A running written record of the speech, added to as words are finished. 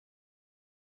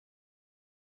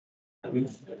I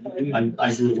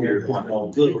do here.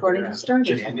 Recording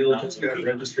started.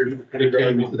 Registered. By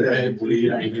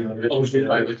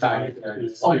the time.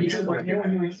 Oh, you should work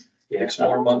here. 6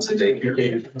 more months a day here.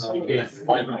 I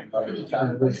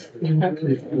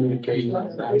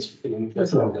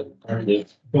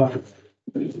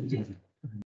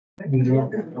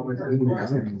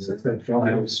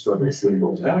always struggle with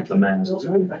the mask.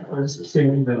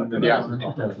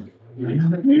 I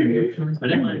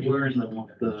didn't like wearing the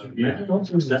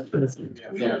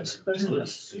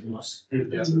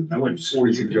I went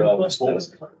 40 jobs.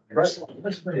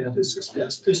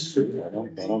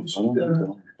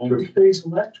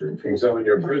 So in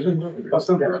your prison?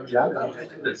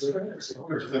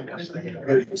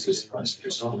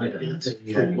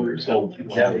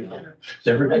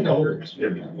 Everybody knows.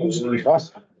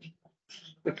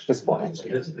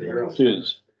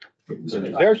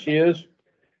 There she is.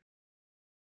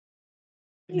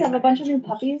 You have a bunch of new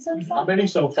puppies and How stuff? many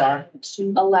so far?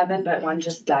 11, but one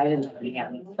just died in the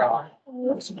beginning.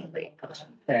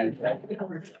 And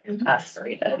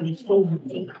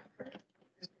Aspirated.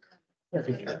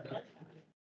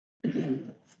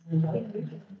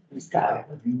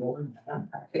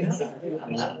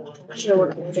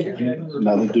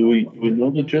 now, do we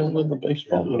know the gentleman in the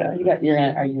baseball?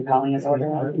 Yeah, are you calling his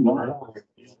order? You're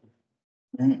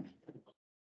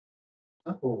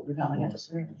calling it.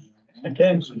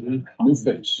 Okay, new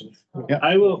face.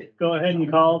 I will go ahead and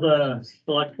call the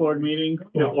select board meeting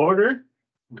to order.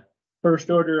 First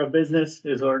order of business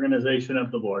is organization of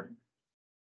the board.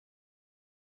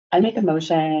 I make a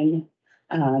motion,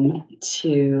 I'm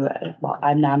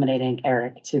nominating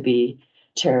Eric to be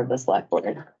chair of the select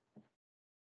board.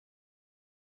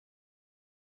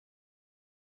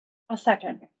 A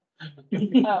second.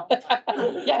 Yeah,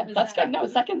 that's good. No,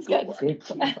 second's good. There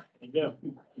you go.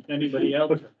 Anybody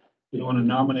else? You want to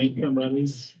nominate somebody?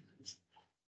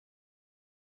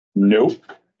 Nope.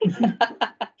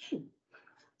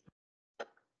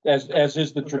 As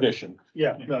is the tradition.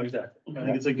 Yeah, no, exactly. I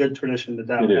think it's a good tradition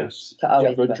to It is. To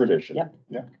always Good vote. tradition. Yep.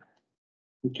 Yeah.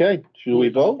 Okay, should we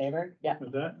vote? Favor? Yeah.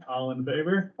 With that, all in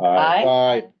favor?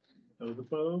 Aye. Those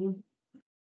opposed?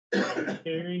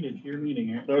 Carried, it's your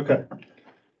meeting, Eric. Okay.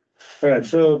 All right,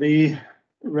 so the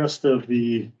rest of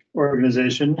the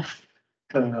organization,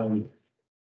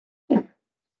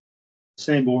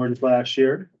 same board as last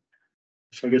year.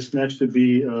 So I guess next would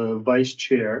be vice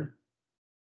chair.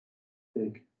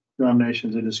 Big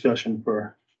nominations and discussion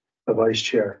for a vice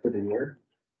chair for the year.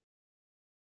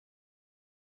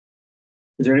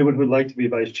 Is there anyone who would like to be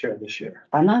vice chair this year?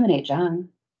 I'll nominate John.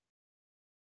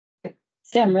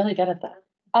 See, I'm really good at that.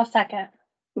 I'll second.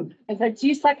 Is that, do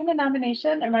you second the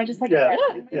nomination? Or am I just like? Yeah,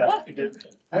 yeah. you did.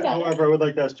 However, I would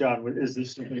like to ask John, is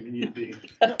this something that you'd be?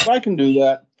 I can do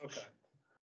that. Okay.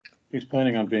 He's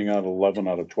planning on being out 11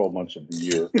 out of 12 months of the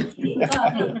year.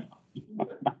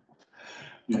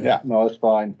 Yeah, no, that's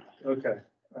fine. Okay.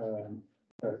 All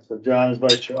right, so John is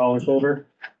vice chair, all in favor?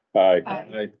 Aye.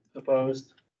 Aye.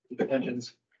 Opposed?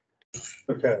 Abstentions?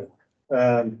 Okay.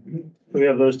 We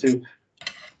have those two.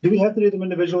 Do we have to do them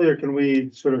individually, or can we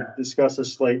sort of discuss a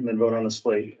slate and then vote on a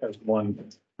slate as one?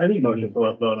 I think we should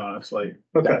vote on a slate.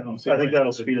 Okay, I think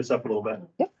that'll speed us up a little bit.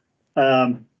 Yep.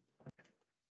 All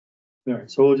right,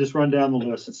 so we'll just run down the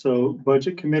list. So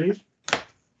budget committee.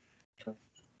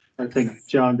 I think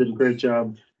John did a great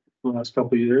job the last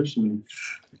couple of years, and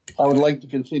I would like to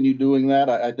continue doing that.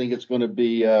 I think it's gonna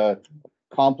be a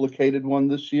complicated one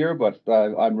this year, but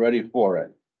I'm ready for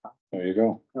it. There you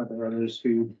go. are there others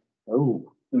who,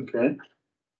 okay.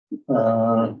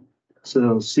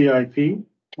 So CIP,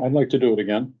 I'd like to do it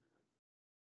again.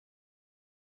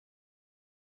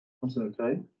 that's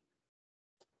okay.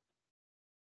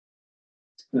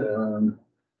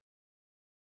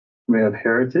 We have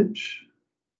Heritage.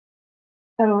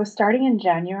 So starting in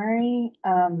January,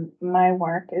 my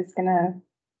work is gonna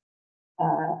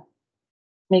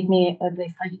make me at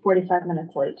least like 45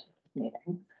 minutes late to the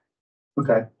meeting.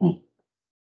 Okay.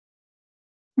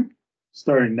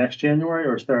 Starting next January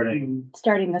or starting?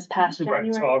 Starting this past Right, so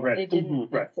January. already. They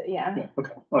didn't, Right. yeah,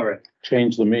 Okay, all right.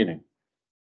 Change the meeting.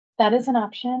 that is an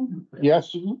option.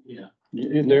 Yes, Yeah.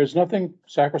 there's nothing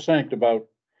sacrosanct about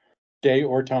day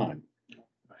or time.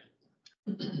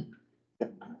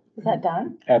 Is that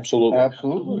done? Absolutely.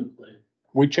 Absolutely.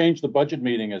 We changed the budget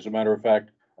meeting, as a matter of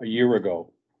fact, a year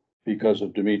ago because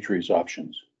of Dimitri's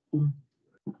options.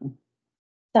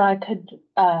 So I could,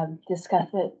 discuss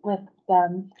it with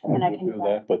them and I We can. do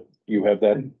that, but you have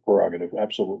that prerogative,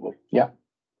 absolutely. Yeah.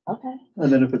 Okay,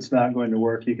 And then if it's not going to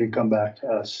work, you can come back to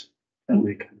us and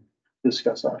we can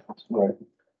discuss that. Right.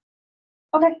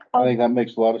 okay, I I'll think that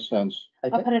makes a lot of sense.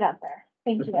 put it out there.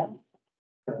 Thank you.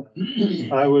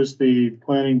 I was the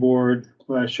planning board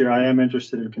last year. I am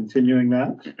interested in continuing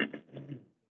that.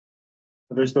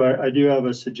 I do have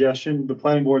a suggestion. The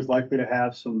planning board is likely to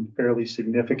have some fairly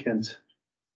significant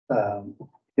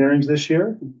hearings this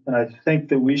year, and I think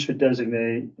that we should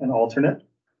designate an alternate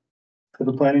for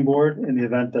the planning board in the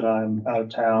event that I'm out of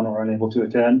town or unable to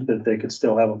attend, that they could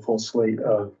still have a full slate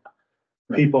of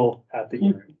people at the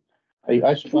hearing.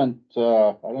 I spent,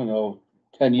 I don't know,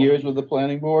 10 years with the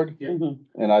planning board,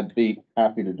 and I'd be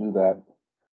happy to do that.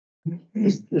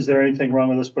 Is there anything wrong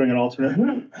with us putting an alternate?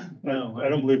 No, I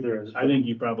don't believe there is. I think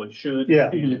you probably should.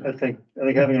 Yeah, I think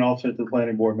having an alternate to the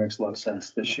planning board makes a lot of sense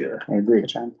this year. I agree.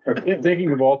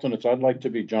 Thinking of alternates, I'd like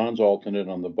to be John's alternate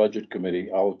on the budget committee.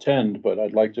 I'll attend, but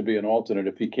I'd like to be an alternate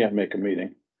if he can't make a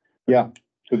meeting.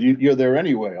 Cause you're there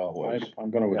anyway always.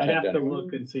 I'm gonna I'd attend have to anyway.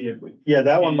 look and see if we. Yeah,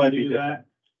 that one can might do be different. that.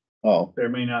 Oh, There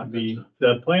may not be,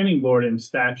 the planning board in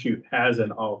statute has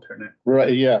an alternate,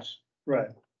 right, yes, Right.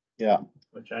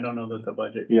 which I don't know that the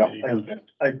budget. Yeah. committee does.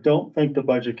 I don't think the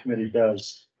budget committee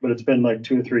does, but it's been like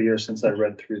 2 or 3 years since I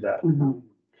read through that. Mhm.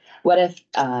 What if,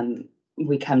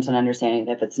 we come to an understanding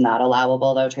that if it's not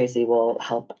allowable, though, Tracy will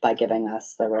help by giving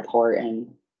us the report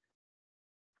and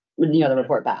the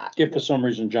report back. If for some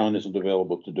reason John isn't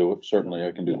available to do it, certainly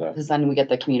I can do that. Because then we get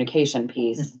the communication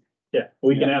piece. Yeah,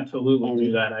 we can absolutely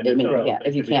do that. I It just may- don't know yeah,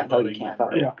 if you there should be a can't vote, you voting can't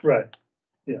member. vote. Yeah, right,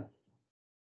 yeah.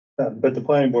 But the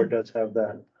planning board does have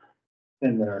that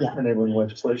in their Yeah. enabling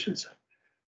legislations.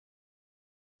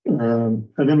 And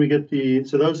then we get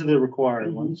so those are the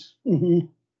required ones.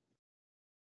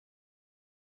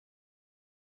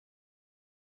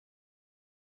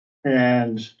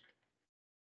 And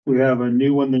we have a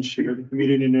new one this year, the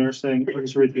community nursing, we're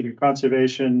just reading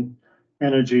conservation,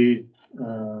 energy.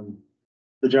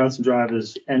 The Johnson Drive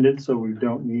is ended, so we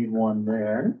don't need one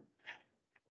there.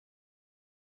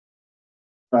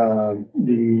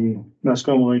 The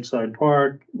Mascoma Lakeside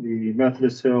Park, the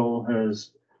Methodist Hill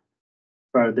has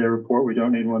provided their report. We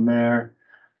don't need one there.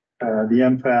 The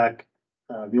MPAC,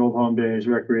 the Old Home Days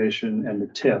Recreation, and the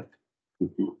TIF.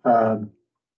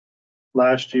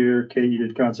 Last year, Kate, you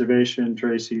did conservation,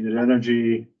 Tracy, you did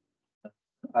energy.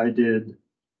 I did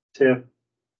TIF.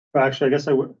 Actually, I guess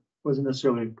I wasn't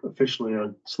necessarily officially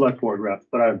a select board rep,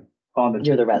 but I'm on the.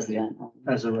 You're the TIF committee resident.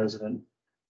 As a resident.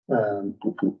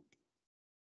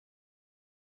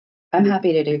 I'm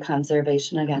happy to do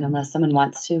conservation again unless someone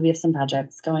wants to. We have some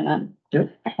projects going on.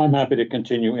 I'm happy to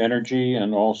continue energy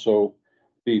and also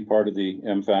be part of the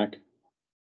MFAC.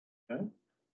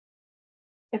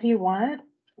 If you want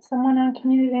someone on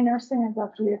community nursing, I'd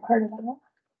love to be a part of that.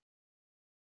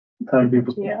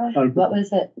 Yeah. What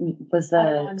was it? Was I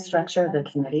don't the know. structure of the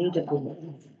committee? Did we,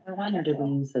 or did we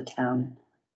use the town?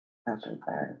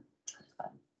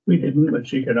 We didn't, but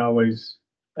she could always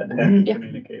attend, Yeah.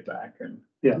 communicate back and.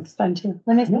 It's fun too.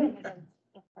 Let me see.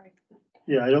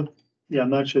 Yeah, I'm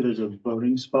not sure there's a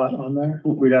voting spot on there.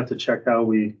 We'd have to check how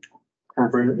we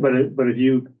incorporate it, but if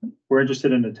you were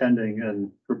interested in attending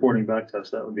and reporting back to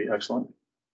us, that would be excellent.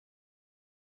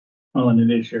 Well, and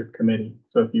it is your committee,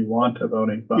 so if you want a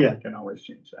voting spot, Yeah. we can always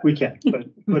change that. We can,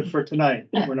 but for tonight,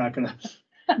 we're not gonna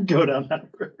go down that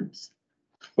road.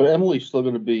 but Emily's still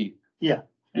gonna be, yeah.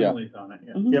 Emily's on it,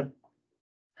 yeah. Mhm.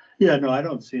 Yeah, no, I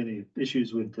don't see any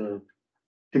issues with the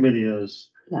committee as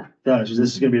No. done. It's just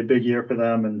this is gonna be a big year for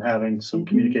them and having some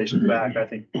communication back, I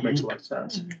think makes a lot of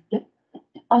sense.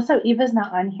 Also, Eva's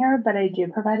not on here, but I do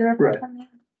provide a report Right. from you.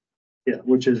 Yeah,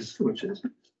 which is,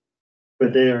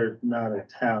 but they are not a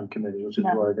town committee, which is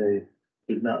No. why they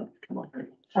did not come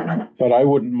on. But I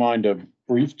wouldn't mind a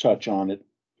brief touch on it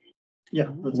Yeah.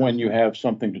 when you have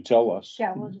something to tell us.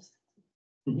 Yeah, we'll just.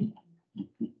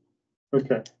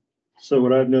 Okay, so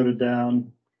what I've noted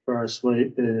down for our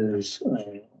slate is,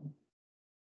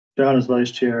 John is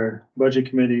vice chair, budget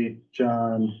committee,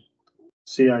 John,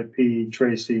 CIP,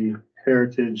 Tracy,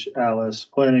 heritage, Alice,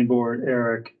 planning board,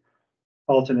 Eric,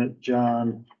 alternate,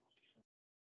 John.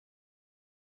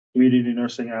 Community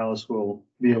nursing, Alice will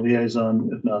be a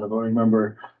liaison, if not a voting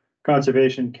member.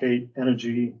 Conservation, Kate,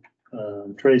 energy,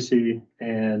 Tracy,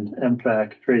 and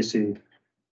MPAC, Tracy,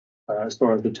 as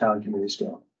far as the town committees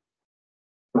go.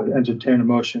 But entertain a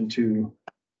motion to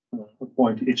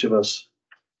appoint each of us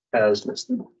as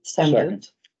listed. So Second.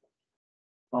 moved.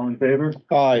 All in favor?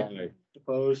 aye,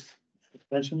 Opposed?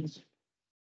 Abstentions?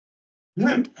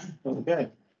 Okay.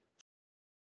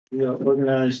 We are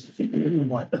organized for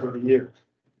the year.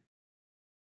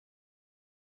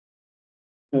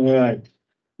 All right,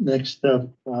 next up,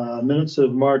 minutes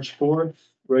of March 4th,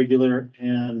 regular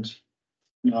and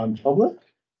non-public.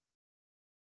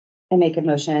 I make a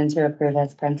motion to approve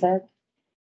as printed.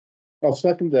 I'll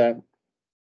second that.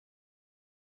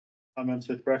 Comments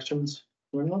or corrections?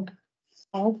 Anyone?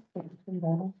 Oh,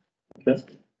 Okay.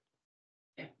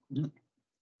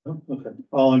 Oh, okay.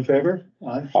 All in favor?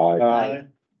 Aye. Aye.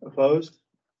 Opposed?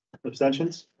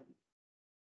 Abstentions?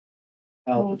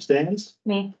 Al Me. abstains?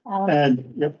 Me, Alex.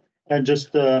 And, yep, and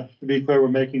just, to be clear, we're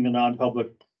making the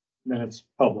non-public minutes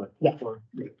public. Yeah.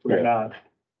 We're not,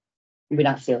 We're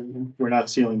not sealing them. we're not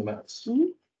sealing the minutes. Mm-hmm.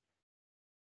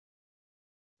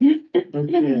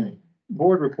 Okay,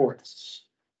 board reports.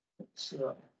 Let's,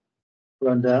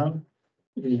 run down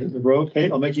the road.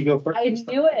 Kate, I'll make you go first. I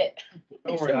knew it.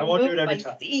 Don't worry, I won't do it every Moved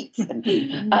time.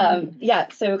 my seat. Yeah,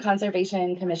 so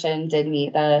Conservation Commission did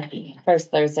meet the first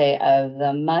Thursday of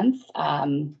the month.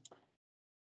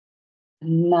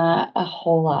 Not a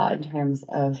whole lot in terms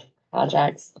of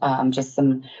projects, just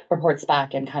some reports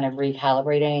back and kind of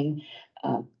recalibrating.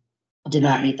 Did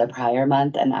not meet the prior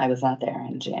month and I was not there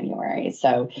in January.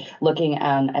 So looking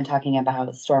and talking about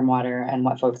stormwater and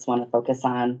what folks want to focus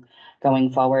on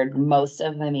going forward. Most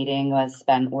of the meeting was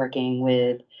spent working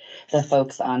with the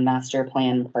folks on Master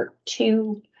Plan Part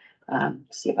 2.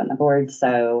 See up on the board.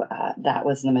 So that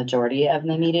was the majority of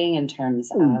the meeting in terms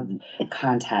of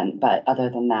content, but other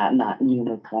than that, not new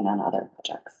movement on other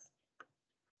projects.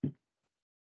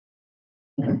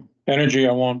 Energy,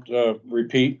 I won't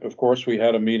repeat. Of course, we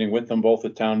had a meeting with them both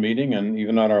at town meeting and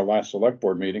even at our last select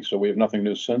board meeting, so we have nothing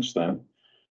new since then.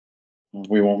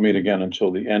 We won't meet again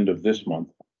until the end of this month.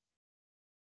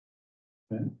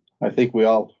 I think we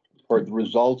all heard the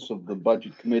results of the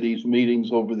budget committee's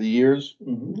meetings over the years,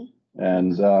 Mhm.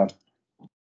 and, So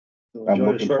I'm enjoy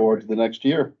the looking short forward break. to the next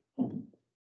year.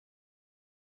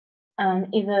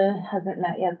 Eva hasn't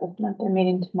met yet this month. They're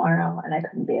meeting tomorrow and I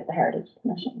couldn't be at the Heritage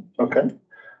Commission. Okay.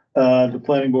 The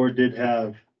planning board did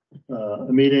have,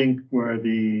 a meeting where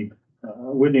the,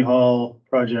 Whitney Hall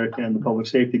project and the public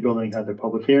safety building had their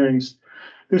public hearings.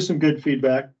 There's some good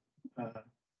feedback,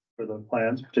 for the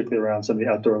plans, particularly around some of the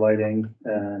outdoor lighting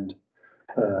and,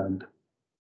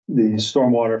 the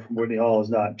stormwater from Whitney Hall is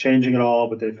not changing at all,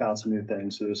 but they found some new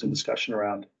things. So there's some discussion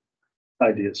around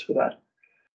ideas for that.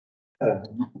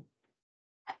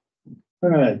 All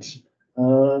right,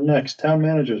 next, town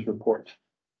managers report.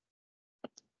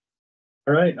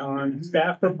 All right, on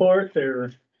staff report,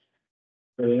 there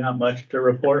really not much to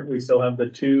report. We still have the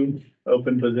 2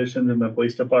 open positions in the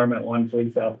police department, 1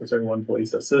 police officer, 1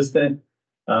 police assistant.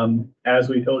 As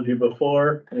we told you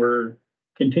before, we're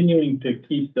continuing to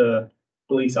keep the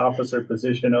police officer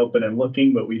position open and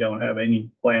looking, but we don't have any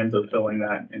plans of filling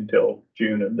that until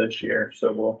June of this year.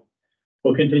 So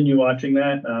we'll continue watching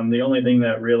that. The only thing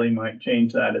that really might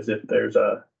change that is if there's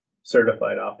a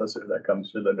certified officer that comes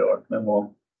through the door, then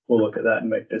we'll look at that and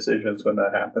make decisions when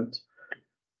that happens.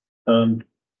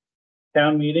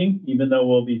 Town meeting, even though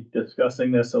we'll be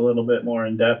discussing this a little bit more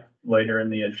in depth later in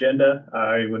the agenda,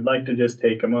 I would like to just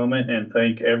take a moment and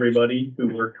thank everybody who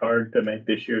worked hard to make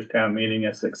this year's town meeting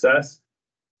a success.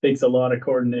 Takes a lot of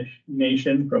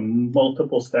coordination from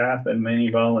multiple staff and many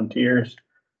volunteers,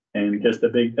 and just a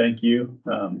big thank you.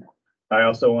 I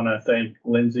also want to thank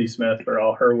Lindsay Smith for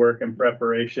all her work and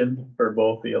preparation for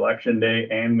both the election day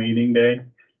and meeting day.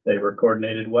 They were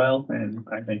coordinated well, and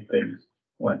I think things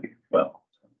went well.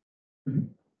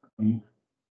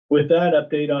 With that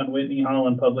update on Whitney Hall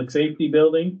and Public Safety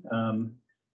Building,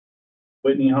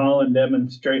 Whitney Hall and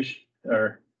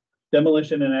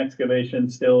demolition and excavation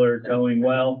still are going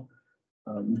well.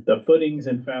 The footings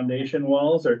and foundation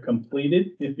walls are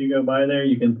completed. If you go by there,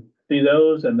 you can see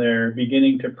those, and they're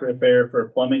beginning to prepare for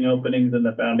plumbing openings in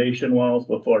the foundation walls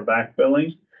before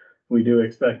backfilling. We do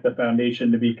expect the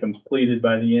foundation to be completed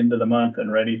by the end of the month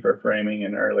and ready for framing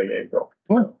in early April.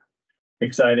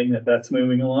 Exciting that that's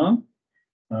moving along.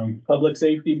 Public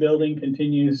safety building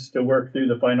continues to work through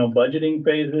the final budgeting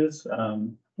phases,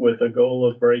 with a goal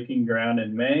of breaking ground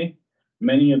in May.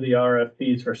 Many of the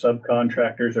RFPs for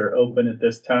subcontractors are open at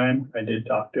this time. I did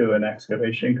talk to an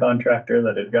excavation contractor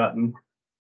that had gotten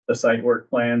the site work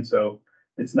plan, so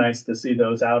it's nice to see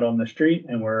those out on the street,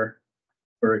 and we're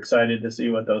excited to see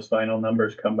what those final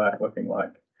numbers come back looking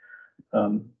like.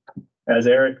 As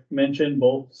Eric mentioned,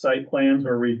 both site plans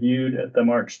were reviewed at the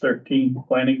March 13th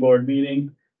planning board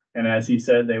meeting. And as he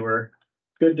said, they were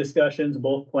good discussions.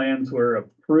 Both plans were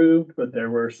approved, but there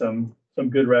were some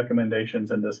good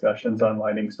recommendations and discussions on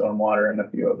lighting, stormwater, and a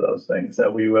few of those things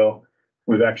that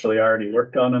we've actually already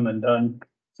worked on them and done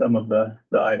some of the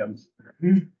items.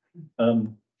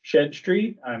 Shed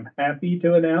Street, I'm happy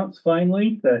to announce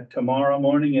finally that tomorrow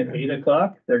morning at 8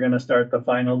 o'clock, they're gonna start the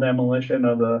final demolition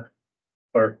of the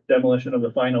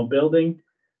final building.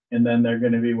 And then they're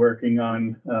gonna be working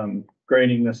on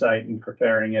grading the site and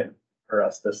preparing it for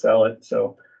us to sell it.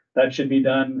 So that should be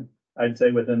done I'd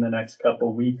say within the next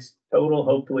couple weeks total,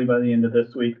 hopefully by the end of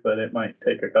this week, but it might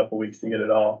take a couple weeks to get it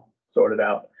all sorted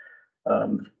out.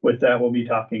 With that, we'll be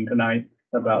talking tonight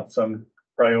about some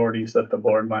priorities that the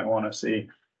board might want to see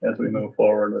as we move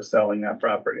forward with selling that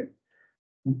property.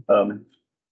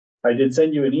 I did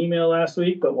send you an email last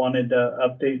week, but wanted to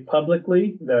update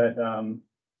publicly that,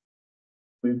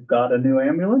 we've got a new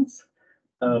ambulance.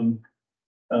 In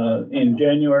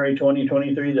January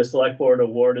 2023, the select board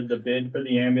awarded the bid for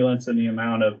the ambulance in the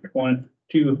amount of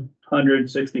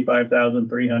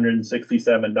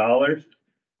 $265,367,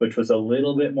 which was a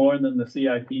little bit more than the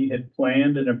CIP had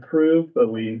planned and approved,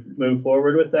 but we moved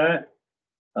forward with that.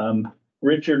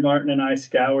 Richard Martin and I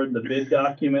scoured the bid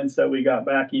documents that we got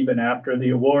back even after the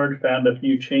award, found a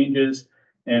few changes,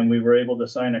 and we were able to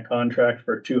sign a contract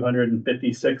for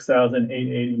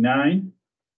 $256,889.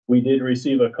 We did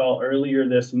receive a call earlier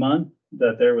this month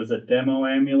that there was a demo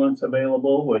ambulance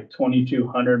available with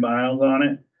 2,200 miles on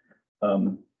it.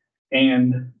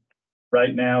 And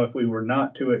right now, if we were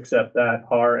not to accept that,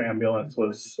 our ambulance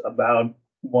was about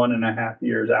 1.5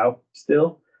 years out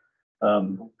still.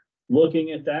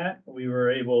 Looking at that, we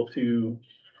were able to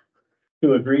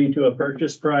agree to a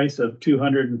purchase price of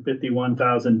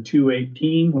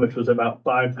 $251,218, which was about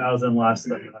 $5,000 less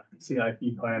than the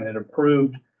CIP plan had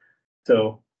approved.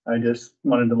 So I just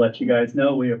wanted to let you guys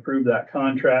know we approved that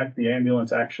contract. The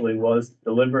ambulance actually was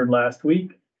delivered last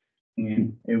week,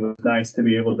 and it was nice to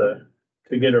be able to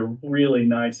get a really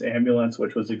nice ambulance,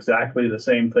 which was exactly the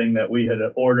same thing that we had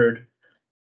ordered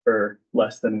for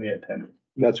less than we intended.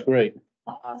 That's great.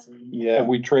 Awesome. Yeah, Have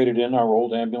we traded in our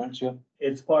old ambulance yet?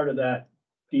 It's part of that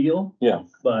deal, Yeah, I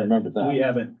but remember that. we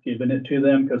haven't given it to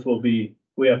them because we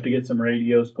have to get some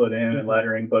radios put in and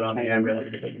lettering put on the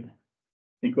ambulance.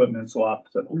 Equipment swap,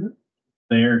 so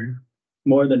they're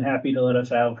more than happy to let us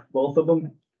have both of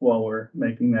them while we're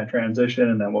making that transition,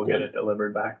 and then we'll get it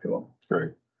delivered back to them.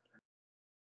 Great.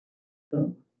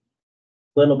 So,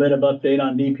 little bit of update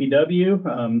on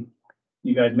DPW.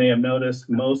 You guys may have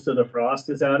noticed most of the frost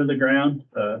is out of the ground.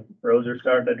 Roads are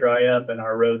starting to dry up, and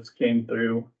our roads came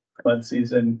through mud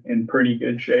season in pretty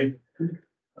good shape.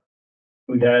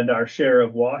 We had our share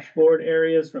of washboard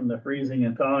areas from the freezing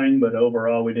and thawing, but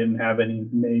overall, we didn't have any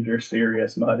major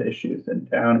serious mud issues in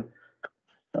town.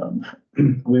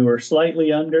 We were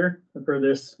slightly under for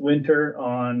this winter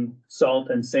on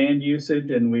salt and sand usage,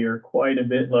 and we are quite a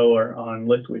bit lower on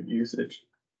liquid usage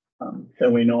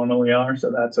than we normally are.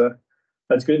 So that's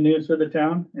good news for the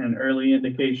town, and early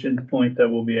indications point that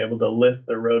we'll be able to lift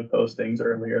the road postings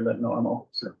earlier than normal.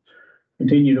 So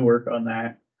continue to work on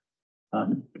that.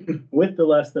 With the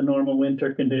less than normal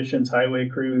winter conditions, highway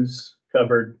crews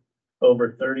covered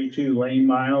over 32 lane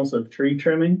miles of tree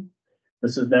trimming.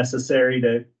 This is necessary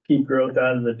to keep growth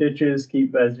out of the ditches,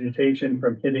 keep vegetation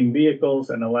from hitting vehicles,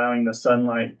 and allowing the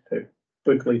sunlight to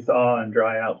quickly thaw and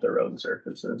dry out the road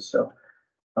surfaces. So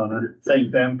I want to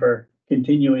thank them for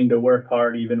continuing to work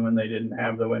hard even when they didn't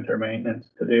have the winter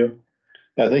maintenance to do.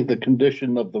 I think the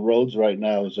condition of the roads right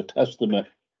now is a testament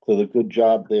to the good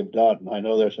job they've done. I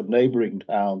know there's some neighboring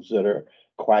towns that are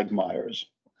quagmires.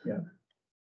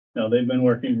 No, they've been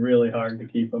working really hard to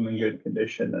keep them in good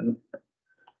condition, and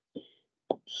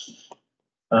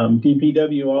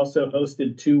DPW also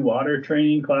hosted 2 water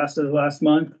training classes last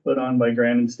month, put on by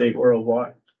Granite State Rural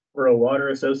Water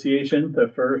Association. The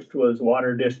first was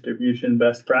water distribution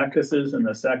best practices, and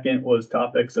the second was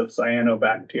topics of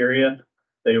cyanobacteria.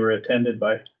 They were attended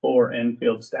by 4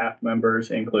 Enfield staff members,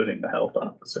 including the health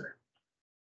officer.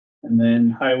 And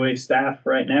then highway staff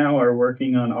right now are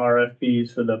working on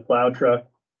RFPs for the plow truck,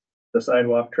 the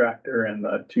sidewalk tractor, and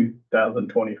the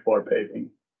 2024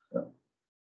 paving. So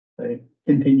they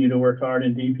continue to work hard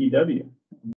in DPW.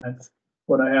 That's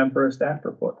what I have for a staff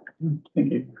report.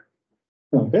 Thank you.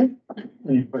 Okay,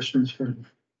 any questions for?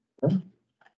 All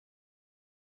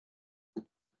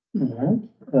right,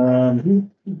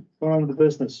 going on to the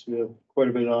business, we have quite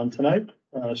a bit on tonight,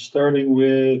 starting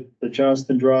with the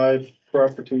Johnston Drive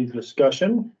property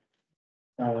discussion.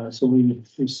 So we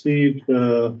received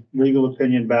the legal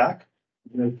opinion back.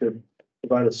 I'd like to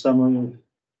provide a summary of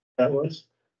that was.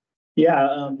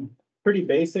 Yeah, pretty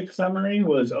basic summary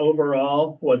was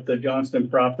overall what the Johnston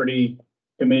Property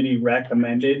Committee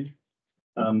recommended.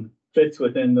 Fits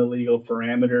within the legal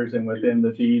parameters and within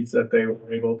the deeds that they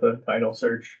were able to title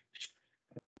search.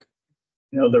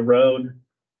 You know, the road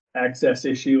access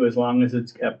issue, as long as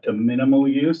it's kept to minimal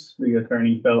use, the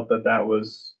attorney felt that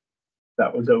was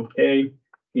okay.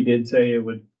 He did say it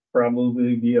would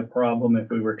probably be a problem if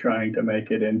we were trying to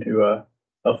make it into a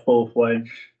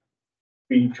full-fledged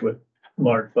beach with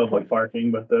large public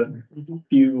parking, but the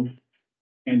few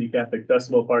handicap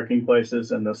accessible parking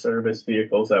places and the service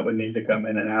vehicles that would need to come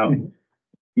in and out.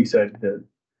 He said that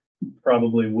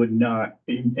probably would not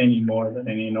be any more than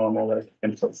any normal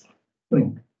residential.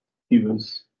 So he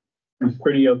was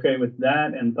pretty okay with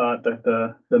that and thought that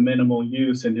the minimal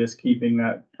use and just keeping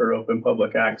that for open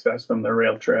public access from the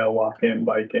rail trail, walk in,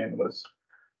 bike in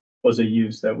was a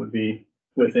use that would be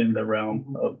within the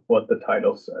realm of what the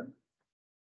title said.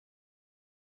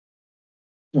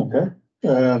 Okay,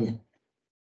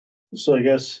 so I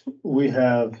guess we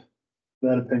have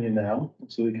that opinion now,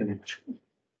 so we can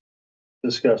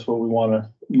discuss what we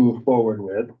wanna move forward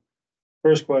with.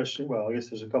 First question, well, I guess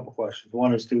there's a couple questions.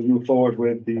 One is to move forward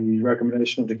with the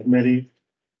recommendation of the committee,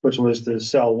 which was to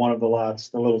sell one of the lots,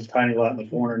 the little tiny lot in the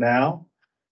corner now,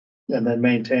 and then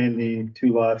maintain the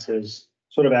two lots as,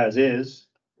 sort of as is.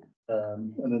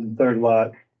 And then the third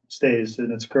lot stays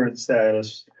in its current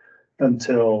status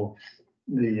until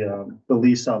the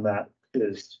lease on that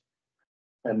is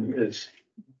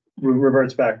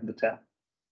reverts back to the town.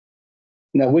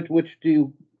 Now, which do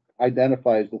you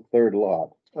identify as the third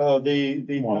lot? Oh,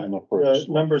 One on the first.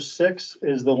 number 6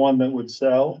 is the one that would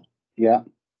sell. Yeah,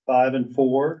 5 and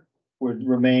 4 would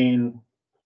remain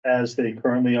as they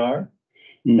currently are.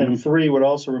 mhm, And 3 would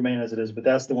also remain as it is, but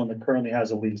that's the one that currently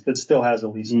has a lease, that still has a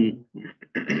lease.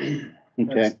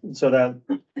 okay, So that,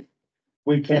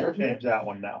 we can't change that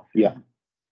one now.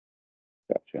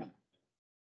 gotcha.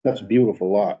 That's a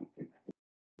beautiful lot,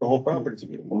 The whole property's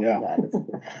beautiful. yeah.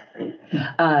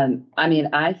 I mean,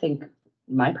 I think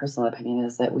my personal opinion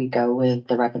is that we go with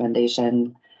the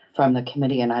recommendation from the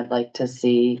committee, and I'd like to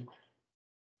see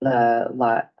the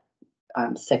lot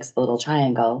 6, the little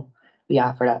triangle, be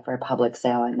offered up for a public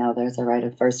sale. I know there's a right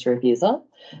of first refusal,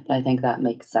 but I think that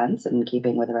makes sense in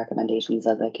keeping with the recommendations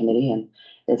of the committee, and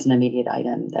it's an immediate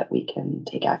item that we can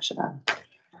take action on.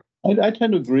 I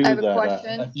tend to agree I have with a that.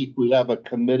 question. I think we have a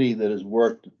committee that has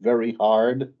worked very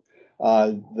hard.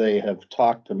 They have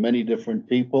talked to many different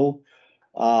people.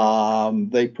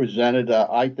 They presented,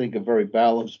 I think, a very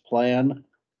balanced plan.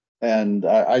 And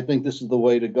I think this is the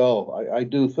way to go. I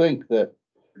do think that,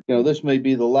 you know, this may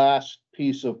be the last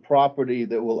piece of property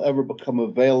that will ever become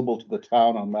available to the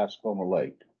town on Mascoma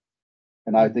Lake.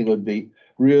 And I think it would be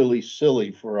really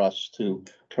silly for us to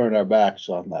turn our backs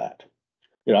on that.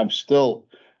 You know, I'm still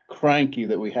cranky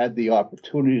that we had the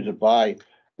opportunity to buy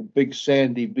the big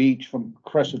sandy beach from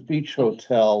Crescent Beach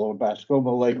Hotel or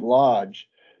Mascoma Lake Lodge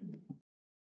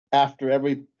after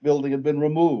every building had been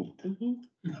removed.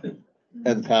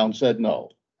 And the town said no.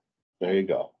 There you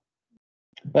go.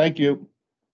 Thank you.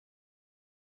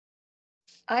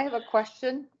 I have a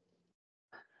question.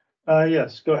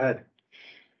 Yes, go ahead.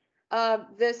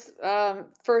 This,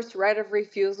 first right of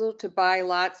refusal to buy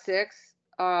lot 6,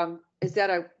 is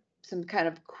that some kind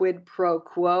of quid pro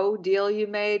quo deal you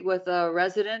made with a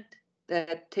resident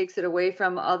that takes it away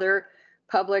from other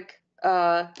public,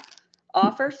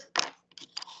 offers?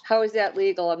 How is that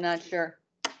legal? I'm not sure.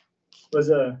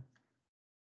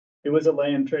 It was a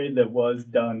land trade that was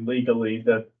done legally.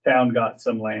 The town got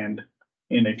some land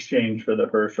in exchange for the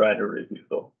first right of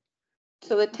refusal.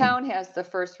 So the town has the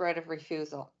first right of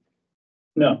refusal.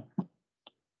 No,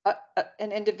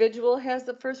 An individual has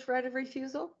the first right of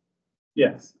refusal?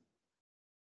 yes.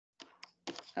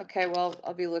 Okay, well,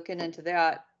 I'll be looking into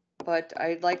that, but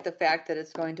I like the fact that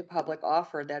it's going to public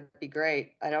offer. That'd be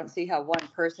great. I don't see how one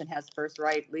person has first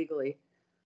right legally.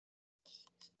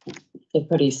 A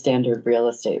pretty standard real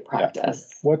estate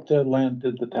practice. What land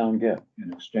did the town get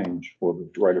in exchange for the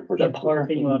right of first? The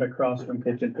parking lot across from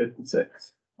Kitchen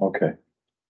 56. Okay,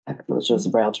 Which was a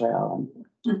rail trail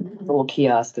and a little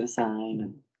kiosk and a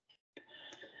sign.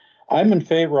 I'm in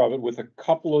favor of it with a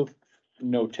couple of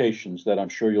notations that I'm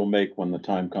sure you'll make when the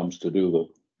time comes to do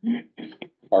the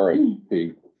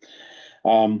RFP.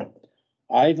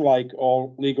 I'd like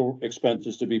all legal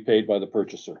expenses to be paid by the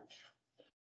purchaser.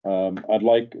 I'd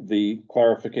like the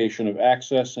clarification of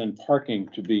access and parking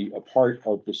to be a part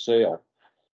of the sale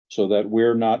so that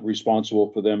we're not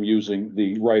responsible for them using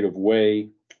the right of way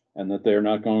and that they're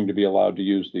not going to be allowed to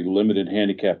use the limited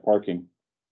handicap parking.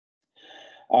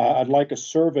 I'd like a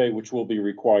survey, which will be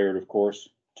required, of course,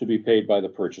 to be paid by the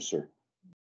purchaser.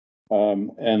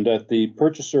 And that the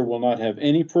purchaser will not have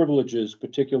any privileges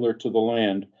particular to the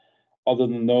land other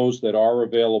than those that are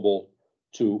available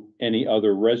to any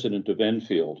other resident of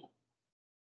Enfield.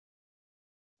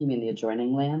 You mean the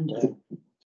adjoining land? Or-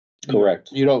 Correct.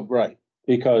 You know, right.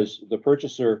 Because the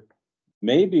purchaser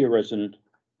may be a resident,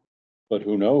 but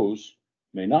who knows,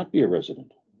 may not be a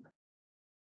resident.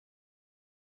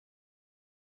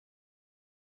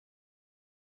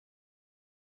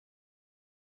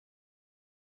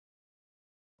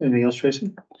 Anything else,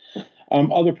 Tracy?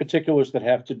 Other particulars that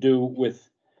have to do with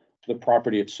the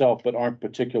property itself, but aren't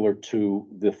particular to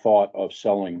the thought of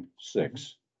selling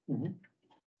 6.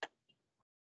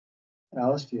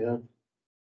 Alice, do you have?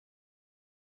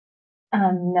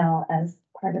 No, as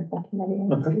part of the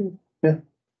committee. Okay.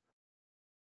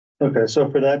 Okay, so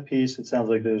for that piece, it sounds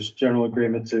like there's general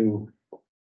agreement to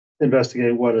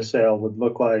investigate what a sale would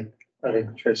look like. I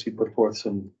think Tracy put forth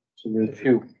some A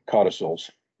few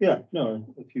codicils. yeah, no,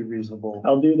 a few reasonable.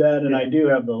 I'll do that, and I do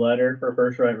have the letter for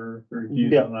first right of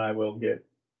refusal, Yeah. and I will get.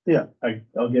 Yeah.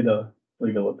 I'll get a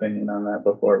legal opinion on that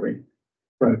before we.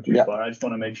 Right. Too Yeah. far. I just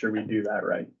wanna make sure we do that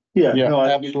right. Yeah, Yeah, no,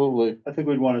 absolutely. I think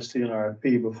we'd want to see an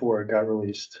RFP before it got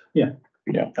released.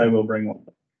 I will bring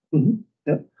one.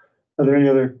 Are there any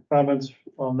other comments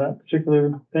on that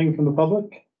particular thing from the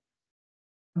public?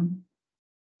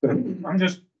 I'm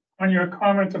just, on your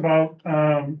comment about,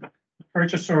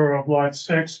 purchaser of lot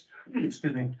 6,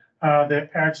 excuse me, the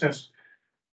access.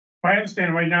 My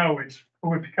understanding right now, it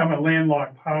would become a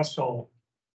landlocked parcel.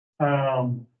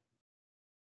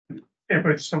 If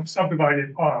it's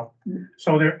subdivided off,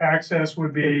 so their access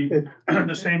would be It-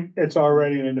 the same. It's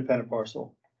already an independent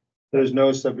parcel. There's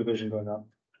no subdivision going on.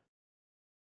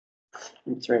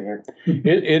 It's right here.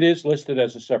 It is listed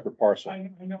as a separate parcel. I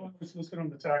know it was listed on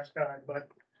the tax guide, but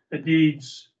the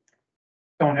deeds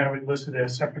don't have it listed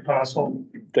as separate parcel.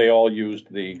 They all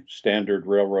used the standard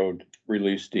railroad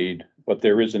release deed, but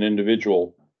there is an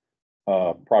individual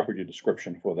property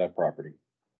description for that property.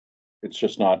 It's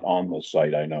just not on the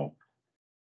site, I know.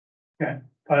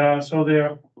 So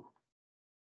there,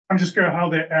 I'm just curious how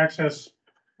their access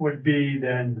would be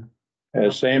then.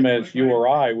 Same as you or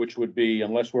I, which would be,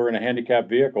 unless we're in a handicapped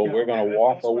vehicle, we're gonna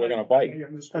walk or we're gonna bike. I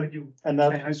understood you. And I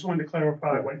that's, just wanted to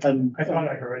clarify what and, I thought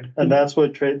I heard. and that's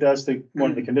what that's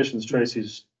one of the conditions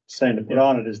Tracy's saying to put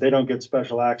on it is they don't get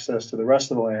special access to the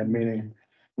rest of the land, meaning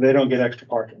they don't get extra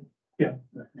parking. Yeah.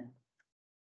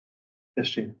 Yes,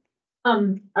 Gene.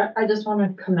 I just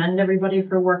want to commend everybody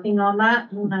for working on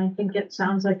that, and I think it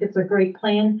sounds like it's a great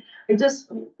plan. I just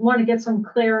want to get some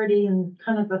clarity and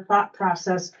kind of the thought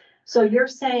process. So you're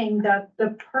saying that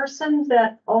the person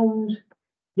that owned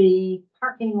the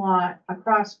parking lot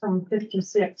across from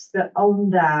 56 that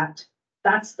owned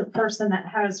that's the person that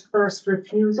has first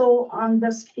refusal on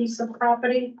this piece of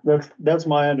property? That's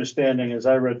my understanding as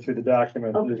I read through the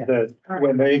document, is Okay. that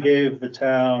when they gave the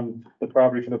town the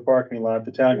property for the parking lot,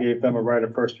 the town gave them a right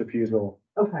of first refusal.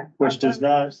 Okay. Which does That's my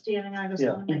not- understanding, I just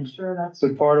want to make sure that's.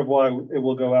 So part of why it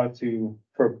will go out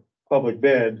for public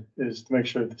bid is to make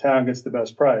sure the town gets the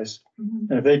best price. Mhm.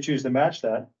 And if they choose to match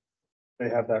that, they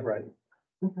have that right.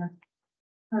 Okay.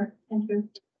 All right, thank you.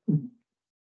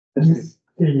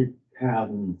 Steve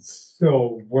Patton,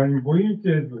 so when we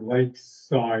did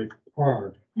Lakeside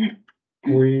Park,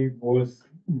 we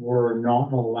were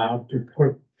not allowed to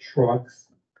put trucks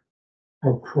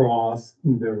across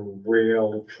the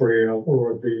rail trail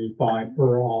or the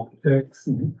fiber optics.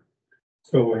 Mhm.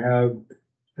 So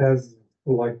has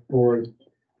like board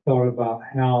thought about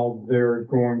how they're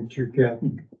going to get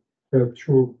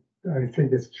the I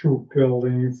think it's 2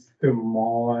 buildings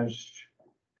demolished.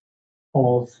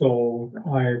 Also,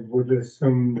 I would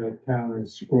assume the town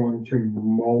is going to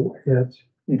mow it.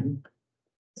 Mhm.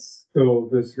 So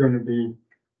there's gonna be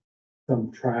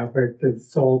some traffic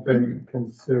that's all been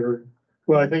considered.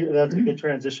 Well, I think that's a good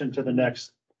transition to the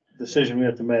next decision we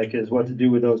have to make is what to do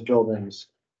with those buildings,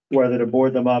 whether to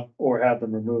board them up or have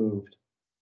them removed.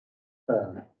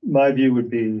 My view would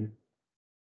be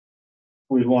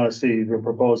we'd want to see the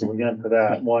proposal again for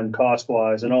that, one cost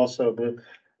wise, and also the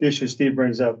issue Steve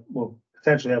brings up will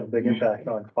potentially have a big impact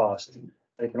on cost.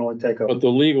 They can only take up. But the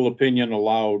legal opinion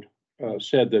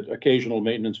said that occasional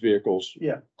maintenance vehicles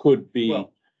Yeah. could be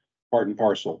Well- part and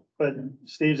parcel. But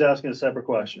Steve's asking a separate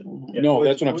question. No,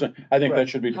 that's what I'm saying. I think Right. that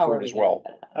should be How are deferred we as well.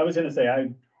 gonna- I was gonna say,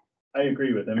 I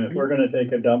agree with him. If we're gonna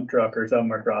take a dump truck or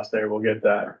something across there, we'll get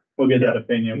that. We'll get that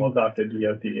opinion. We'll talk to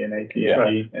DOT and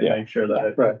AT&T and Yeah. make sure that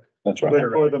it. Right. That's right.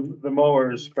 But for the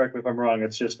mowers, correct me if I'm wrong,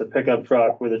 it's just a pickup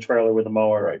truck with a trailer with a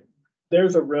mower. Right.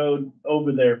 There's a road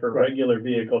over there for Right. regular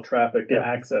vehicle traffic to Yeah.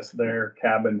 access their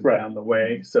cabins Right. down the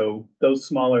way. So those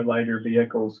smaller, lighter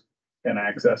vehicles can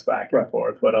access back and Right.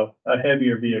 forth, but a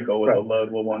heavier vehicle with a Right.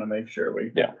 load, we'll wanna make sure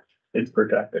Yeah. it's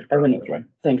protected. I wouldn't That's right.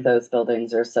 think those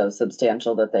buildings are so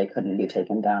substantial that they couldn't be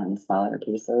taken down in smaller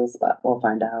pieces, but we'll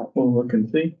find out. We'll look and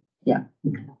see.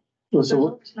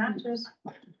 So Matches.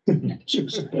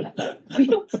 We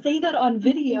don't say that on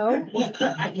video.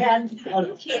 I can.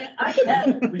 I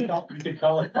can. We could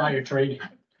call it fire trading.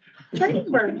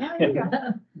 Trading burn, there you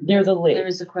go. Near the lake. There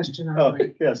is a question on Oh,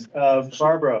 the yes,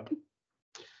 Barbara.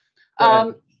 Go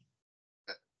ahead.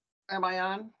 Am I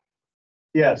on?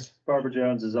 Yes, Barbara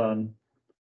Jones is on.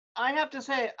 I have to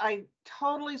say, I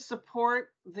totally support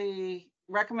the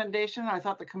recommendation. I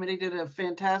thought the committee did a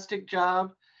fantastic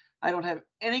job. I don't have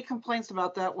any complaints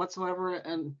about that whatsoever,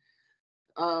 and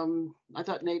I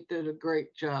thought Nate did a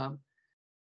great job.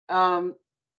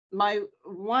 My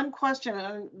one question,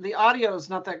 and the audio is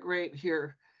not that great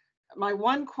here. My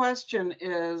one question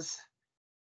is,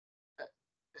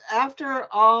 after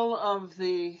all of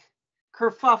the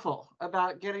kerfuffle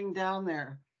about getting down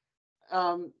there,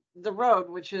 the road,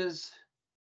 which is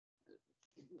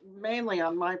mainly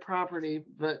on my property,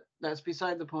 but that's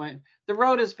beside the point, the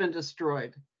road has been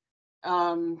destroyed.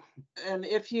 And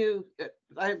if you,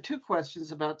 I have two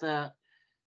questions about that.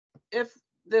 If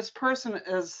this person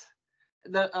is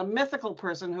a mythical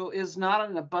person who is not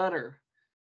an abutter,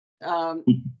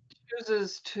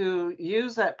 chooses to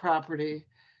use that property,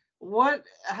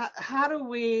 how do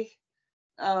we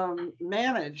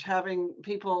manage having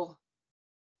people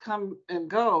come and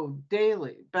go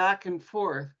daily, back and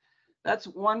forth? That's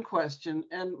one question.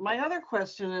 And my other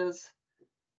question is,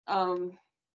 I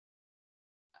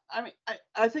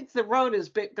think the road is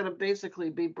going to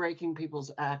basically be breaking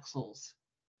people's axles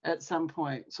at some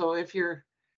point. So if you're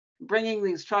bringing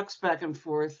these trucks back and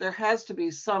forth, there has to be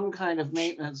some kind of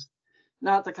maintenance,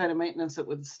 not the kind of maintenance that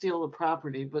would steal the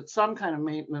property, but some kind of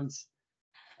maintenance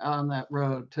on that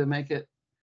road to make it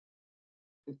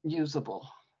usable.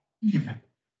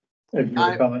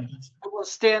 I will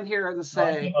stand here and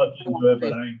say,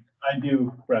 but I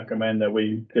do recommend that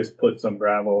we just put some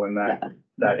gravel in that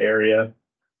area.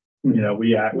 You know,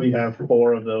 we have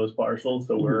 4 of those parcels,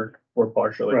 so we're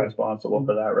partially responsible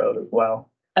for that road as well.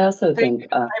 I also think,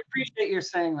 I appreciate you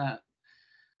saying that.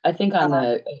 I think on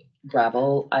the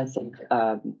gravel, I think,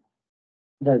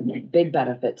 the big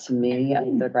benefit to me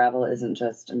of the gravel isn't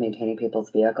just maintaining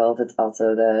people's vehicles, it's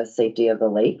also the safety of the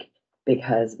lake.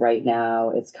 Because right now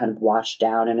it's kind of washed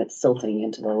down and it's silting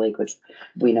into the lake, which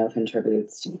we know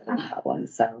contributes to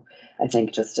problems. So I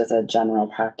think just as a general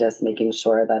practice, making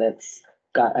sure that it's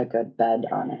got a good bed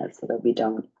on it so that we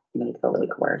don't make the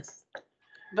lake worse.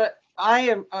 But I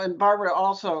am, and Barbara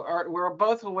also, we're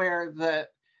both aware that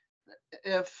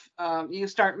if you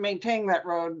start maintaining that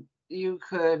road, you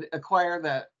could acquire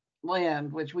that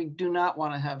land, which we do not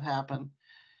want to have happen.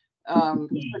 So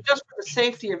just for the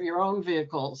safety of your own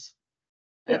vehicles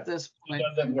at this point.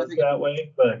 It doesn't work that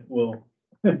way, but we'll.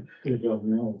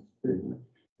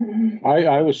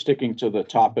 I was sticking to the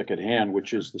topic at hand,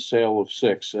 which is the sale of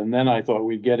 6, and then I thought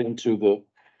we'd get into the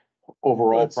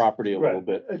overall property a little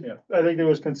bit. Yeah, I think there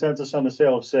was consensus on the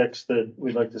sale of 6 that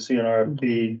we'd like to see an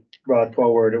RFP brought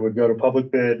forward. It would go to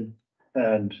public bid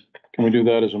and. Can we do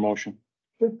that as a motion?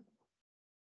 Would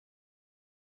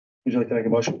you like to make a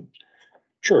motion?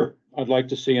 Sure. I'd like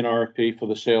to see an RFP for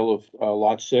the sale of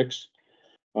lot 6,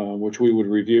 which we would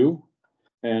review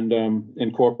and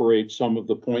incorporate some of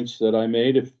the points that I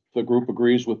made if the group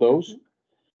agrees with those.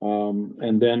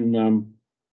 And then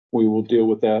we will deal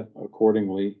with that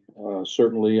accordingly.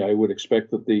 Certainly, I would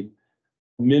expect that the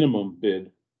minimum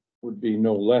bid would be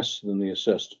no less than the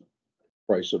assessed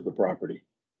price of the property.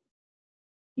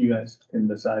 You guys can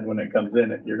decide when it comes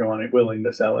in, if you're willing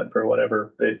to sell it for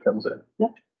whatever bid comes in. Yeah.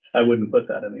 I wouldn't put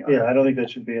that in the. Yeah, I don't think that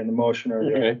should be in the motion or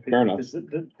the. Okay, fair enough. Because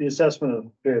the assessment of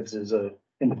bids is a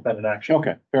independent action.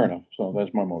 Okay, fair enough. So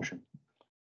that's my motion.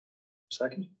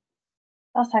 Second,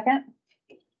 I'll second.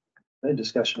 any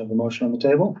discussion of the motion on the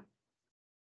table?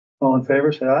 All in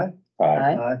favor, say aye.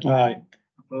 Aye. Aye.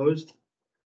 Opposed?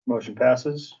 Motion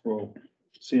passes. We'll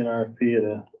see an RFP at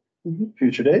a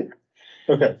future date.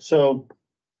 Okay, so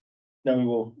now we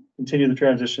will continue the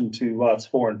transition to lots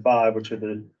 4 and 5, which are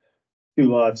the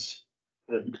 2 lots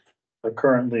that are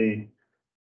currently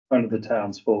under the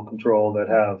town's full control that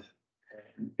have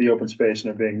the open space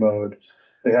and are being mowed.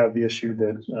 They have the issue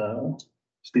that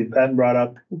Steve Patton brought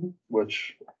up,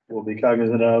 which we'll be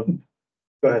cognizant of.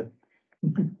 Go ahead.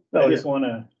 I just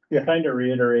wanna kind of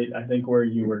reiterate, I think where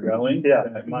you were going. Yeah.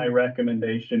 That my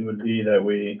recommendation would be that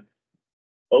we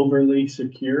overly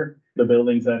secure the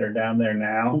buildings that are down there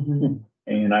now.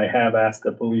 And I have asked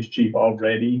the police chief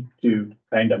already to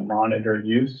kind of monitor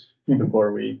use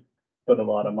before we put a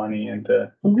lot of money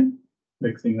into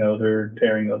fixing those or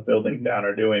tearing those buildings down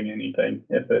or doing anything.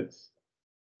 If it's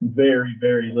very,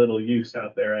 very little use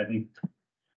out there, I think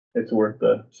it's worth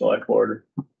the select board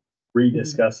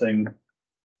rediscussing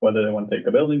whether they want to take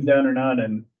the buildings down or not,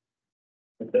 and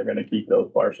if they're gonna keep those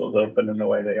parcels open in the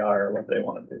way they are, or what they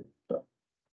wanna do, so.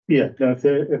 Yeah, no,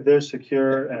 if they're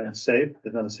secure and safe,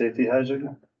 there's not a safety hazard,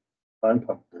 I'm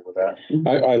comfortable with that.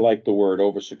 I like the word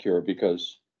oversecure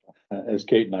because, as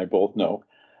Kate and I both know,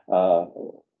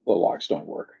 the locks don't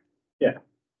work.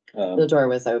 The door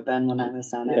was open when I was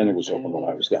down there. And it was open when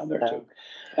I was down there too.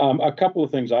 A couple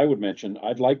of things I would mention,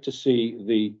 I'd like to see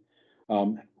the,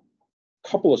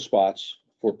 couple of spots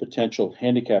for potential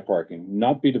handicap parking,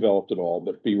 not be developed at all,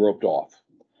 but be roped off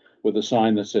with a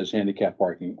sign that says handicap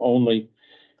parking only,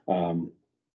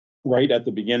 right at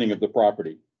the beginning of the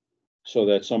property. So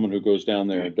that someone who goes down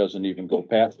there doesn't even go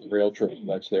past the rail trail.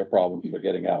 That's their problem for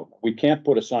getting out. We can't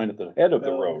put a sign at the head of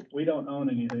the No, road. We don't own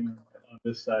anything on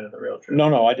this side of the rail trail.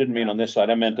 No, I didn't mean on this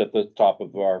side. I meant at the top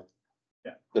of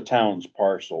Yeah. the town's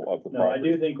parcel of the No, I property.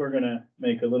 do think we're gonna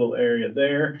make a little area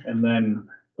there and then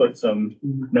put some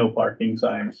no parking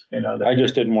signs in other. I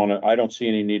just didn't wanna, I don't see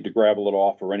any need to gravel it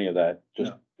off or any of that.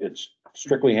 Just, No. it's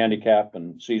strictly handicap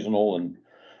and seasonal and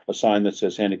a sign that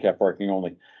says handicap parking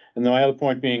only. And then my other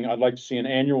point being, I'd like to see an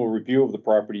annual review of the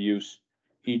property use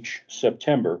each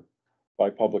September by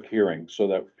public hearing, so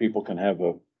that people can have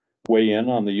a weigh in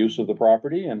on the use of the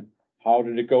property and how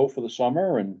did it go for the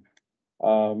summer, and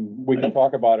we can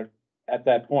talk about it at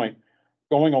that point.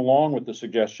 Going along with the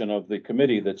suggestion of the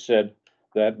committee that said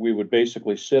that we would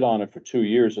basically sit on it for 2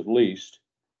 years at least.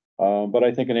 But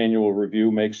I think an annual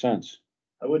review makes sense.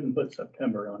 I wouldn't put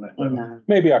September on it. though. No.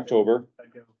 Maybe October,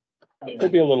 I'd go-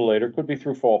 could be a little later, could be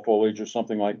through fall foliage or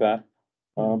something like that.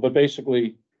 But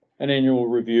basically, an annual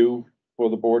review for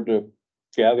the board to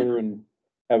gather and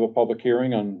have a public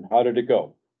hearing on how did it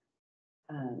go.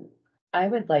 I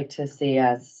would like to see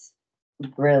us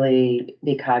really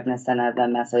be cognizant of the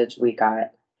message we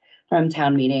got from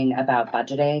town meeting about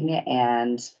budgeting,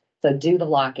 and so do the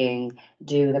locking,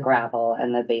 do the gravel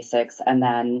and the basics, and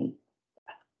then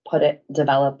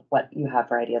develop what you have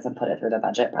for ideas and put it through the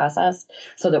budget process,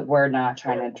 so that we're not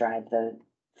trying to drive the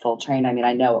full train. I mean,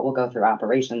 I know it will go through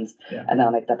operations Yeah. and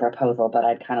they'll make the proposal, but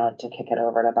I'd kind of like to kick it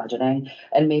over to budgeting.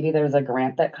 And maybe there's a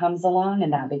grant that comes along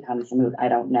and that becomes moot. I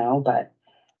don't know, but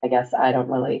I guess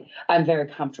I'm very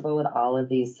comfortable with all of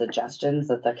these suggestions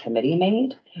that the committee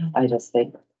made. I just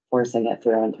think forcing it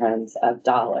through in terms of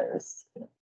dollars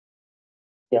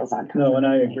feels uncomfortable. No, and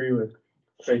I agree with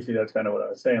Tracy. That's kind of what I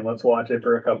was saying. Let's watch it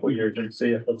for a couple of years and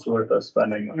see if it's worth us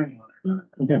spending money on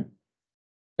it.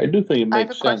 I do think it I have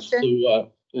makes a sense question. to,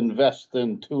 invest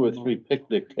in 2 or 3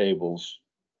 picnic tables.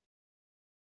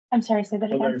 I'm sorry, say that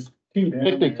Well, again. there's two down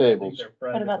Picnic there. I think tables.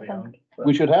 they're What about privately them? owned, but-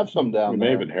 We should have some We down may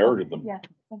have there. inherited them. Yeah.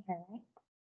 Okay, right.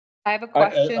 I have a I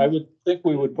question. would think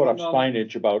we would put up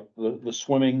signage about the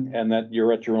swimming and that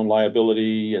you're at your own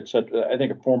liability, et cetera. I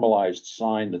think a formalized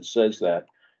sign that says that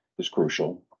is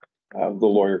crucial. The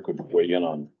lawyer could weigh in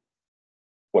on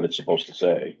what it's supposed to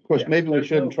say. Of course, Yeah, maybe we there's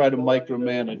shouldn't no try to liability.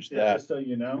 micromanage Yeah, that. just so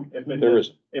you know, There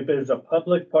is, if it's a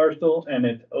public parcel and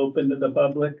it's open to the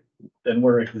public, then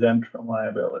we're exempt from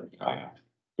liability.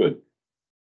 good.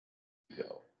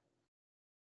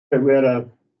 Okay, we had a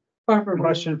Barbara rule.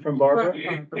 question from Barbara.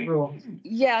 Barbara rule.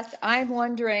 Yes, I'm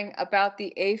wondering about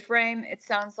the A-frame. It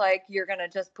sounds like you're gonna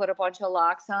just put a bunch of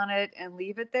locks on it and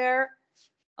leave it there.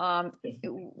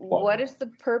 What is the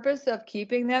purpose of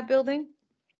keeping that building?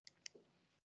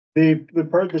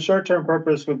 The short-term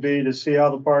purpose would be to see how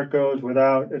the park goes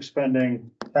without expending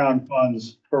town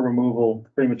funds for removal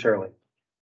prematurely.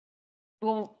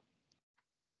 Well,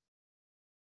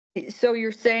 so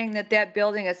you're saying that that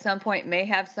building at some point may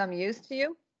have some use to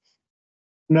you?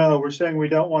 No, we're saying we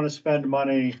don't want to spend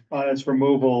money on its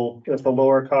removal if the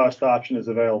lower cost option is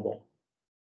available.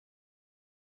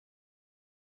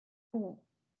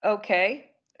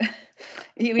 Okay.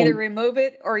 You either remove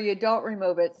it or you don't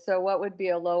remove it. So what would be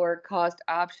a lower cost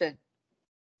option?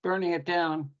 Burning it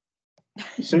down.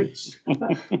 So-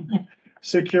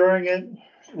 Securing it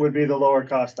would be the lower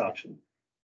cost option.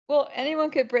 Well, anyone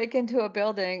could break into a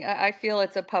building. I feel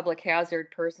it's a public hazard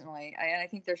personally. I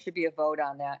think there should be a vote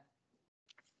on that.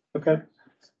 Okay.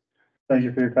 Thank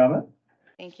you for your comment.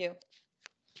 Thank you.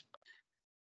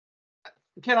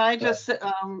 Can I just,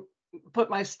 put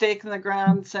my stake in the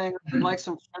ground saying I'd like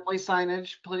some friendly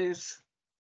signage, please?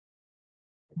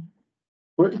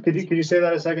 Could you say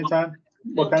that a second time?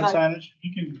 What kind of signage?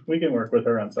 We can work with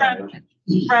her on signage.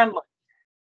 Friendly.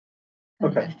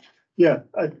 Okay, yeah,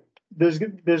 there's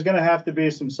gonna have to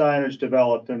be some signage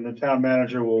developed and the town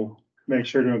manager will make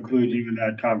sure to include you in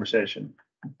that conversation.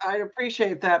 I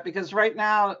appreciate that because right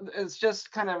now it's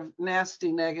just kind of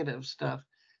nasty negative stuff.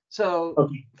 So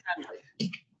Okay. friendly.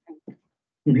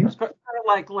 Mhm. It's kind of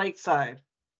like Lakeside.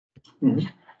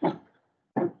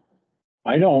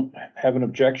 I don't have an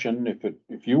objection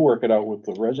if you work it out with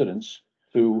the residents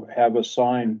to have a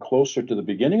sign closer to the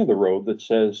beginning of the road that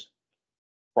says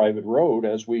private road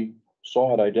as we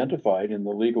saw it identified in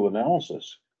the legal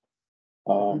analysis.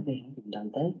 Don't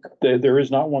they? there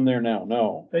is not one there now,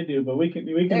 no. They do, but we can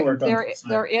work on.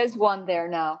 There is one there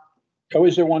now. Oh,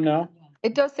 is there one now?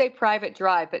 It does say private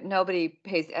drive, but nobody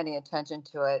pays any attention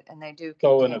to it, and they do.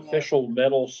 So an continue. official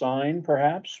metal sign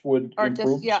perhaps would Or just-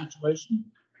 improve the yeah. situation?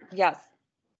 Yes,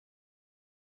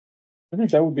 I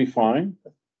think that would be fine.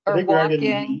 I or think we are walk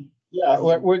getting- in. Yeah,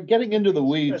 we're getting into the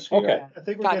weeds here. Okay. I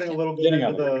think we're getting a Gotcha. little bit Getting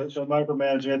into on the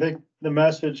micromanaging. I think the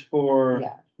message for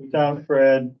Yeah. Town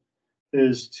Fred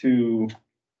is to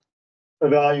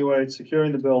evaluate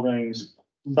securing the buildings,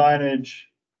 signage,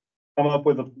 come up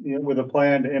with a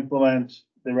plan to implement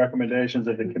the recommendations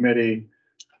of the committee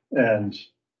and,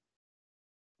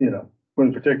 with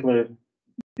a particular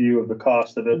view of the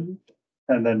cost of it,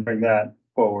 and then bring that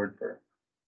forward for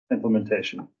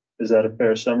implementation. Is that a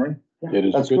fair summary? It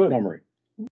is a That's good good. summary.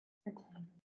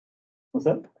 What's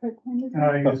that?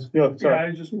 Yes. Yeah, Yeah, sorry.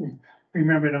 I just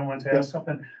remembered I wanted to ask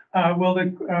something. Will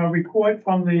the report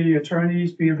from the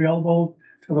attorneys be available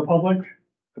to the public?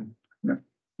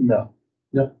 No,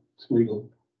 It's legal.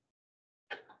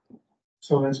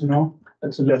 So that's a no?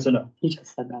 that's a no. He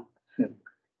just said no. Yeah.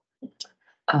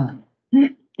 Um,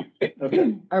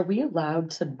 Okay. are we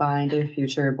allowed to bind a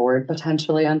future board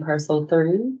potentially on parcel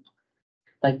 3?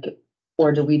 Like,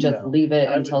 or do we just No, leave it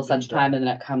I until would such leave that. time and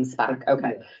then it comes back?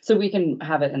 Okay, Yeah. so we can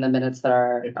have it in the minutes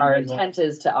that If you our guys want- intent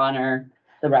is to honor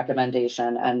the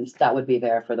recommendation and that would be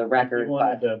there for the If you record,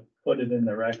 wanted but, to put it in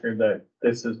the record that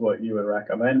this is what you would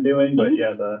recommend doing, but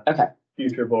yeah, the okay.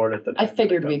 future board at the. I time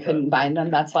figured we comes up. couldn't bind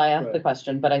them, that's why I asked the Right.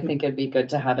 question, but I think it'd be good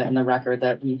to have it in the record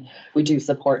that we do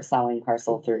support selling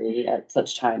parcel 3 at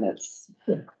such time its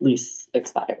lease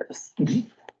expires.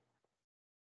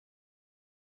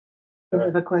 I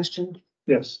have a question.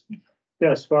 Yes,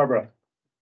 yes, Barbara.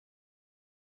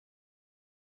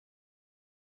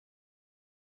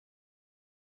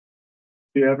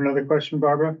 Do you have another question,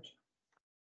 Barbara?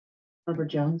 Barbara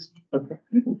Jones. Okay.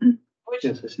 Which,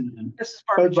 Yes, I see. that. this is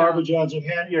Oh, Barbara Barbara Jones. Jones,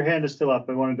 your hand is still up.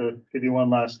 I wanted to give you one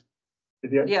last.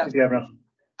 If you Yes. have nothing.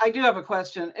 I do have a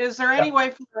question. Is there any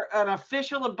way for an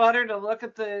official abutter to look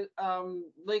at the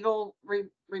legal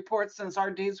reports since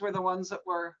our deeds were the ones that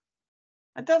were?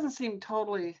 It doesn't seem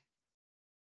totally,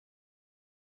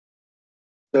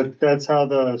 That's how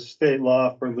the state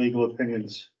law for legal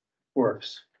opinions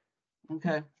works.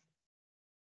 okay.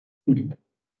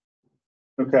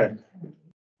 Okay,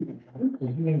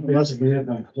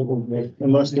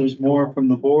 unless there's more from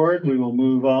the board, we will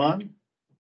move on.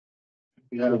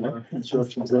 We have our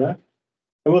instructions there.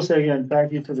 I will say again,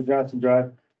 thank you to the Johnson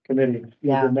Drive Committee. You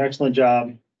Yeah. did an excellent job.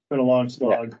 It's been a long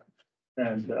slog.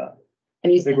 And And I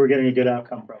you, think we're getting a good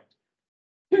outcome from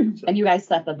it. and you guys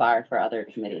set the bar for other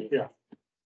committees. Yeah.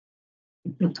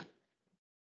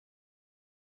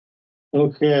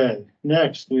 Okay,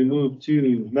 next we move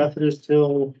to Methodist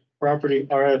Hill property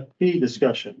RFP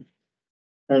discussion.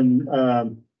 And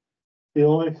the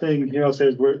only thing here I'll say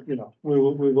is we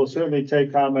will certainly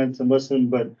take comments and listen,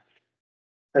 but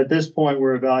at this point,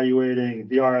 we're evaluating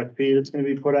the RFP that's gonna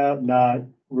be put out, not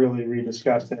really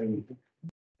rediscussing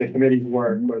the committee's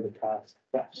work or the past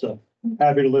stuff. So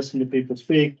happy to listen to people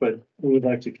speak, but we would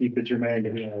like to keep it germane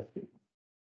to the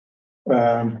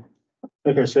RFP.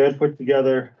 Okay, so Ed put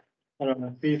together an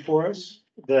RFP for us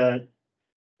that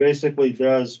basically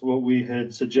does what we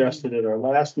had suggested at our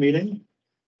last meeting.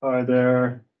 Are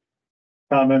there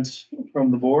comments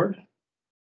from the board?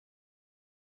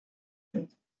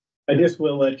 I just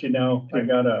will let you know, I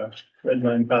got a red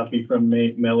line copy from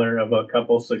Nate Miller of a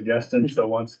couple suggestions, so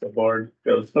once the board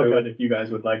goes through it, if you guys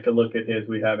would like to look at his,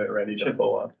 we have it ready to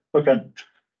pull up. Okay.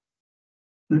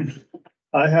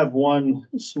 I have one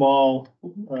small,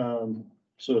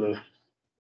 sort of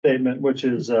statement, which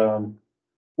is,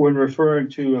 when referring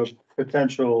to a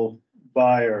potential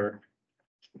buyer,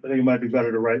 I think it might be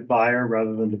better to write buyer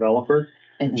rather than developer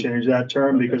and change that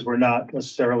term because we're not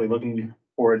necessarily looking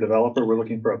for a developer, we're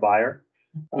looking for a buyer.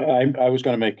 I was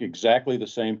gonna make exactly the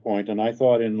same point, and I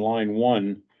thought in line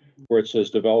 1, where it says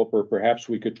developer, perhaps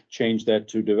we could change that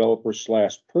to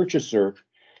developer/purchaser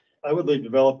I would leave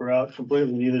developer out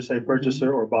completely and either say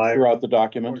purchaser or buyer, throughout the or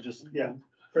document. just, yeah,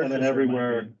 and then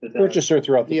everywhere. Purchaser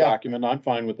throughout the Yeah. document, I'm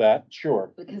fine with that, sure.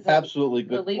 Because Absolutely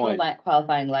the good legal point.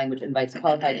 qualifying language invites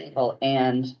qualified people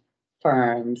and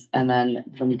firms, and then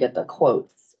when you get the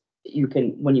quotes, you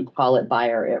can, when you call it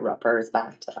buyer, it refers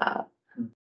back to that.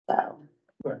 So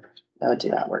that would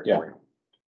do that work Yeah. for you.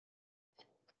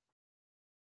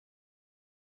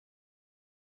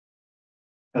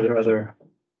 Are there other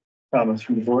comments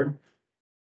from the board?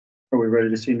 Are we ready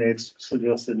to see Nate's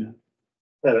suggested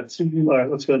edits? All right,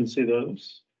 let's go ahead and see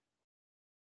those.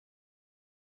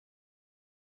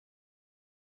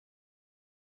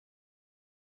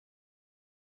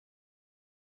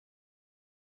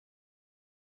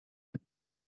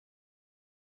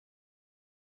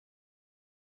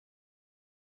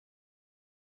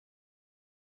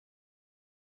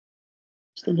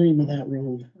 What's the name of that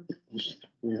road?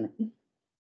 Yeah.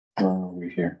 Where are we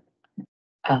here?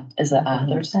 Is it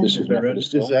Atherton? This is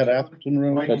Methodist Is Hill. that Atherton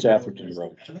Road? That's Atherton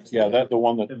Road. Yeah, the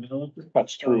one that Developer?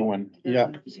 cuts through and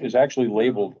Yeah, is actually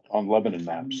labeled on Lebanon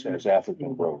maps as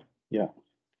Atherton Road. There's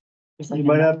like You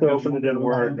might a- have to open it in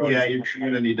Word. Yeah, you're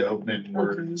gonna need to open it in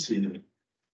Word and see it.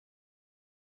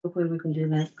 Hopefully we can do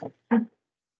that.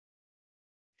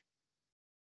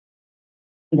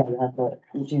 Yeah, you have to,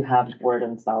 do you have Word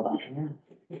installed on here?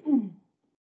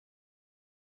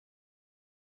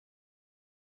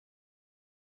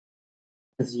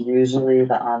 Cause usually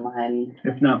the online.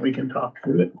 If not, we can talk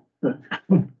through it.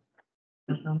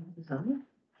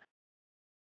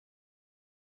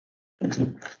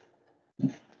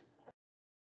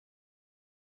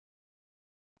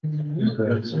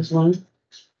 This one?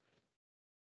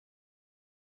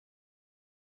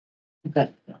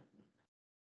 Okay.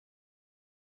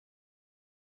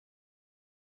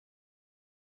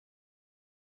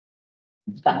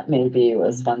 That maybe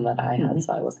was one that I had,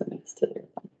 so I wasn't used to it.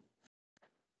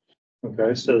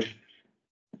 Okay, so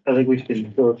I think we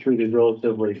can go through these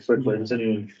relatively quickly. Does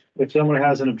anyone, if someone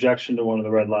has an objection to one of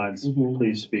the red lines, Mhm.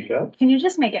 please speak up. Can you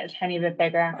just make it a tiny bit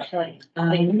bigger, actually?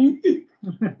 Sorry.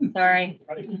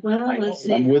 Well, let's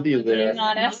see. I'm with you there. Being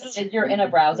honest. If you're in a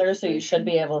browser, so you should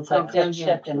be able to click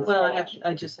shift and. Well, scroll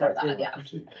I just for have to. that, yeah.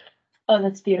 Oh,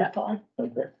 that's beautiful.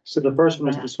 Okay, so the first one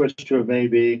is to switch to a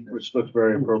maybe, which looks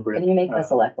very appropriate. Can you make the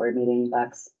select board meeting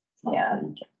box? Yeah.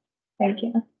 Thank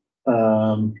you.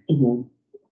 Mhm.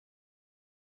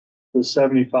 The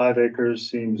 75 acres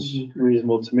seems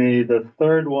reasonable to me. The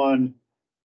third one,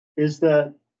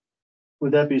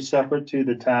 would that be separate to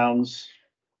the towns?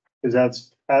 Because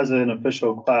that's, as an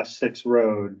official class 6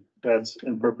 road, that's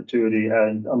in perpetuity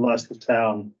and unless the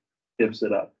town gives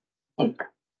it up.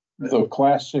 The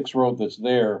class 6 road that's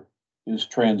there is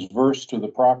transverse to the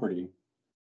property.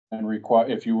 And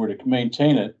if you were to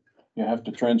maintain it, you have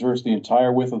to transverse the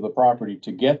entire width of the property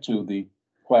to get to the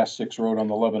class 6 road on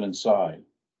the Lebanon side.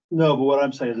 No, but what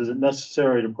I'm saying is it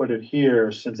necessary to put it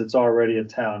here since it's already a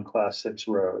town class 6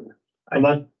 road? I'm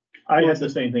not, I had the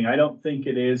same thing. I don't think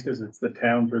it is because it's the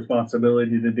town's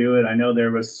responsibility to do it. I know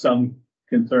there was some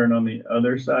concern on the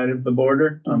other side of the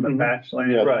border, on the Mhm. patch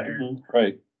land Yeah. there.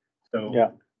 Right. So.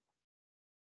 Yeah.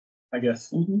 I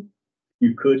guess Mhm.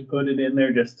 you could put it in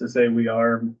there just to say we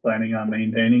are planning on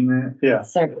maintaining that. yeah.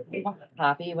 So if you want a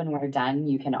copy, when we're done,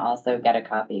 you can also get a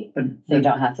copy, And, so you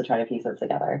don't have to try to piece it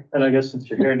together. and I guess since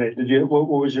you're here, Nate, what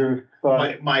was your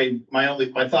thought? My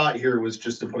thought here was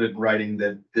just to put it in writing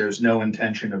that there's no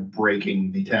intention of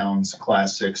breaking the town's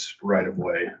class 6 right of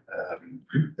way.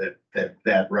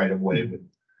 That right of way would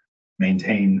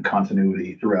maintain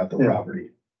continuity throughout the Yeah. property.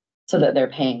 So that they're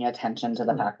paying attention to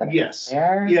the fact that. it's Yes,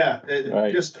 there. yeah,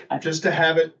 Right. just to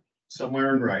have it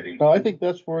somewhere in writing. No, I think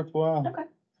that's worthwhile. Okay.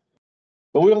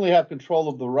 But we only have control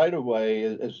of the right of way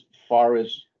as far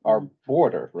as our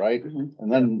border, right? Mhm. And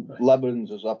then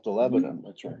Lebanon's is up to Lebanon.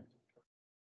 That's right.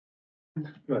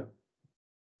 Good.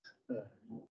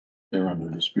 They're under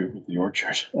dispute with the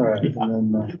orchard. All right,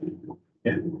 and then,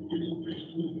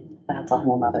 That's a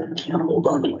whole nother. Hold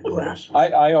on to my glass.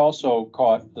 I also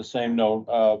caught the same note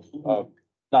of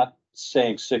not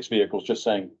saying 6 vehicles, just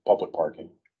saying public parking.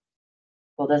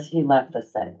 Well, he left the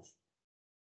 6.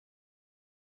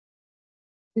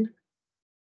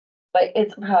 But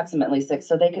it's approximately 6,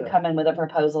 so they could come in with a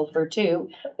proposal for 2,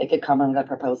 they could come in with a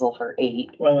proposal for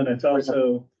 8, Well, and it's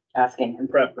also asking. in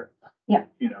preference. Yeah.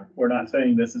 You know, we're not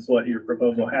saying this is what your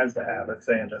proposal has to have, it's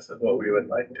saying this is what we would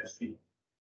like to see.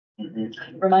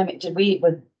 Remind me,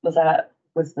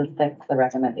 was the 6th the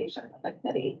recommendation of the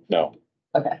committee? No,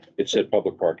 Okay, it said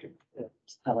public parking.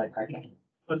 just public parking.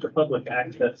 But the public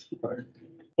access part.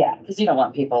 Yeah, because you don't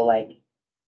want people like.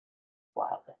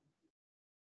 Wow.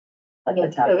 Like the I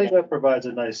town. think that provides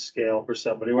a nice scale for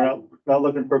somebody. We're not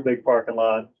looking for a big parking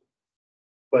lot,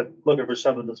 but looking for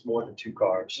something that's more than 2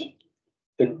 cars.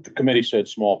 The committee said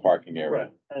small parking area.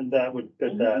 Right, and that would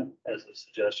fit that as a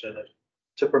suggestion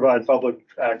to provide public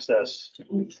access.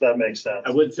 That makes sense.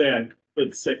 I would say I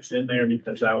put 6 in there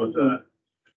because that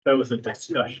was a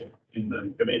discussion in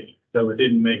the committee, so it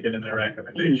didn't make it in the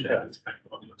recommendation. It's kind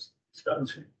of what was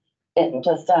discussed. It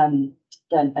just, then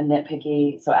a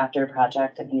nitpicky, so after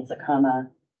project, it needs a comma.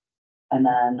 And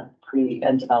then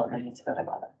and development needs to go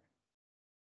together.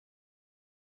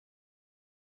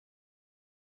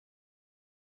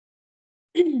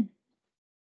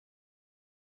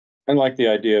 I like the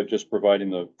idea of just providing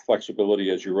the flexibility,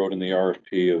 as you wrote in the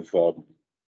RFP, of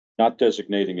not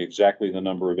designating exactly the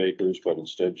number of acres, but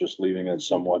instead just leaving it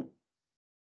somewhat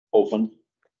open.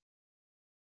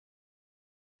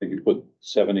 I think you put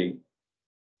 70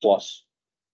 plus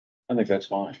I think that's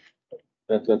fine.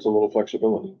 That's a little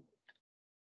flexibility.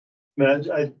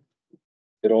 I,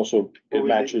 It also, What it was it?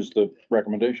 matches the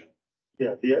recommendation.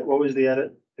 yeah, what was the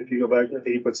edit? If you go back, I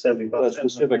think you put 75. The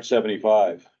specific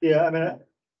 75. Yeah, I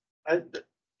mean,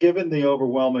 given the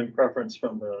overwhelming preference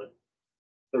from the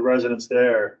residents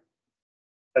there,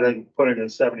 I think putting a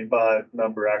 75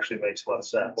 number actually makes a lot of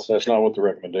sense. That's not what the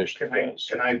recommendation says.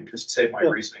 Can I just say my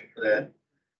reasoning for that?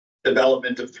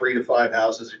 Development of 3 to 5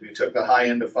 houses, if you took the high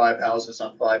end of 5 houses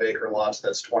on 5 acre lots,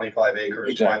 that's 25 acres.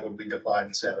 Why Exactly. would we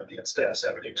define 70 instead of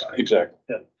 75? Exactly.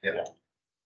 Yeah.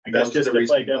 That's That's just the to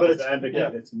play reason. devil's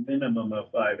advocate, it's minimum of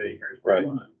 5 acres. Right.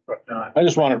 Not. I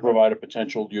just wanted to provide a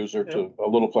potential user to a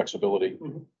little flexibility.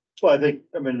 Well, I think,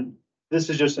 I mean,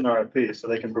 this is just an RFP, so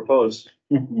they can propose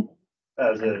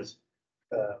as is.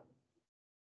 How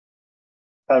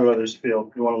do others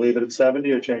feel? You want to leave it at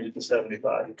 70 or change it to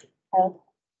 75?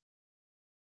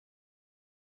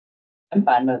 I'm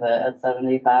fine with it at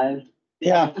 75.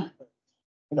 Yeah.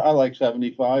 I like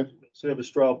 75. So you have a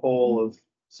straw poll of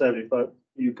 75.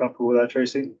 You comfortable with that,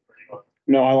 Tracy?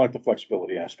 No, I like the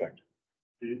flexibility aspect.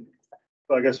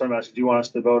 Well, I guess what I'm asking, do you want us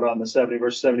to vote on the 70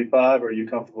 versus 75, or are you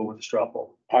comfortable with the straw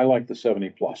poll? I like the 70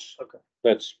 plus. Okay.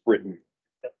 That's written.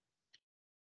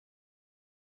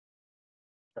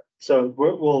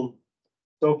 So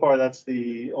so far, that's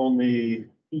the only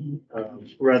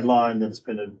red line that's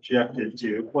been objected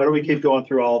to. Why don't we keep going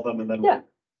through all of them and then? Yeah.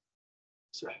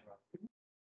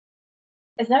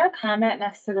 Is there a comment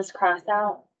next to this cross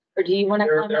out? Or do you want to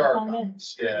There comment are on it?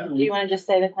 comments, yeah. Do you want to just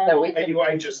say the So comment? we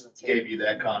I just gave you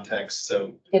that context,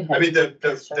 so, can I mean, hit-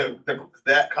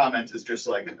 that comment is just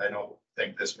like, I don't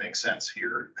think this makes sense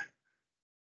here.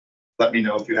 Let me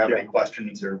know if you have any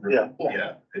questions or. Yeah.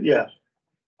 Yeah,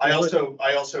 I also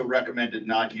recommended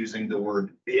not using the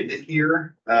word bid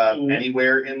here,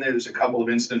 anywhere in there. There's a couple of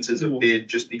instances of bid,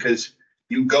 just because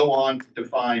you go on to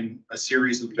define a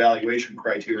series of evaluation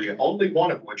criteria, only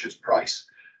one of which is price.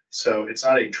 So it's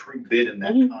not a true bid in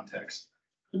that context.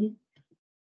 Mhm.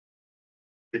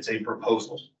 It's a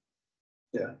proposal.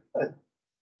 yeah.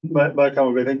 My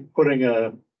comment, I think putting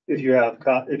if you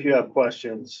have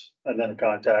questions and then a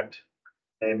contact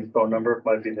name and phone number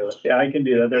might be the, Yeah, I can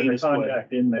do that. There's Easiest a way.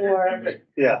 contact in there.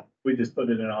 yeah. We just put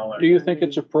it in all our. Do you think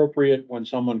it's appropriate when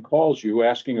someone calls you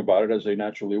asking about it, as they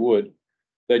naturally would,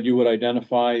 that you would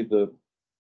identify the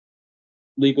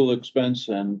legal expense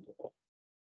and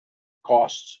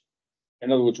costs?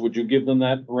 In other words, would you give them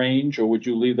that range, or would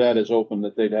you leave that as open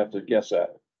that they'd have to guess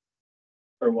at?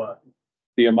 For what?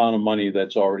 The amount of money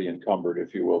that's already encumbered,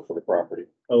 if you will, for the property.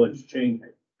 Oh, it's changing.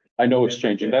 I know it's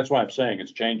changing. That's why I'm saying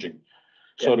it's changing.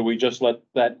 So do we just let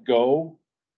that go?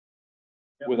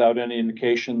 Yep. Without any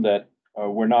indication that,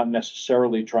 we're not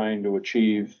necessarily trying to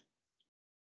achieve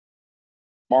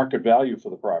market value for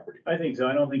the property? I think so.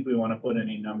 I don't think we want to put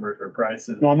any numbers or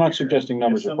prices. No, I'm not suggesting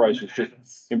numbers If or someone prices, just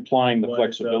asks implying the what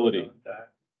is flexibility. owed on that,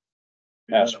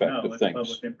 we let them aspect know. of It's things.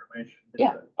 public information.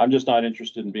 Yeah. I'm just not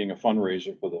interested in being a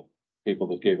fundraiser for the people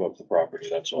that gave up the property,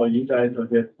 that's Well, all. you guys will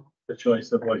get the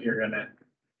choice of what you're gonna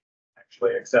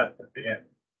actually accept at the end.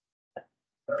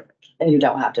 And you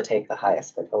don't have to take the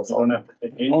highest So proposal. don't have to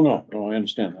take any. Oh, no, I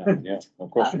understand that, yeah, no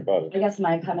question about I it. guess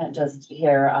my comment just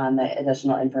here on the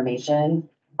additional information,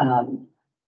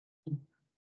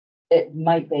 it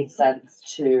might make sense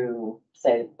to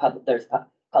say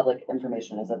public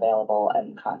information is available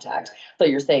and contact. So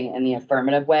you're saying in the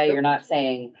affirmative way, you're not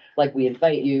saying like we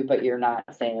invite you, but you're not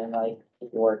saying like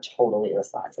you're totally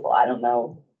responsible. I don't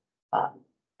know.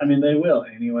 I mean, they will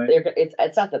anyway.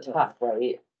 It's at the top,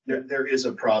 right? There is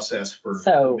a process for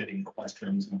So- submitting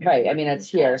questions. Right, I mean, it's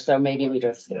here, so maybe we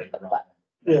just.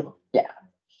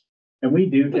 And we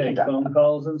do We can take drop phone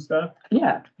calls and stuff,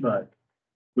 Yeah, but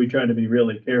we try to be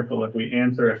really careful if we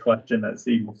answer a question that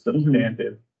seems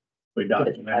substantive. We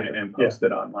document it and post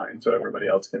it online so everybody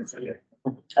else can see it.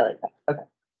 I like that, okay.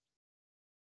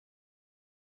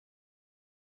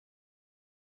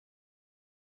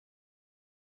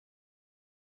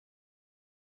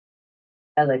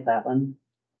 I like that one.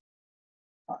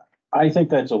 I think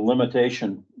that's a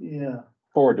limitation Yeah,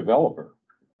 for a developer.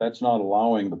 That's not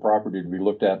allowing the property to be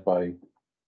looked at by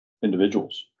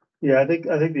individuals. yeah, I think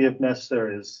the if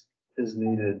necessary is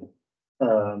needed.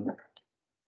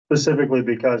 Specifically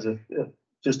because if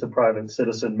just a private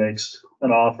citizen makes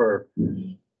an offer,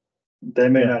 they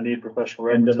may not need professional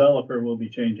And references. developer will be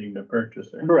changing the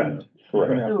purchaser. Correct.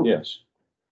 Correct, yes.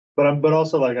 But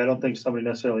also like, I don't think somebody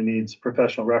necessarily needs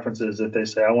professional references if they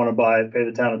say, I want to buy it, pay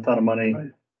the town a ton of money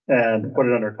and put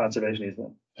it under conservation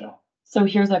easement. So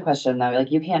here's a question though,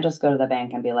 like you can't just go to the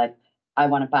bank and be like, I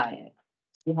wanna buy it.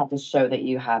 you have to show that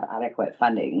you have adequate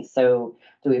funding. So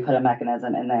do we put a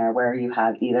mechanism in there where you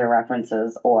have either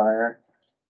references or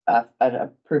a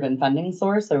proven funding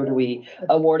source, or do we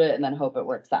award it and then hope it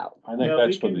works out? I think No,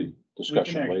 that's we for can- the We can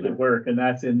discussion actually later. work, and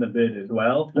that's in the bid as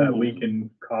well, that we can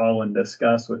call and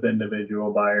discuss with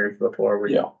individual buyers before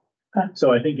we. Yeah.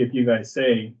 So I think if you guys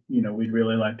say, you know, we'd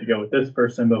really like to go with this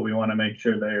person, but we wanna make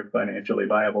sure they're financially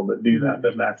viable to do that,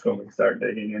 then that's when we start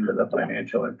digging into the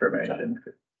financial information.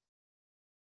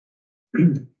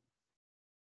 Mhm.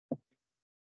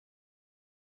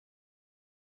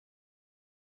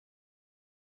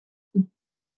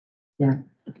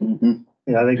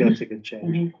 Yeah, I think that's a good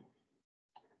change.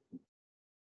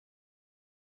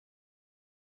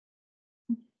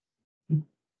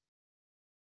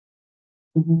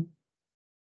 Mhm.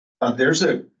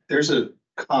 There's a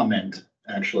comment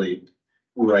actually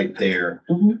right there.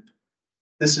 Mhm.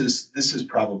 This is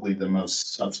probably the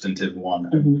most substantive one.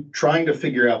 Mhm. Trying to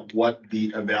figure out what the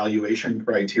evaluation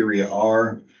criteria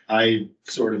are. I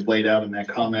sort of laid out in that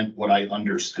comment what I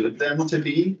understood them to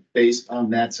be based on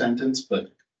that sentence,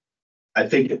 but I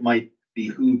think it might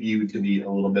behoove you to be a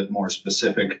little bit more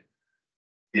specific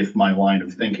if my line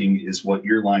of thinking is what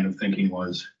your line of thinking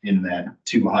was in that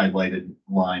two highlighted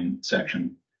line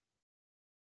section.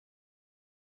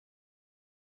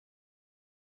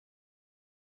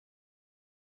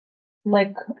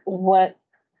 Like what?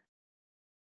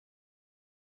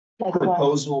 Like what?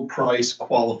 Proposal, price,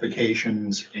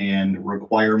 qualifications, and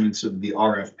requirements of the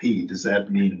RFP. Does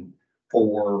that mean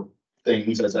 4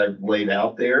 things as I've laid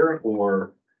out there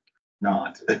or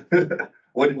not?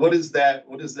 What is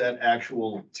that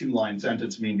actual 2-line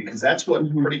sentence mean? Because that's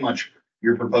what pretty much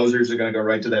your proposers are gonna go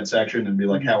right to that section and be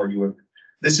like, Howard,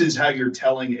 this is how you're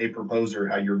telling a proposer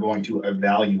how you're going to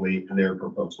evaluate their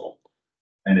proposal.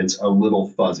 And it's a little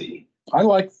fuzzy. I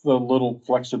like the little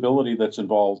flexibility that's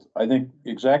involved. I think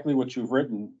exactly what you've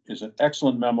written is an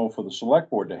excellent memo for the select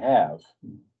board to have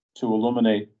to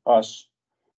illuminate us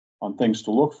on things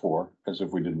to look for, as if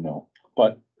we didn't know.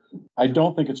 But I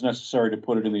don't think it's necessary to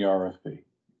put it in the RFP.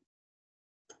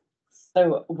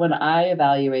 So when I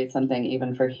evaluate something,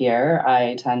 even for here,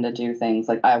 I tend to do things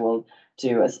like I will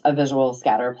do a visual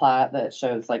scatter plot that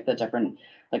shows like the different,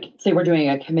 like, say we're doing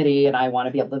a committee and I want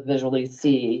to be able to visually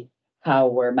see how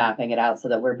we're mapping it out so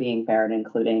that we're being fair and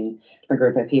including a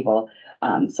group of people.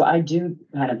 So I do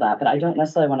kind of that, but I don't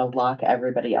necessarily want to lock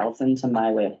everybody else into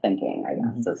my way of thinking, I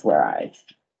guess, is where I.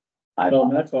 Well,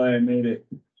 that's why I made it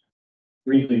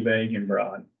really vague and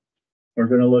broad. We're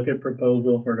gonna look at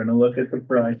proposal, we're gonna look at the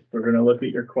price, we're gonna look at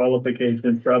your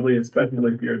qualifications, probably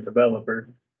especially if you're a developer.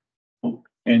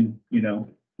 And, you know,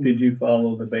 did you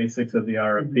follow the basics of the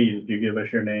RFP? Did you give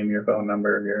us your name, your phone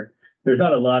number, there's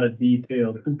not a lot of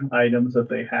detailed items that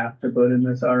they have to put in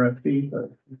this RFP,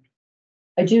 but.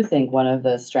 I do think one of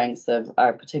the strengths of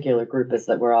our particular group is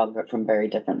that we're all from very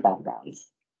different backgrounds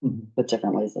with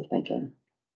different ways of thinking.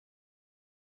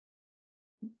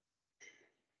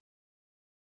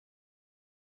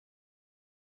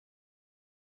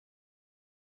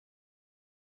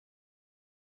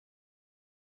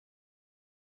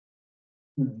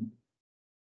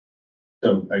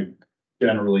 So I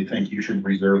generally think you should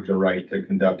reserve the right to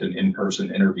conduct an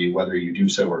in-person interview, whether you do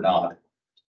so or not.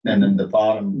 And then the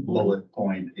bottom bullet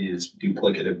point is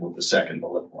duplicative with the second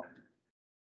bullet point.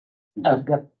 Oh,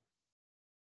 yep.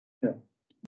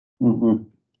 Mhm.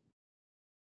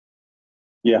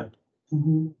 Yeah.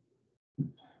 Mhm.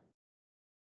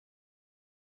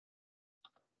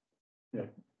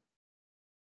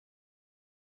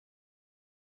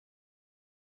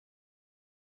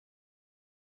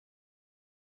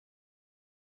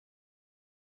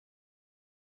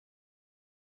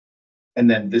 And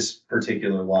then this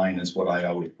particular line is what I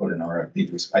always put in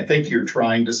RFPs. I think you're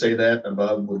trying to say that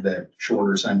above with that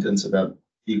shorter sentence about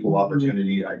equal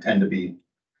opportunity. I tend to be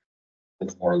a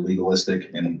little more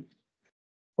legalistic in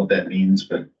what that means,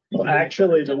 but. Well,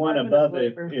 actually, the one above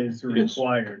it is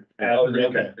required. as Oh,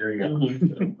 written. okay, there you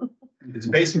go. It's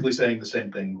basically saying the same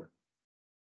thing.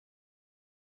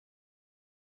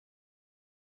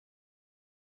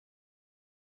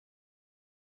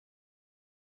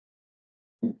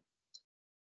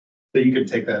 So you could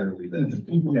take that or leave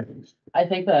it. I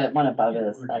think the one above it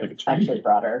is actually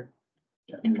broader.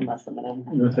 Yeah. Unless I'm gonna. I'm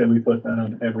gonna say we put that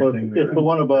on Well, everything. if the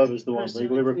one above is the one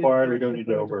legally required, we don't need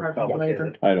to overcomplicate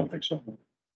it. I don't think so.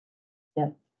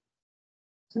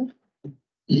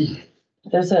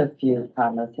 There's a few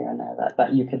comments here and there that,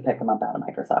 but you could pick them up out of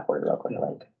Microsoft Word real quick,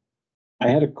 like. I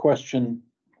had a question,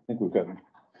 I think we've got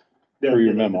for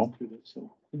your memo.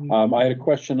 I had a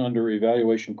question under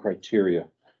evaluation criteria.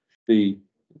 The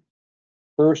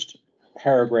first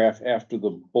paragraph after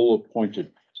the bullet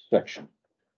pointed section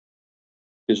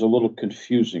is a little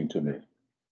confusing to me.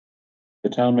 The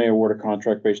town may award a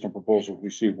contract based on proposals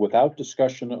received without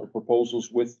discussion of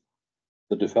proposals with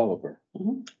the developer.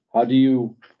 Mhm. How do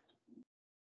you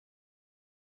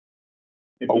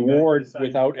If you guys award decide-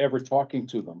 without ever talking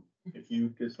to them? If you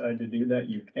decide to do that,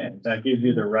 you can. That gives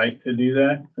you the right to do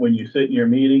that. When you sit in your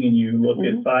meeting and you look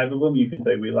at 5 of them, you can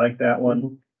say, we like that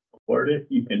one, award it,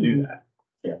 you can do that.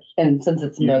 And since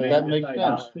it's You no, may that makes decide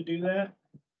not sense. to do that.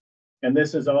 And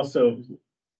this is also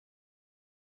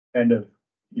kind of,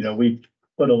 we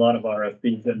put a lot of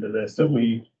RFPs into this, so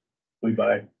we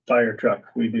buy fire trucks,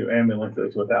 we do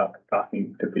ambulances without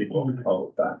talking to people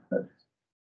all the time.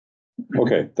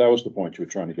 Okay, that was the point you were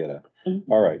trying to get at. Mhm.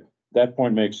 All right, that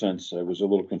point makes sense. It was a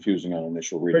little confusing on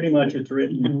initial reading. Pretty much it's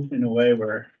written in a way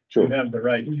where you Sure, have the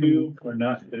right to or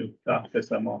not to talk to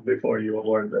someone before you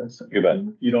award this. you bet.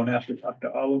 You don't have to talk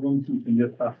to all of them, you can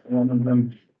just talk to one of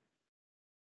them.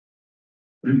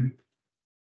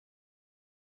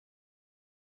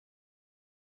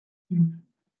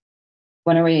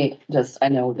 when are we, I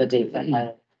know the date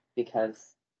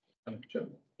because,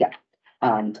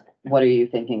 what are you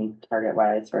thinking target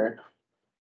wise for?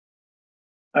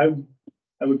 I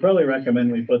would probably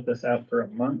recommend we put this out for a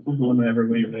month whenever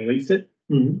we release it.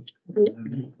 Mhm.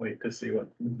 And wait to see what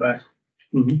comes back.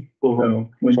 Mhm. Well,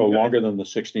 So. when So you guys- longer than the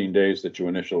 16 days that you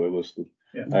initially listed.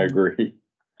 Yeah. I agree.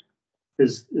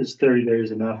 is 30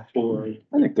 days enough for?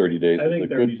 I think 30 days I is a think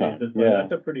 30 good time. days, Yeah,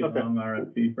 that's a pretty Okay. long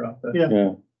RFP process.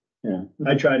 Yeah. yeah,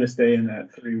 I try to stay in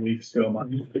that 3 weeks to a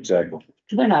month. exactly.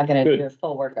 They're not gonna Good. do a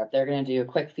full workup. They're gonna do a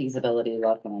quick feasibility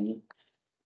look and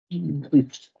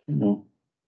No.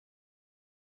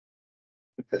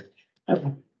 okay.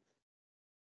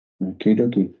 Okey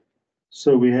dokey.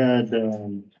 So we had,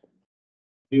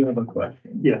 You have a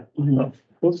question? yeah, Mhm.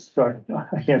 oops, sorry,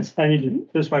 I need to,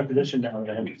 this is my position now, and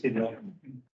I have to see the.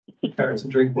 Carrots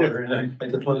and drink water, and I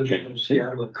just wanted to see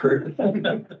out of a curve.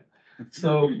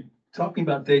 So, talking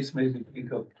about dates made me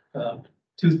think of,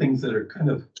 two things that are kind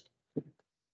of,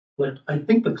 like, I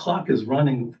think the clock is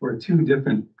running for two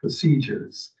different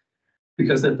procedures.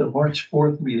 Because at the March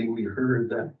 4th meeting, we heard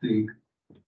that the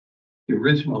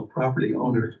original property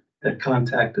owner had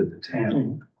contacted the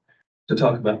town to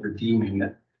talk about redeeming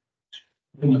it.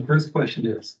 And the first question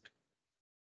is,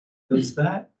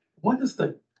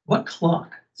 what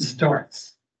clock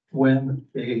starts when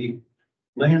a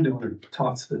landowner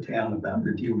talks to the town about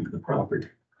redeeming the property?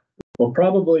 Well,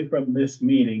 probably from this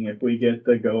meeting, if we get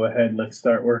the go ahead, let's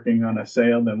start working on a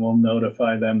sale, then we'll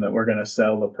notify them that we're gonna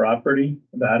sell the property.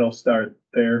 That'll start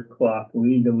their clock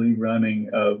legally running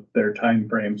of their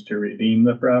timeframes to redeem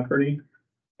the property.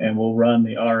 And we'll run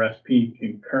the RFP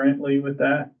concurrently with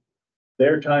that.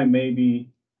 Their time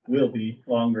will be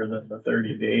longer than the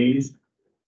 30 days.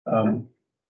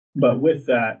 But with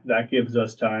that, that gives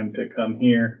us time to come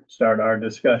here, start our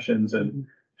discussions, and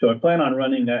so I plan on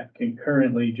running that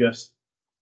concurrently, just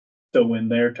so when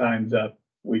their time's up,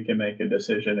 we can make a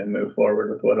decision and move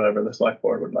forward with whatever the select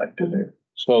board would like to do.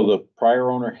 So the prior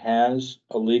owner has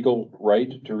a legal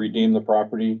right to redeem the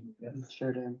property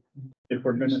Sure do. If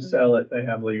we're gonna sell it, they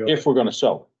have legal. if we're gonna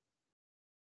sell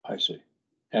it. I see.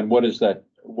 And what's that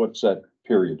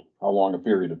period? How long a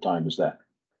period of time is that?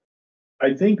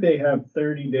 I think they have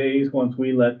 30 days once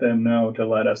we let them know to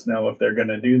let us know if they're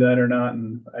gonna do that or not,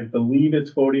 and I believe it's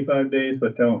 45 days,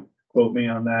 but don't quote me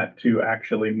on that, to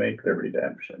actually make the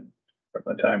redemption from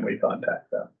the time we contact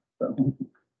them. So,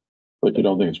 But you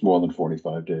don't think it's more than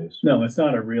 45 days? no, it's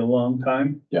not a real long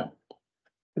time.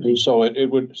 So it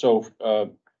would,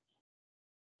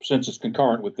 since it's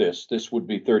concurrent with this would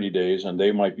be 30 days and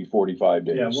they might be 45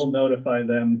 days. Yeah, we'll notify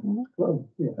them Well,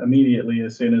 yeah. immediately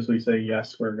as soon as we say,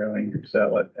 yes, we're going to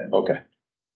sell it. And Okay,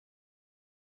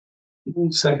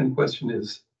 Second question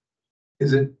is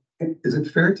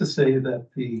it fair to say that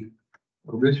the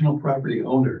original property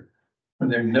owner, when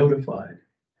they're notified,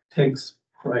 takes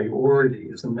priority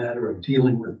as a matter of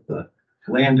dealing with the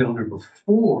landowner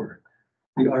before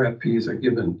the RFPs are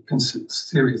given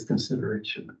serious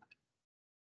consideration?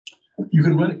 You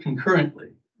can run it concurrently,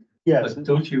 Yes, but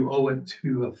don't you owe it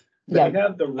to they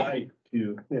have the right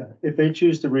to, yeah, if they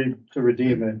choose to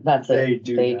redeem it, That's they it.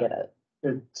 do They that. get it.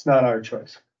 It's not our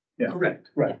choice. Yeah. Correct.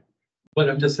 Right. But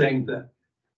I'm just saying that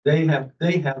they have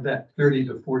that 30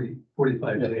 to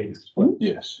 45 Yeah. days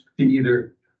yes. to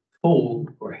either fold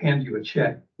or hand you a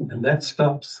check, and that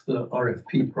stops the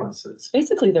RFP process.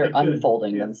 Basically, they're They could,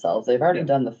 unfolding yeah. themselves. They've already Yeah.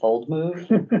 done the fold move,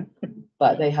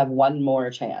 but they have one more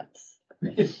chance.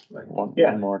 Right. One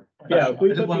Yeah. more. yeah, if we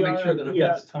I just put want the to make sure that RFP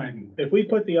out, that's timing. if we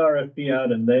put the RFP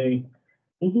out and they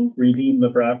Mhm. redeem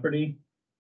the property,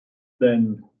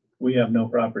 then we have no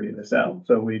property to sell.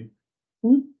 So we,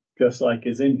 just like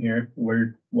is in here, we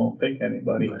won't pick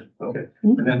anybody. Okay,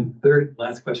 and then third,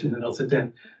 last question, and I'll sit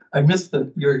down. I missed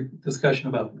your discussion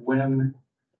about when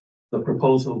the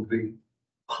proposal will be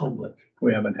public.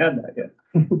 We haven't had that yet.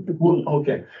 Well,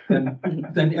 okay,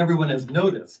 then everyone has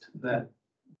noticed that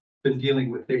been dealing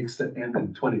with dates that end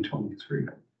in 2023.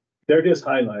 They're just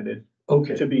highlighted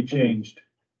Okay, to be changed.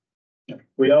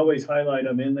 We always highlight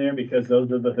them in there because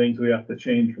those are the things we have to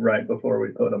change right before we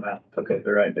put them out to get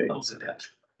the right date. I'll sit down.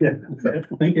 Yeah.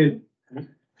 Thank you.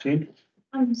 Gene?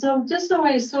 So just so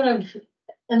I sort of,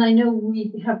 and I know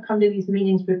we have come to these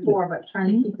meetings before, but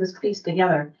trying to keep this piece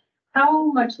together.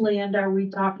 How much land are we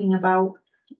talking about?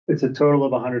 It's a total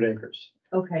of 100 acres.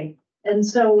 Okay, and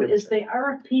so is the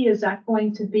RFP, is that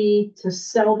going to be to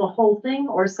sell the whole thing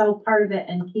or sell part of it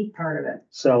and keep part of it?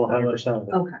 Sell 100% of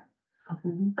it.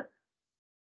 Okay.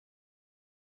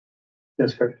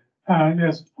 Yes, correct.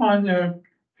 Yes, on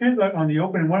the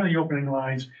opening, one of the opening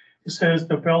lines, it says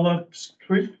develop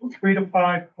three to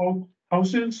five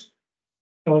houses.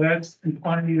 So that's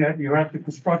implying that you have to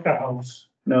construct a house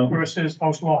No, versus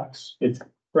house lots. it's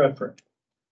preference.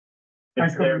 I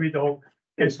It's couldn't their, read the whole.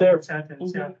 it's their,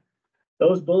 Sentence, yeah.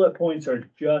 those bullet points are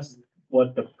just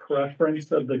what the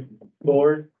preference of the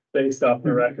board based off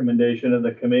the recommendation of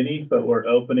the committee, but we're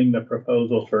opening the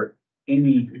proposal for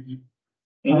any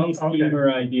Okay. scheme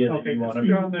or idea that Okay, you want to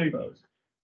you're on the- propose.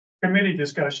 Committee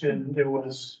discussion, there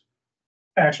was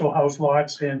actual house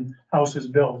lots and houses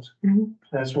built. Mhm.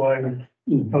 That's why I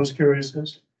was curious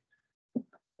as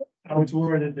how it's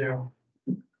worded there.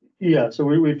 Yeah, so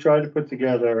we've tried to put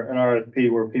together an RFP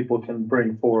where people can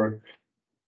bring forward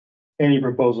any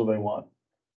proposal they want.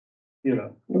 You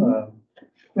know,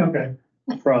 Okay.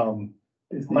 from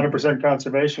 100%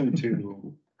 conservation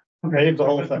to pave the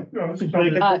whole thing. They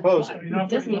can Uh, propose it.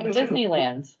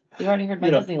 Disneyland. You already heard my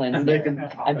You know, Disneyland. And they can,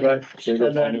 right, Single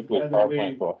And then- point nuclear and power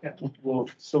then plant thought. we'll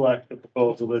select the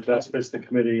proposal that best fits the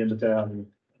committee and the town.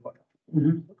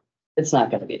 It's not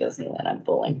gonna be Disneyland, I'm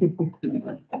fooling.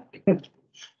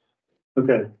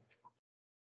 Okay,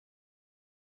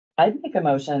 I'd make a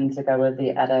motion to go with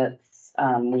the edits,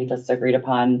 we just agreed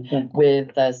upon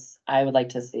with this. I would like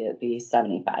to see it be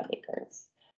 75 acres.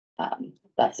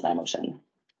 That's my motion.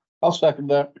 I'll second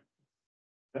that.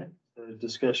 the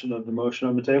discussion of the motion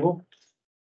on the table.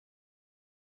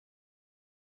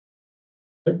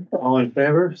 All in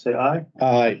favor, say aye.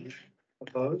 Aye.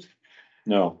 Opposed?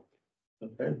 No,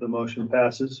 Okay, the motion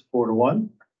passes 4-1.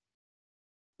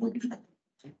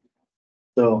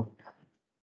 So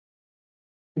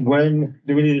when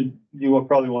do we need, you will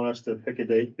probably want us to pick a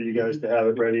date for you guys to have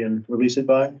it ready and release it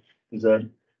by? Is that,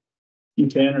 You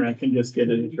can, or I can just get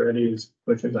it as ready as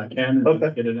quick as I can and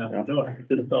Okay. get it out the door.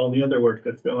 With all the other work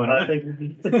that's going I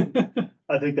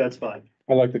on. think that's fine.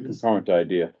 I like the concurrent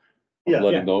idea. Yeah, Of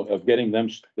letting go, of getting them,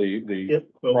 the Yep.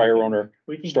 prior owner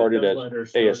We can get started those as letters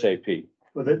started. ASAP.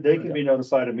 but they can be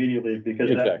notified immediately because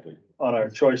that's Exactly, on our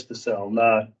choice to sell,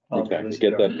 not. on the exactly.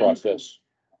 Get that process.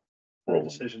 The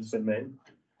decision's been made.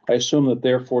 I assume that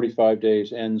their 45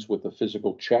 days ends with a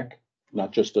physical check,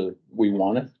 not just a, we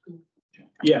want it.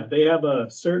 Yeah, they have a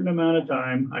certain amount of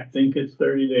time. I think it's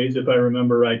 30 days if I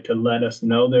remember right, to let us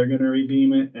know they're gonna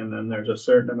redeem it. And then there's a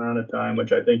certain amount of time,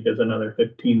 which I think is another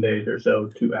 15 days or so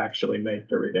to actually make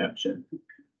the redemption.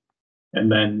 And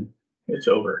then it's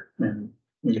over and.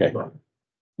 we Okay. move on.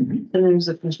 And there's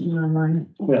a question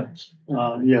online. Yeah,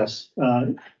 yes,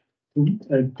 I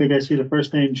think I see the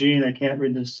first name, Gene, I can't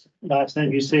read this last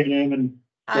name, you say your name and go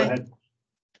Hi, ahead.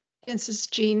 this is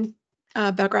Jean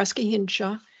Balgrowski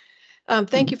Hinshaw.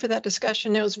 Thank you for that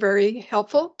discussion. It was very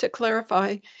helpful to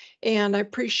clarify. And I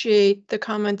appreciate the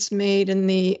comments made and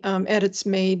the edits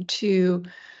made to,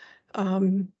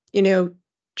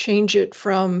 change it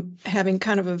from having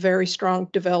kind of a very strong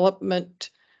development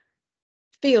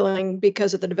feeling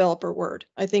because of the developer word.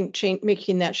 I think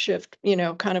making that shift,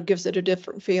 kind of gives it a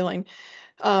different feeling.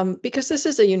 Because this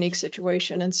is a unique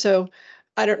situation. And so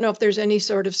I don't know if there's any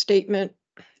sort of statement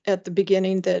at the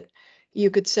beginning that you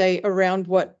could say around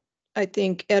what I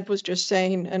think Ed was just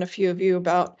saying and a few of you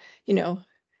about,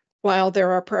 while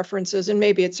there are preferences, and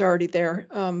maybe it's already there,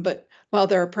 but while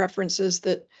there are preferences,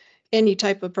 that any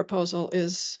type of proposal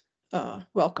is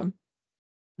welcome.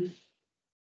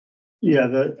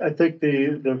 Yeah, I think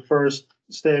the first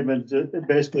statement, it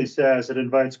basically says it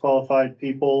invites qualified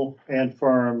people and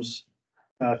firms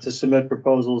to submit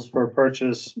proposals for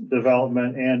purchase,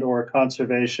 development and or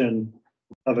conservation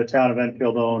of a town of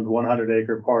Enfield owned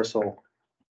 100-acre parcel.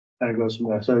 And it goes from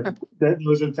there. So that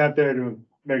was intent there to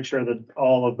make sure that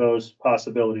all of those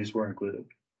possibilities were included.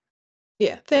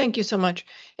 Yeah, thank you so much.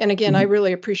 And again, I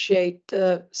really appreciate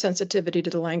the sensitivity to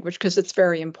the language because it's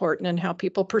very important and how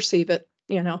people perceive it,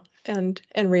 you know, and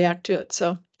react to it.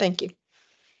 So thank you.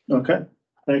 Okay,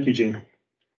 thank you, Jean.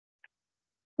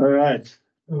 All right.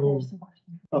 So,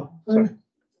 Oh, sorry.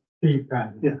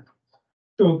 feedback. Yeah.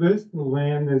 So this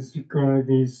land is gonna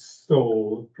be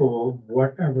sold for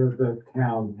whatever the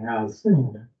town has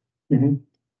in it. Mhm.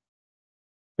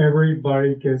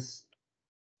 Everybody gets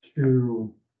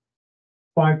to,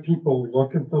 5 people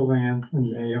look at the land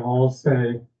and they all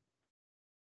say,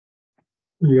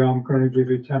 yeah, I'm gonna give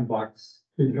you $10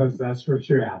 because that's what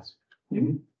you asked.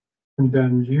 Mhm. And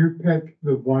then you pick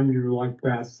the one you like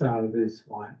best out of this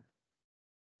line.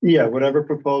 Yeah, whatever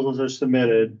proposals are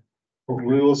submitted,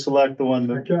 we will select the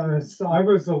one I that, guess I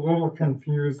was a little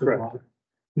confused Correct. about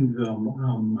the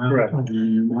Correct. amount of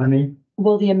money.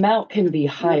 Well, the amount can be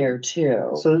higher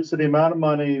too. so the amount of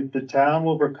money, the town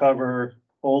will recover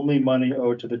only money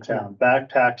owed to the town, back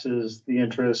taxes, the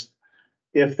interest.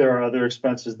 If there are other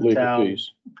expenses the Legal town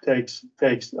fees.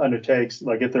 undertakes,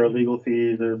 like if there are legal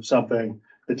fees or something,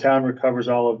 the town recovers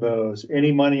all of those.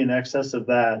 Any money in excess of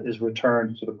that is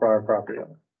returned to the prior property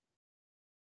owner.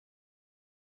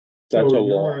 That's a So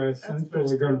law. you're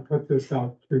essentially gonna put this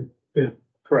out to bid.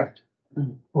 Correct.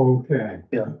 Okay.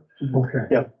 Yeah. Okay.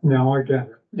 Yeah. Now I get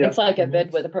it. Yeah. It's like a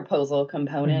bid with a proposal It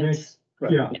component. makes-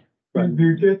 Right. Yeah, Right.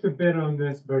 you get to bid on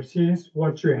this, but here's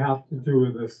what you have to do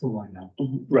with this one now.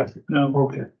 Right. No,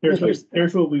 Okay.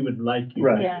 here's what we would like you to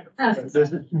Right. do.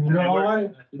 This is- No,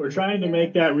 We're trying to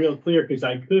make that real clear, because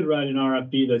I could write an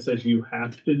RFP that says you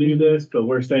have to do this, but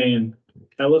we're saying,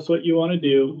 tell us what you want to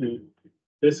do.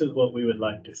 This is what we would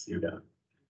like to see done.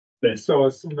 This, so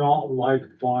it's not like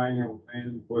buying a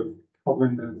land with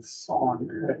covenants on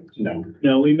it.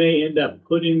 no, we may end up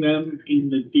putting them in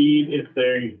the deed if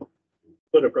they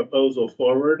put a proposal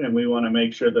forward, and we want to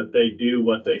make sure that they do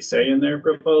what they say in their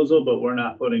proposal, but we're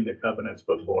not putting the covenants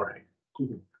beforehand.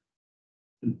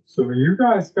 So you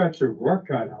guys got your work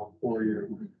cut out for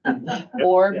you.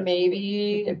 Or Yeah.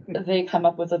 maybe they come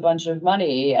up with a bunch of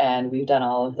money and we've done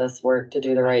all of this work to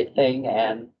do the right thing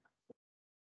and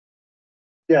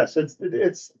Yes,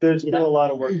 there's still a lot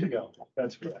of work to go.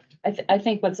 That's correct. I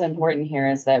think what's important here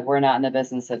is that we're not in the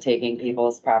business of taking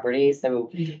people's property, so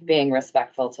being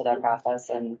respectful to their process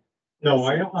and. No,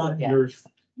 I Yeah.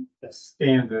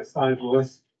 understand this. I've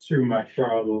listened to my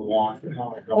father a long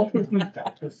time ago.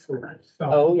 That sort of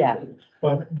stuff. Oh, yeah.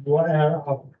 But what at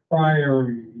a prior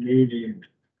meeting,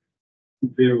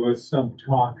 there was some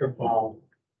talk about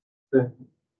the.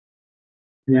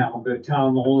 Now, the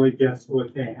town only gets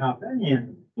what they have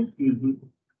in. Mhm.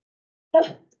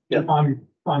 Yeah.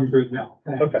 I'm good now.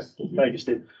 Thanks. Okay, thank you,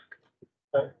 Steve.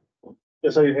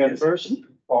 Yes, so your hand first?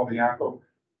 Paul Bianco.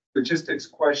 Logistics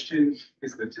question,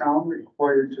 is the town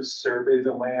required to survey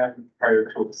the land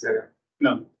prior to a sale?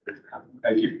 No.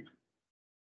 Thank you.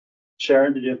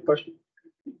 Sharon, did you have a question?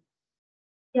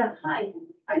 Yeah, hi.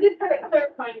 I just had a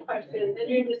clarifying question in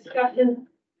your discussion.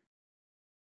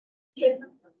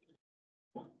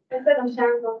 I said I'm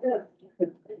Sharon Goldfield.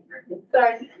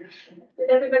 Sorry. Did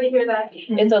everybody hear that?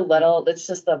 It's a little, it's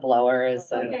just the blower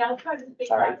is. Okay, I'll try to speak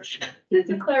Sorry. louder. It's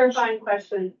a clarifying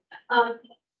question.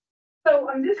 So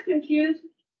I'm just confused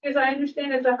because I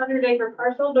understand it's a 100-acre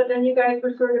parcel, but then you guys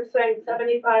were sort of saying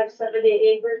 75, 70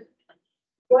 acres.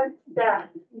 What's that?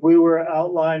 We were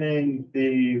outlining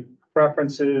the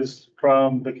preferences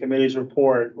from the committee's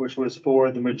report, which was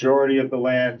for the majority of the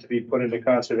land to be put into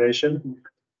conservation.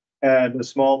 And a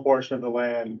small portion of the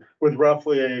land with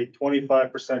roughly a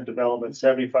 25% development,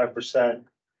 75%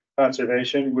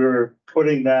 conservation. We were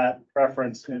putting that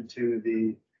preference into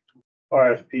the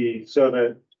RFP so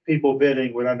that people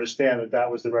bidding would understand that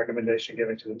that was the recommendation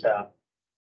given to the town.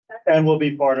 And will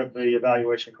be part of the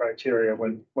evaluation criteria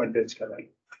when bids come in.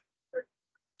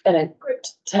 And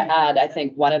to add, I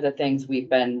think one of the things we've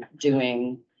been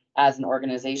doing as an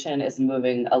organization is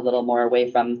moving a little more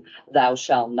away from thou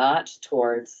shall not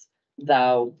towards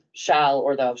thou shall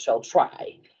or thou shall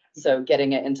try. So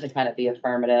getting it into kind of the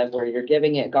affirmative where you're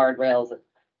giving it guardrails,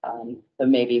 but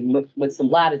maybe with some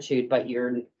latitude, but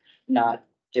you're not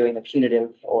doing the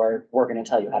punitive or we're going to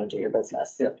tell you how to do your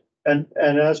business. Yeah. And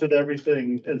as with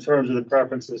everything in terms of the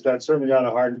preferences, that's certainly not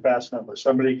a hard and fast number.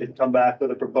 Somebody could come back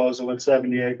with a proposal at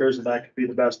 70 acres and that could be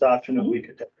the best option that we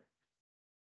could take.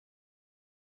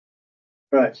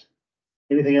 Right.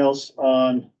 Anything else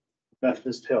on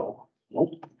Methodist Hill?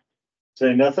 Nope.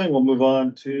 Saying nothing, we'll move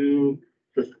on to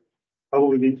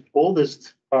probably the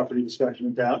oldest property discussion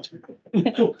in town.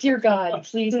 Dear God,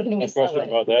 please can we No sell question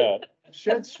it? about that.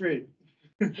 Shed Street.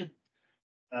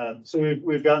 So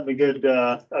we've gotten a good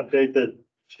update that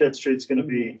Shed Street's gonna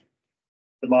be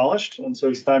demolished, and so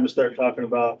it's time to start talking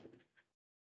about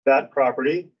that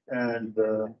property and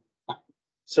the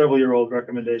several-year-old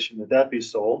recommendation that that be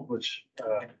sold, which,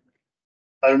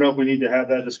 I don't know if we need to have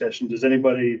that discussion. Does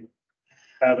anybody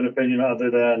have an opinion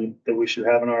other than that we should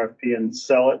have an RFP and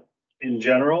sell it in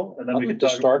general? And then I'd we like can to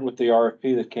talk. start with the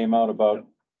RFP that came out about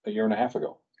a year and a half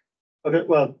ago. Okay,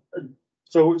 well,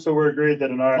 so we're agreed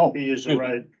that an RFP is the excuse me.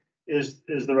 right, is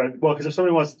the right, well, because if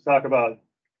somebody wants to talk about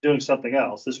doing something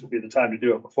else, this would be the time to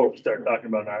do it before we start talking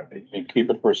about an RFP. And keep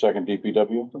it for a second,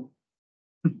 DPW?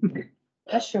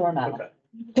 Sure, Mal.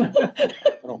 I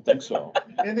don't think so.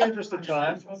 In the interest of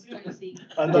time,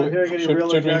 I'm not hearing any real.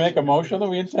 Should we make a objection. motion that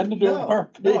we intend to do an No,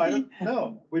 RFP?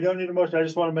 no, we don't need a motion. I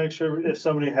just want to make sure if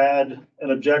somebody had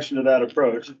an objection to that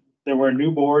approach, then we're a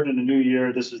new board in a new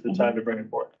year. This is the time to bring it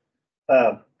forth.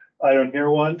 I don't hear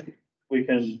one. We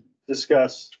can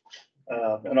discuss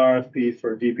an RFP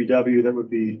for DPW that would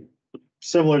be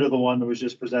similar to the one that was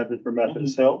just presented for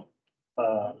Methodist Hill.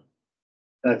 And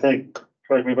I think,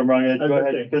 correct me if I'm wrong, Ed, go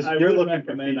ahead, because I you're would looking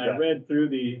for recommend, I feedback. read through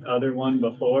the other one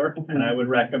before, and I would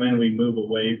recommend we move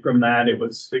away from that. It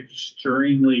was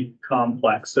extremely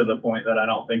complex to the point that I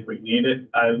don't think we need it.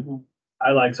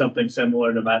 I like something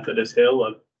similar to Methodist Hill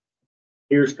of,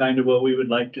 here's kind of what we would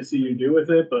like to see you do with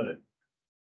it, but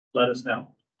let us know.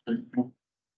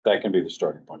 That can be the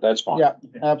starting point. That's fine. Yeah,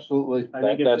 absolutely. I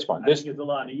think That's it's, fine. I think it's a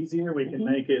lot easier. We can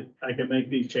make it, I can make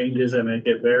these changes and make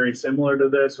it very similar to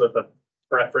this with a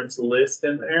preference list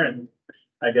in there. And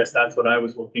I guess that's what I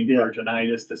was looking for tonight,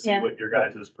 is to see Yeah. what your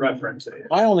guys' preference is.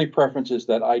 My only preference is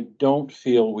that I don't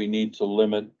feel we need to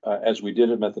limit, as we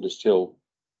did at Methodist Hill,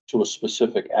 to a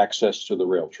specific access to the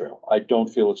rail trail. I don't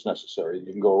feel it's necessary.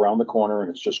 You can go around the corner and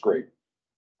it's just great.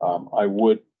 I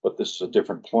would, but this is a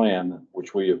different plan,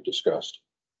 which we have discussed.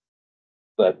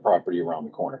 That property around the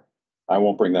corner. I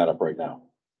won't bring that up right now.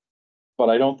 But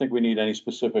I don't think we need any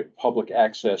specific public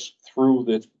access through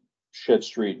the Shed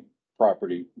Street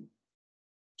property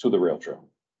to the rail trail.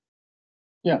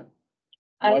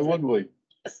 Why would we?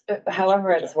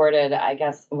 However it's worded, I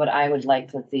guess what I would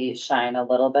like to see shine a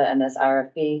little bit in this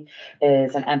RFP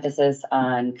is an emphasis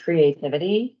on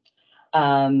creativity.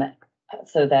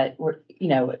 So that we're,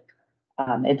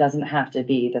 it doesn't have to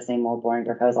be the same old boring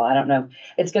proposal. I don't know.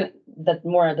 It's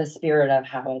more of the spirit of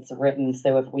how it's written.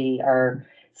 So if we are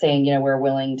saying, we're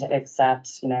willing to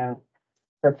accept,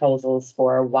 proposals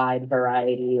for a wide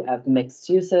variety of mixed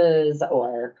uses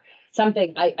or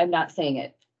something, I'm not saying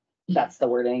it. That's the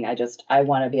wording. I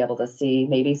want to be able to see,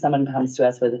 maybe someone comes to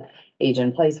us with age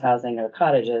in place housing or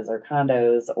cottages or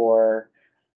condos, or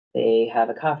they have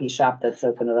a coffee shop that's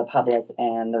open to the public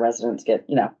and the residents get,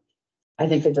 I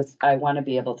think I want to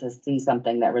be able to see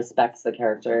something that respects the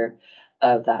character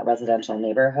of that residential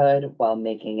neighborhood while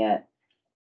making it,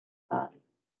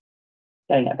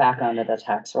 getting it back onto the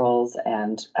tax rolls.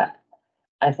 And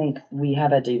I think we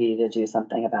have a duty to do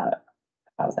something about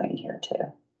housing here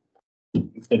too.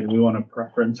 So do we want a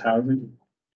preference housing?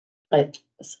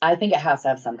 I think it has to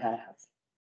have some kind of house.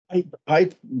 I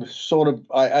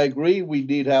agree, we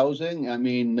need housing. I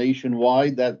mean,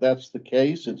 nationwide, that's the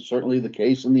case. It's certainly the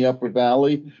case in the Upper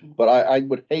Valley. But I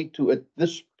would hate to, at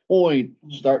this point,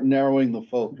 start narrowing the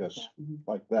focus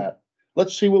like that.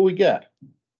 Let's see what we get.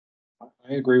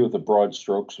 I agree with the broad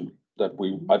strokes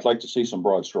I'd like to see some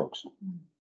broad strokes.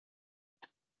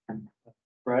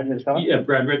 Brad, his thought? Yeah,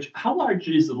 Brad Rich, how large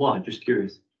is the lot? Just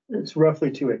curious. It's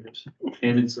roughly 2 acres.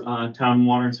 And it's, town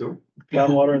water and sewer?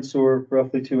 Town water and sewer,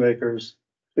 roughly 2 acres.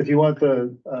 If you want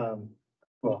the,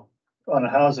 on a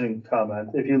housing comment,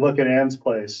 if you look at Ann's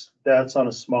place, that's on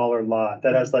a smaller lot.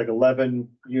 That has like 11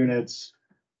 units.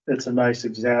 It's a nice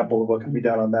example of what can be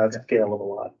done on that scale of a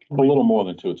lot. A little more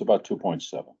than 2. It's about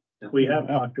 2.7. We have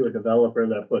talked to a developer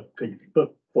that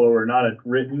put forward, not a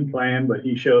written plan, but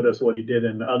he showed us what he did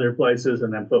in other places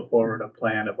and then put forward a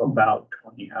plan of about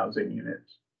 20 housing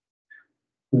units.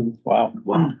 Wow.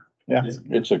 Wow. Yeah.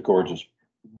 It's a gorgeous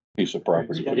piece of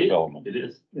property for development. It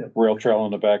is. Rail trail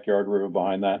in the backyard, river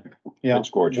behind that. Yeah, It's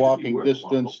gorgeous. walking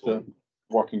distance to,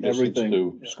 Walking distance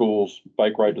everything. to schools,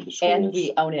 bike ride to the schools. And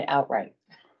we own it outright.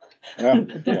 yeah.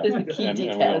 This is the key And we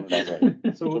detail. own it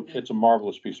outright. So It's a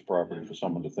marvelous piece of property for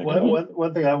someone to think about.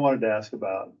 one thing I wanted to ask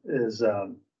about is,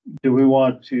 do we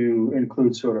want to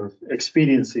include sort of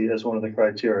expediency as one of the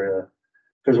criteria?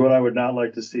 Because what I would not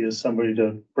like to see is somebody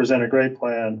to present a great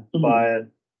plan, buy it,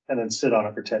 and then sit on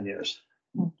it for 10 years.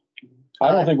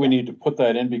 I don't think we need to put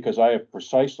that in because I have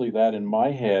precisely that in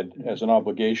my head as an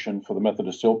obligation for the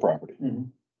Methodist Hill property.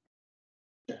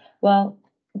 Well,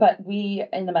 but we,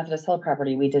 in the Methodist Hill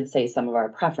property, we did say some of our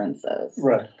preferences.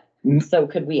 Right. So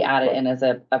could we add it in as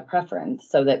a preference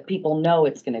so that people know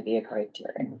it's gonna be a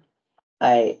criteria?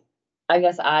 I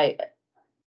guess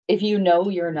if you know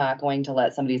you're not going to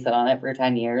let somebody sit on it for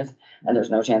 10 years and there's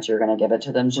no chance you're gonna give it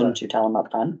to them, shouldn't you tell them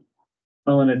upfront?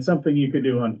 Well, and it's something you could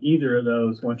do on either of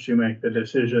those once you make the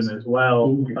decision as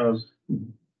well of,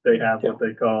 they have what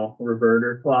they call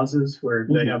reverter clauses where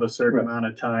they have a certain amount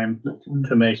of time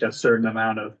to make a certain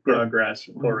amount of progress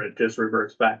or it just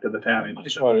reverts back to the town.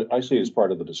 I see it as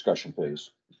part of the discussion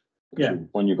phase. Yeah.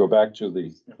 When you go back to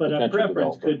the. But a potential preference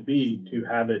developer. could be to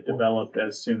have it developed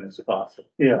as soon as possible.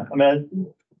 Yeah, I mean,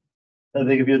 I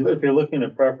think if you're looking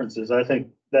at preferences, I think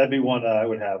that'd be one that I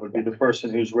would have, would be the person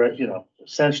who's ready,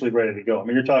 essentially ready to go. I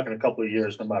mean, you're talking a couple of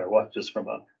years, no matter what, just from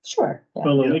a. Sure. Yeah.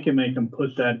 Well, we can make them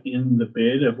put that in the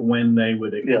bid of when they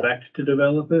would expect to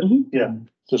develop it. Yeah.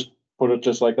 Just put it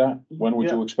just like that. When would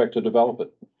you expect to develop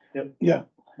it? Yep. Yeah.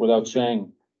 Without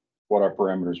saying what our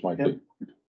parameters might be.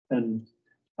 And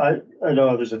I know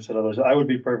others have said others, I would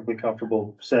be perfectly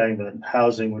comfortable saying that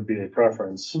housing would be a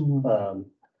preference.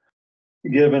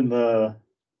 Given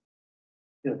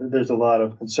there's a lot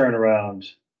of concern around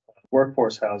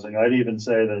workforce housing, I'd even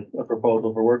say that a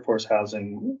proposal for workforce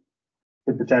housing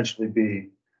could potentially be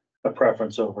a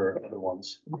preference over other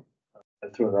ones. I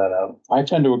threw that out. I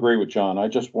tend to agree with John. I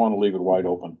just want to leave it wide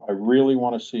open. I really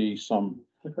want to see some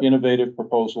innovative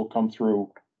proposal come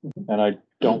through. And I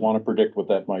don't want to predict what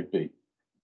that might be.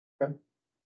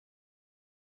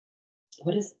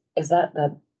 What is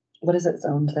it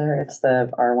zoned there? It's the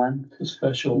R1?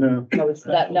 Special. No. No, it's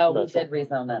that, no, we did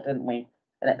rezone that, didn't we?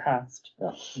 And it passed.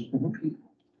 Yeah.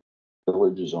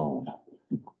 Village zone.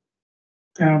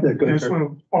 Yeah, Yeah, go ahead, just sort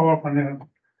of follow up on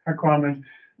a comment.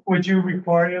 Would you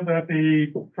require that the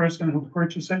person who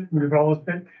purchases it, who develops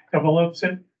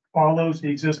it, follows the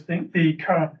existing,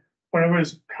 whatever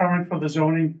is current for the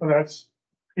zoning for that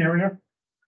area?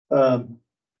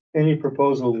 Any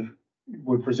proposal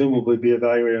would presumably be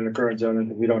evaluated in the current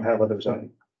zoning, if we don't have other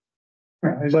zoning.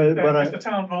 If the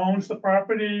town owns the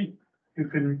property, you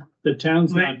can. The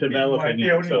town's not Like, developing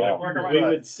yeah, it, so work around we it.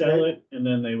 would sell it and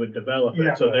then they would develop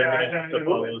Yeah, it, so they're yeah, gonna have to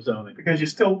follow zoning. Because you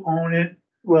still own it,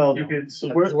 Well, you could.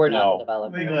 We're No. not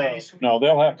developing. legally- No,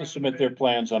 they'll have to submit their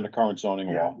plans under current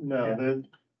zoning law. no,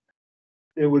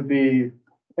 it would be,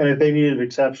 and if they needed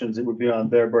exceptions, it would be on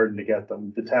their burden to get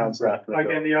them. The town's not. gonna Like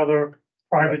go. any other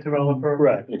private developer.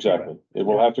 Right. Exactly. It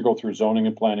will have to go through zoning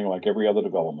and planning like every other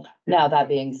development. Now, that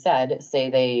being said, say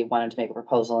they wanted to make a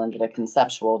proposal and get a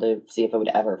conceptual to see if it would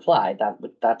ever fly,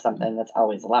 that's something that's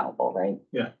always allowable, right?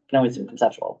 Yeah. Can always do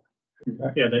conceptual.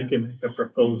 Yeah, they can make a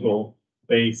proposal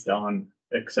based on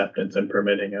acceptance and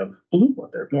permitting of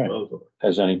what their Right. proposal.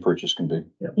 As any purchase can be.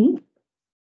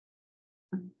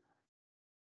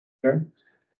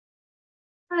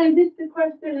 Hi, just a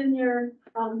question in your,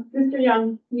 Mr.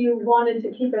 Young, you wanted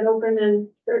to keep it open and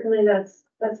certainly that's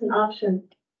an option.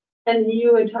 And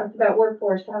you had talked about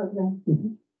workforce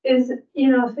housing. Is,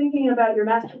 thinking about your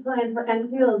master plan for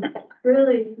Enfield,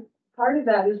 really, part of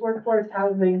that is workforce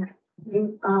housing.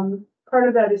 Part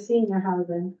of that is senior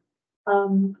housing.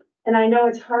 And I know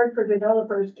it's hard for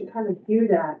developers to kind of do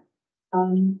that.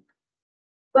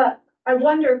 But I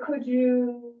wonder, could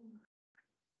you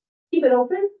keep it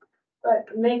open, but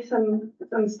make some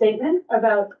statement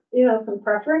about, some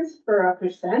preference for a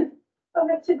percent of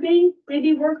it to be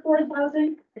maybe workforce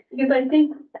housing? Because I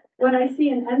think what I see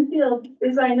in Enfield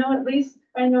is I know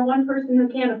one person who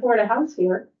can't afford a house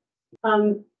here,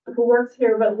 who works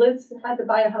here but had to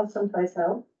buy a house someplace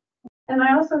else. And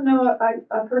I also know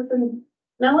a person,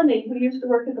 Melanie, who used to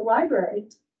work at the library,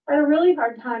 had a really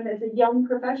hard time as a young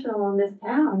professional in this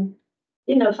town,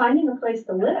 finding a place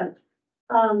to live.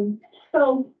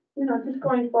 So, just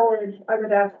going forward, I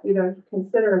would ask you to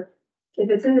consider if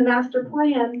it's in the master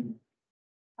plan,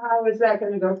 how is that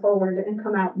gonna go forward and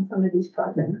come out in some of these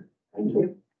projects? Thank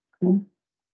you.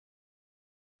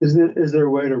 Is there a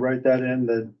way to write that in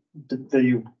that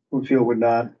you would feel would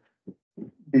not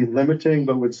be limiting,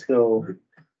 but would still?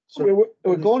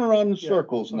 We're going around in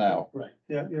circles now. Right.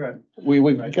 Yeah, you're right.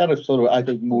 We've got to sort of, I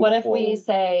think, move What if we forward.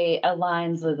 say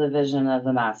aligns with the vision of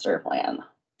the master plan?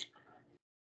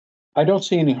 I don't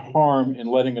see any harm in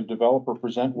letting a developer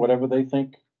present whatever they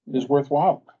think is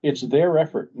worthwhile. It's their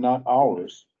effort, not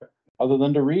ours, other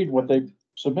than to read what they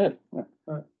submit.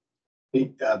 My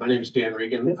name is Dan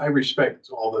Regan. I respect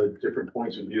all the different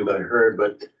points of view that I heard,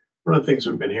 but one of the things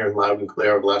we've been hearing loud and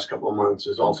clear over the last couple of months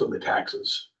is also the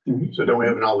taxes. So don't we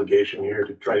have an obligation here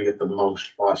to try to get the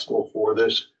most possible for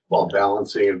this while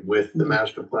balancing it with the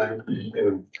master plan?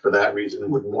 And for that reason,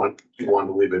 we want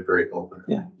to leave it very open.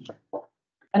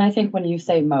 And I think when you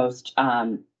say most,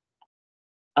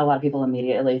 a lot of people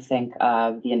immediately think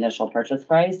of the initial purchase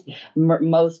price.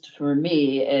 Most for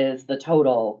me is the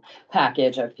total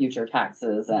package of future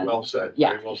taxes and. Well said.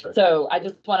 Yeah. Very well said. So I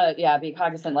just wanna, be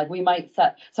cognizant, like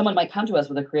someone might come to us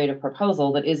with a creative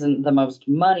proposal that isn't the most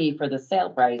money for the sale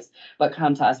price, but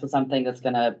come to us with something that's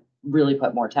gonna really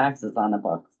put more taxes on the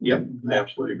books. Yep, I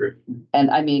absolutely agree. And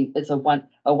I mean, it's a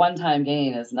one-time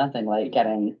gain is nothing like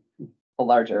getting the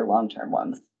larger long-term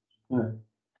ones.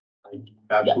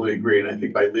 Absolutely agree. And I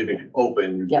think by leaving it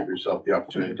open, you Yeah. give yourself the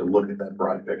opportunity to look at that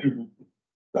broad picture.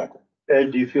 Exactly.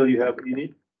 Ed, do you feel you have what you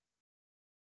need?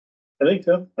 I think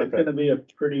so. It's Okay. gonna be a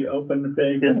pretty open,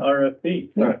 big Yeah.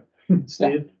 RFP. All right.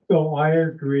 Steve? So I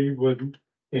agree with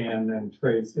Dan and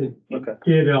Tracy. Okay.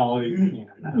 Get all you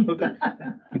can. Okay.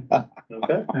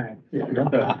 Okay.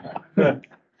 Thanks.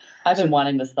 I've been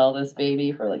wanting to sell this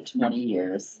baby for like 20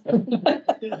 years. So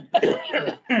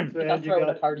Ed,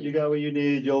 you got what you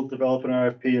need, you'll develop an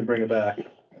RFP and bring it back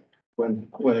when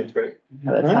it's ready.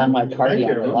 Have a townwide party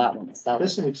Thank on you. the lot when we sell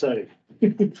This it. is exciting.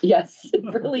 Yes, it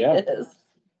really Yeah. is.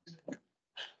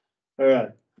 All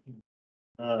right.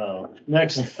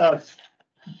 Next up,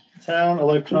 town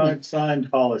electronic sign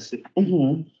policy.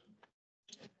 Mhm.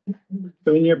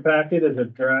 So in your packet is a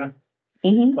draft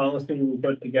Mhm. policy we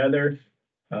put together.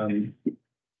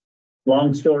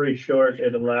 Long story short,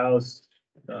 it allows,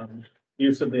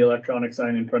 use of the electronic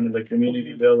sign in front of the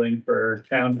community building for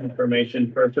town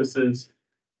information purposes,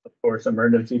 of course,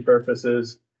 emergency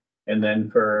purposes, and then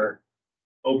for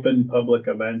open public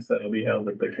events that will be held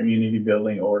at the community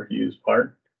building or Hughes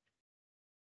Park.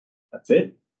 That's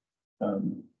it.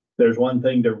 There's one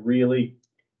thing to really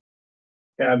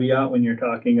caveat when you're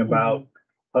talking about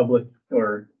public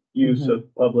or use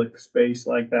of public space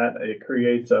like that. It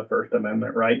creates a First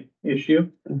Amendment right issue.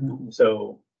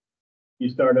 So you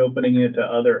start opening it to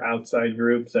other outside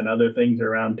groups and other things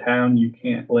around town, you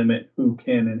can't limit who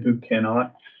can and who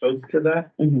cannot post to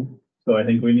that. So I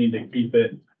think we need to keep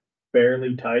it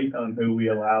fairly tight on who we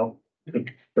allow to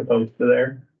post to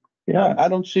there. Yeah, I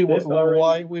don't see This already-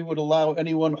 why we would allow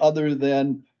anyone other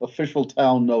than official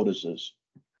town notices.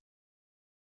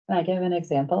 Can I give an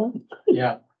example?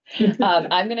 Yeah.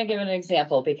 I'm gonna give an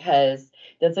example because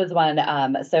this is one,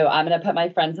 so I'm gonna put my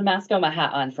Friends of Mascoma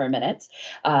hat on for a minute.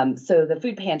 So the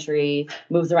food pantry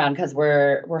moves around because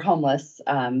we're homeless,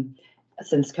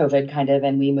 since COVID kind of,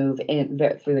 and we move in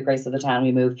through the grace of the town,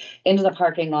 we move into the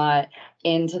parking lot,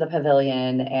 into the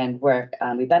pavilion, and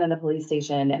we've been in the police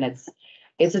station, and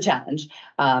it's a challenge.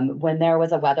 When there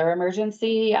was a weather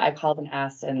emergency, I called and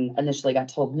asked and initially got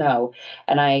told no.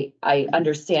 And I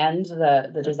understand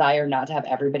the desire not to have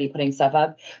everybody putting stuff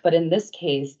up, but in this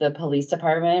case, the police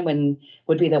department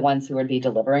would be the ones who would be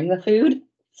delivering the food.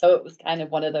 So it was kind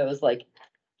of one of those, like,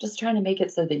 just trying to make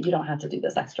it so that you don't have to do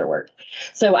this extra work.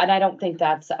 So, and I don't think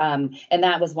that's, and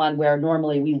that was one where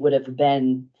normally we would have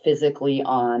been physically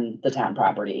on the town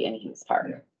property in Hughes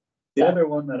Park. The other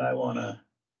one that I wanna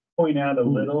point out a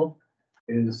little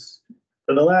is,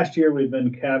 for the last year, we've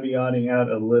been caveating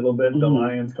out a little bit the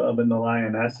Lions Club and the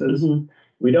Lionesses.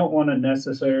 We don't wanna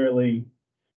necessarily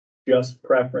just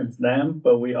preference them,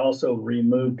 but we also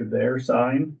removed their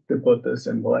sign to put this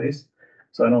in place.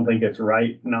 So I don't think it's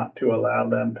right not to allow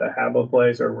them to have a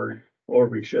place, or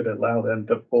we should allow them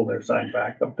to pull their sign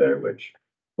back up there, which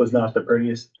was not the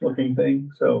prettiest looking thing.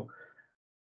 So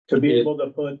to be able to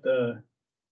put the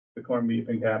corned beef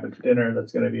and cabbage dinner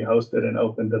that's gonna be hosted and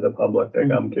open to the public to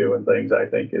come to and things, I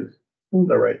think is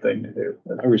the right thing to do.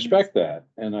 I respect that,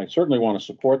 and I certainly want to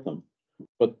support them.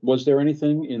 But was there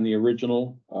anything in the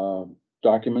original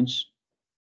documents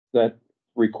that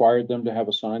required them to have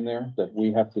a sign there that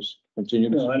we have to continue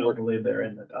to No, I don't support? believe they're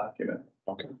in the document.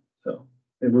 Okay. So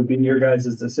it would be your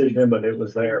guys' decision, but it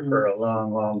was there for a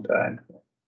long, long time.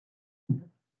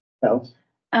 Else?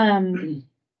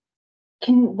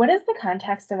 What is the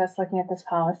context of us looking at this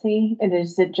policy? And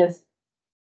is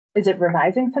it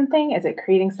revising something? Is it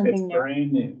creating It's something new?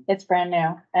 brand new. It's brand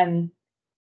new, and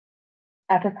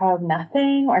after probably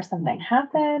nothing, or something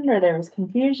happened, or there was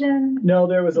confusion. No,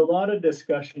 there was a lot of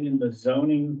discussion in the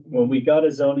zoning, when we got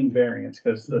a zoning variance,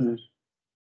 because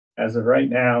as of right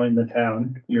now in the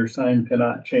town, your sign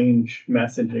cannot change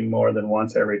messaging more than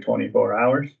once every 24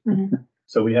 hours.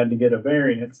 So we had to get a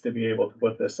variance to be able to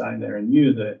put this sign there and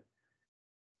use it.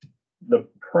 The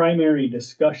primary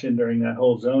discussion during that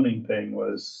whole zoning thing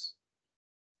was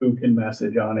who can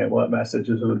message on it, what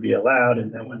messages would be allowed,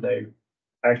 and then when they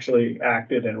actually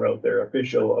acted and wrote their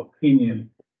official opinion,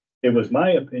 it was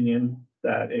my opinion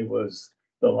that it was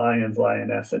the Lions,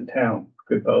 Lioness in town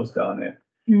could post on it.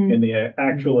 In the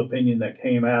actual opinion that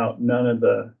came out, none of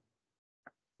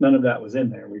that was in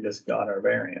there. We just got our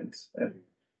variance. And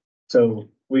So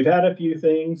we've had a few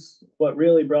things. What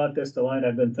really brought this to light,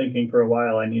 I've been thinking for a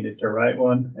while, I needed to write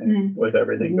one. And with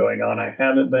everything going on, I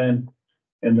haven't been.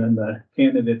 And then the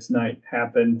candidates night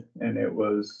happened and it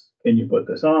was, can you put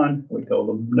this on? We told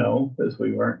them no, because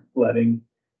we weren't letting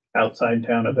outside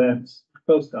town events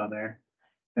post on there.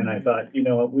 And I thought, you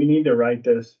know what, we need to write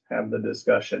this, have the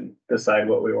discussion, decide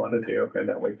what we want to do, and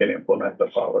then we can implement the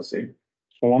policy.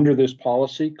 So under this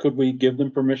policy, could we give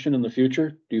them permission in the future?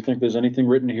 Do you think there's anything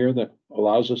written here that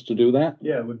allows us to do that?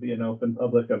 Yeah, it would be an open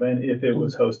public event if it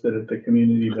was hosted at the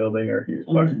community building or Hughes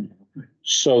Park.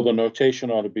 So the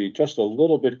notation ought to be just a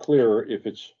little bit clearer if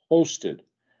it's hosted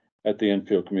at the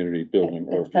Enfield Community Building.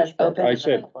 Or It says open. I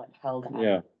said, held.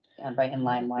 yeah. And right in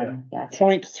line one, yeah.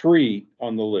 Point 3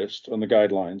 on the list, on the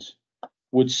guidelines,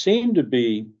 would seem to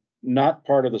be not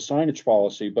part of the signage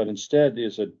policy, but instead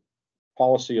is a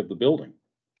policy of the building.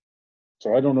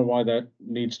 So I don't know why that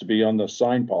needs to be on the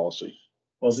sign policy.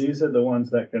 Well, these are the ones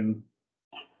that can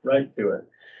write to it.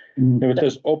 If it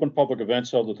says open public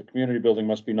events held at the community building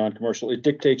must be non-commercial, it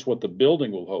dictates what the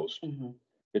building will host.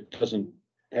 It doesn't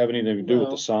have anything to do with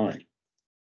the sign.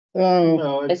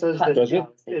 No, it says that. Does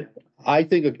it? I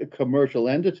think a commercial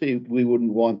entity, we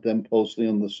wouldn't want them posting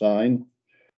on the sign.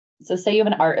 So say you have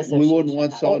an art We association. wouldn't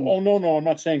want Oh, someone, no, I'm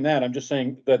not saying that. I'm just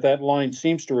saying that that line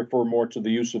seems to refer more to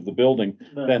the use of the building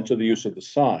than to the use of the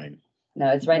sign. No,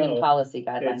 it's writing No, policy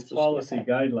guidelines. It's policy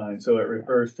guidelines, so it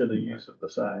refers to the use of the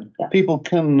sign. people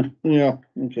can, yeah,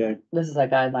 okay. This is a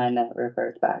guideline that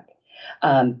refers back.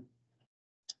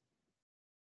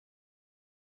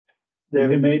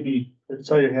 David, Maybe I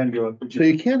saw your hand go up. So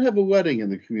you can't have a wedding in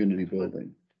the community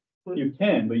building, you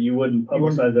can, but you wouldn't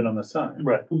publicize it on the sign.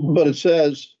 Right. but it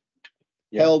says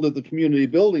held at the community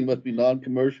building must be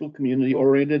non-commercial, community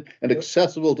oriented and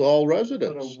accessible to all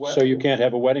residents. So you can't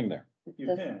have a wedding there.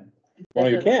 You can. Well,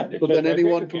 you can't. But then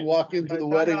anyone can walk into the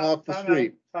wedding off the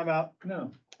street. Time out.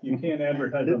 No, you can't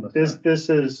advertise on the This, sign. this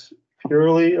is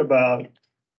purely about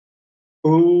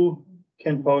who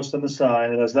can post on the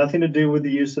sign. It has nothing to do with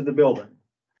the use of the building.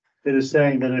 It is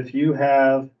saying that if you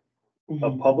have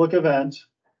a public event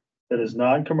that is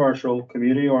non-commercial,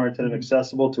 community-oriented and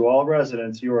accessible to all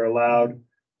residents, you are allowed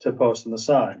to post on the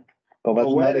sign. Well, that's A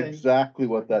not wedding- exactly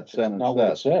what that sentence Not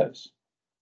what it says. says.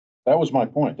 That was my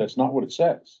point. That's not what it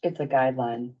says. It's a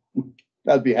guideline.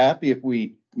 I'd be happy if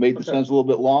we made the sentence a little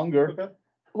bit longer.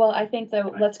 Well, I think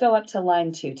though, let's go up to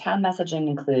line 2. Town messaging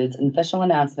includes official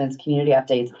announcements, community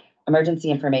updates, emergency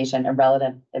information, and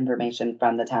relevant information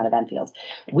from the town of Enfield.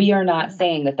 We are not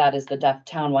saying that that is the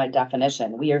townwide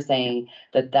definition. We are saying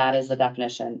that that is the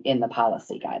definition in the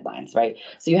policy guidelines, right?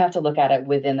 So you have to look at it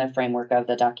within the framework of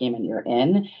the document you're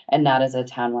in and not as a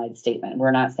townwide statement.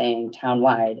 We're not saying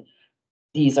townwide,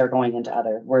 these are going into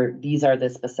other, these are the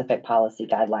specific policy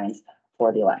guidelines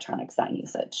for the electronic sign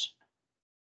usage.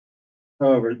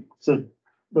 However, so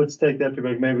let's take that to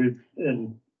maybe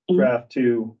in draft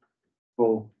 2,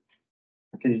 well,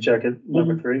 can you check it,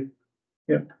 number 3?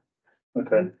 Yep.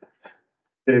 Okay.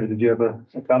 David, did you have a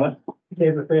comment?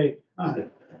 David Fay,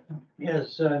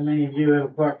 yes, many of you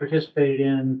have participated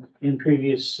in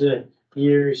previous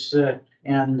years,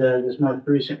 and this most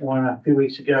recent one a few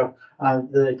weeks ago,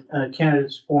 the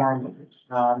candidates forum,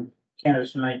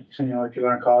 candidates night, you know what you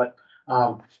want to call it,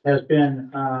 has been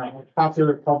a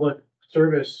popular public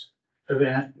service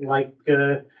event like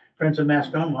Friends of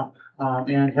Mascoma,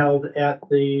 and held at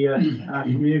the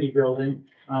community building,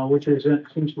 which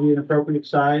seems to be an appropriate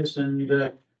size, and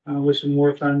with some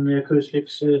work on the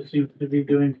acoustics, seems to be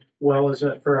doing well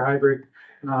for a hybrid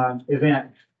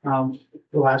event.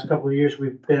 The last couple of years,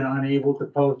 we've been unable to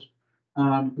post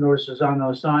notices on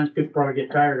those signs. People probably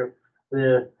get tired of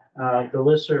the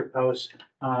listserv posts,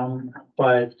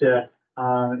 but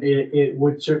it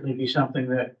would certainly be something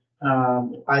that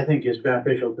I think is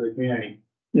beneficial to the community.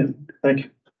 Yeah, thank you.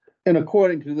 And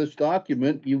according to this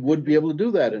document, you would be able to do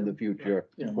that in the future.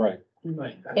 Right.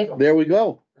 If- There we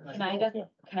go. Can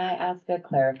I ask a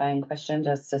clarifying question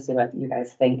just to see what you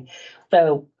guys think?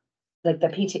 So like the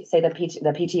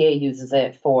PTA uses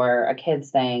it for a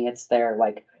kid's thing, it's their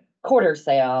like quarter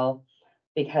sale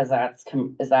because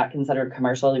is that considered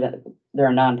commercial? They're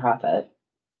a nonprofit.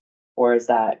 Or is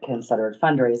that considered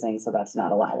fundraising? So that's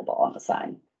not allowable on the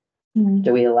sign.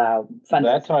 Do we allow That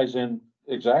fundraising? ties in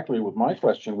exactly with my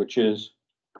question, which is,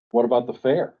 what about the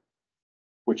fair?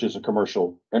 Which is a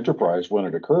commercial enterprise when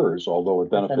it occurs, although it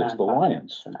benefits the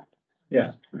Lions.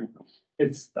 Yeah.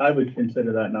 I would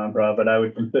consider that nonprofit. I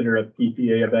would consider a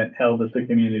PTA event held at the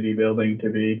community building to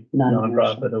be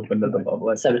Non-commercial. nonprofit, open to the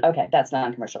public. So, okay, that's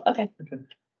non-commercial. Okay.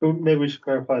 Maybe we should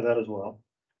clarify that as well.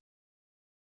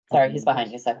 Sorry, he's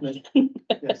behind you, so.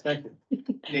 Yes, thank you.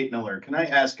 Nate Miller, can I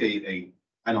ask I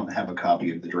don't have a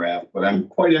copy of the draft, but I'm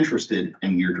quite interested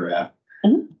in your draft.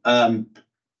 Mhm.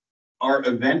 Are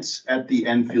events at the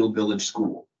Enfield Village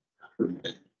School?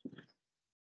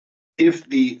 If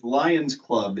the Lions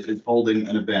Club is holding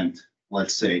an event,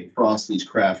 let's say Frosty's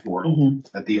Craft World Mhm.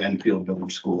 at the Enfield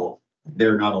Village School,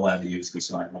 they're not allowed to use the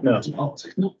sign. No. That's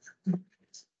policy.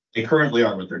 They currently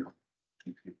are, but they're not.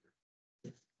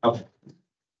 Okay.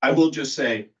 I will just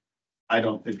say, I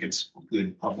don't think it's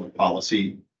good public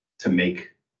policy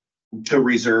to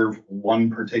reserve one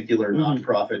particular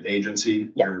nonprofit agency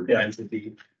or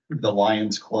entity, the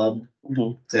Lions Club,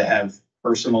 to have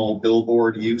personal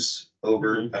billboard use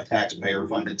over a taxpayer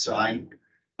funded sign.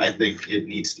 I think it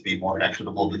needs to be more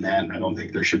equitable than that. I don't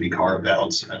think there should be carve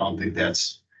outs. I don't think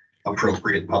that's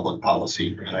appropriate public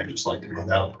policy. And I just like to put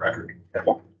that on the record.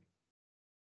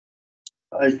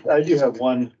 I do have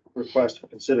one request for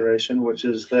consideration, which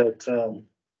is that,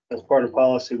 as part of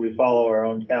policy, we follow our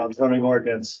own town zoning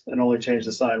ordinance and only change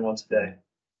the sign once a day.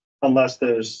 Unless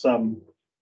there's some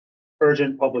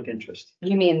urgent public interest.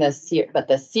 You mean but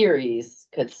the series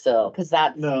could still, because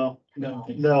that's. No,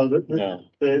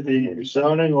 the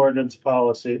zoning ordinance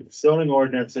policy, zoning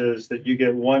ordinance is that you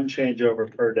get one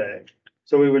changeover per day.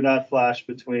 So we would not flash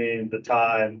between the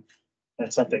time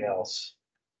and something else.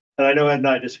 And I know Ed and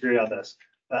I disagree on this.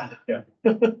 Yeah.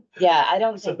 Yeah, I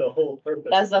don't That's think, the whole purpose.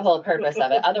 that's the whole purpose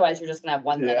of it. Otherwise, you're just gonna have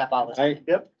one thing up all the time.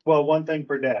 Yep, well, one thing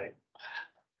per day.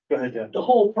 Go ahead, Jen. The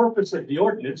whole purpose of the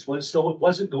ordinance was so it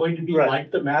wasn't going to be Right.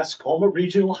 like the Mascoma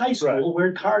Regional High School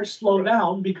where cars slow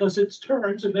down because it's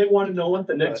turns and they want to know what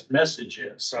the next message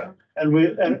is. Right. And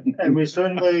we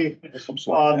certainly,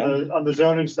 on the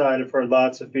zoning side, have heard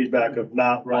lots of feedback of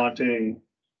not wanting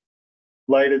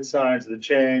lighted signs, the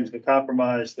change, the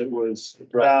compromise that was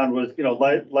found was,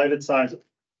 lighted signs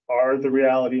are the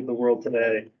reality of the world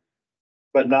today.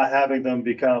 But not having them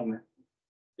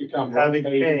having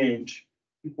change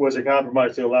was a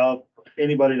compromise to allow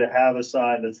anybody to have a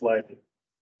sign that's lighted.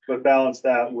 But balance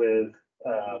that with,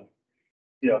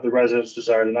 the residents'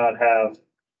 desire to not have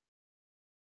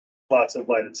lots of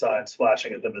lighted signs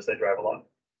flashing at them as they drive along.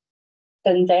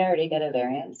 Didn't they already get a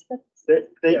variance? They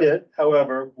did,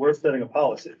 however, we're setting a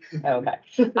policy. Okay,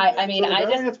 I mean, So the I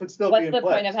variance just, would still be what's in the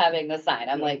point place. of having the sign?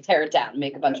 I'm like, tear it down,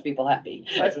 make a bunch of people happy.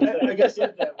 I guess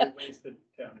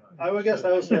I would guess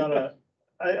I would say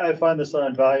I find the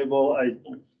sign valuable.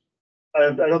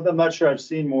 I'm not sure I've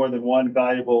seen more than one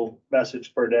valuable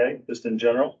message per day, just in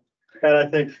general. And I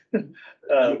think, and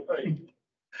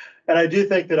I do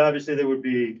think that obviously there would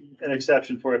be an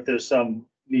exception for if there's some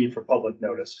need for public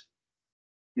notice.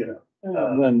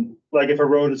 Then, Like if a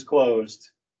road is closed,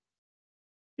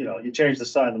 you change the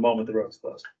sign the moment the road's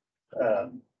closed.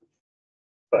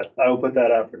 But I will put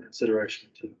that out for consideration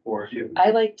for you.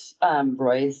 I liked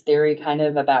Roy's theory kind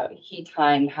of about he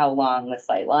timed how long the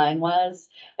sight line was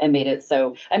and made it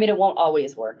so, I mean, it won't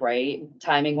always work, right?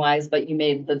 Timing wise, but you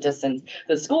made the distance,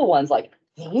 the school one's like.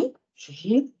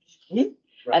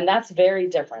 And that's very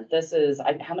different. This is,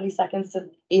 how many seconds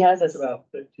he has this? It's about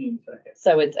 15 seconds.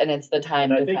 So it's the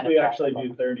time. And I to think kind we of actually track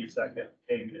do 30-second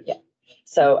changes. Yeah.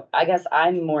 So I guess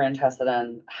I'm more interested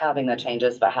in having the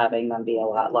changes, but having them be a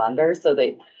lot longer so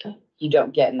that you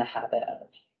don't get in the habit of.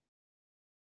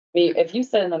 I mean, if you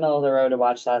sit in the middle of the road to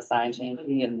watch that sign change, you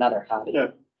need another hobby. Yeah.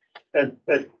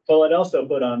 Well, it also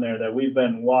put on there that we've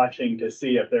been watching to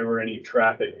see if there were any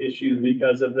traffic issues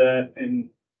because of that, and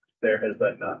there has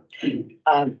been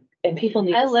none. And people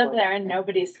need. I to live slow there and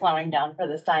nobody's slowing down for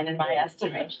the sign in my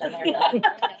estimation.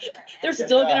 They're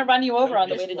still gonna run you over on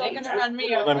the way to They're Dayton. gonna run me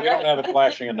Then we don't have it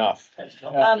flashing enough.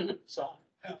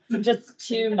 Just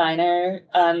two minor,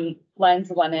 lines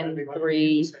 1 and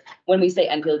 3, when we say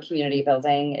Enfield Community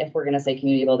Building, if we're gonna say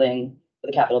community building with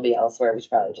a capital B elsewhere, we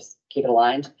should probably just keep it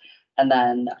aligned. And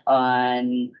then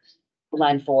on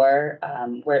line 4,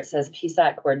 where it says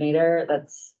PSAC coordinator,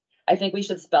 I think we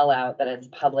should spell out that it's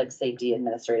Public Safety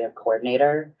Administrative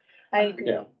Coordinator. I agree.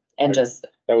 Yeah. And just,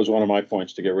 That was one of my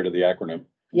points, to get rid of the acronym.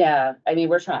 yeah, I mean,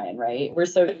 we're trying, right? We're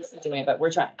so used to doing it, but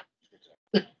we're trying.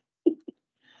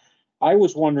 I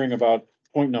was wondering about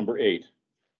point number 8.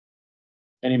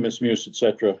 Any misuse, et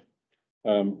cetera.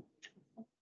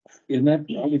 Isn't that,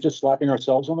 are we just slapping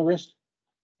ourselves on the wrist?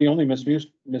 The only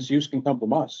misuse can come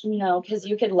from us, No, because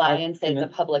you could lie and say it's a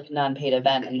public non-paid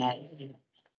event and then.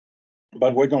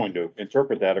 but we're going to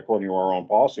interpret that according to our own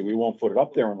policy. We won't put it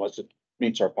up there unless it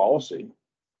meets our policy.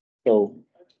 So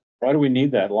why do we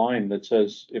need that line that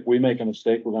says, if we make a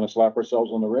mistake, we're gonna slap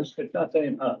ourselves on the wrist? It's not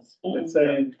saying us. It's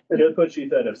saying, just what she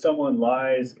said, if someone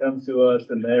lies, comes to us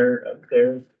and they're.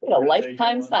 A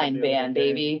lifetime sign ban,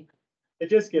 baby. It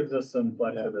just gives us some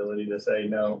flexibility to say,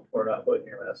 no, we're not putting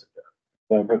your message out.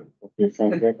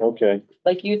 Okay,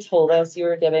 Like you told us you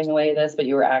were giving away this, but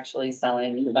you were actually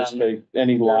selling, just say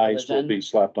any your lies will religion. be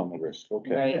slapped on the wrist,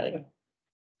 okay? right?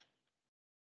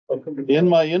 Like, In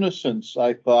my innocence,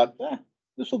 I thought,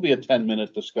 this will be a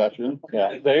 10-minute discussion.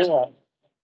 Yeah, they are,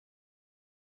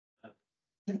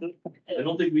 I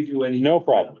don't think we do any. no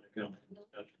problem.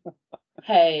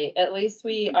 hey, at least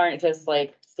we aren't just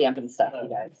like stamping stuff, you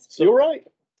guys. You're right.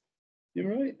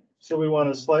 You're right. So we want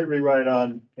a slight rewrite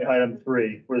on item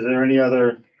 3. Was there any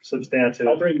other substantive?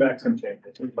 I'll bring back some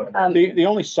changes. The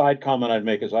only side comment I'd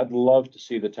make is I'd love to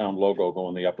see the town logo go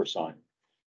on the upper sign.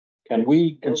 Can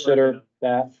we consider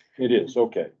that? It is,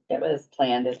 okay. It was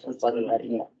planned, it just wasn't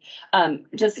ready yet.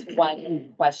 Just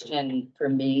one question for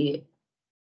me.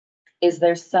 Is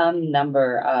there some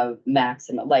number of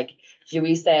maximum, like, do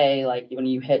we say, like, when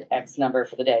you hit X number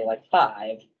for the day, like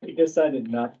 5? We decided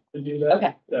not to do that.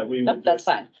 Okay. That we Nope, would that's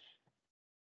just fine.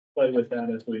 play with that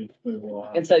as we move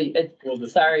along. And so We'll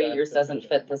just- sorry, yours doesn't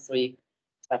fit this week.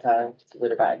 But,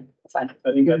 later by, it's fine.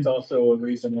 I think that's also a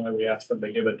reason why we asked them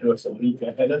to give it to us a week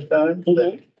ahead of time.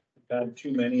 Mhm. Got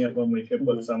too many of them, we could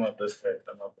put some up this day,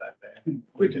 some up that day.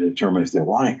 We can determine if they're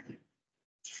lying.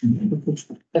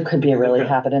 There could be a really Okay.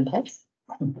 habit in place.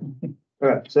 All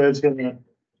right, so it's gonna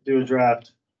do a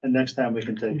draft, and next time we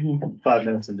can take 5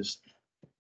 minutes and just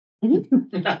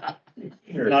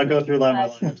not go through line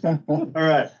by line. All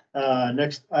right,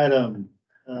 next item,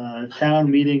 town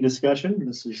meeting discussion.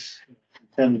 This is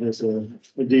intended as a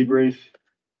debrief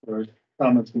or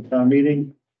comments from town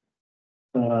meeting.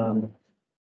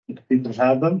 If people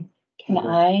have them. Can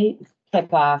I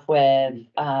kick off with,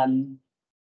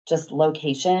 just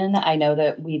location? I know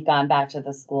that we've gone back to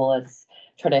the school, it's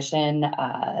tradition,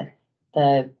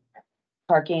 the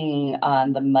parking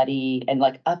on the muddy and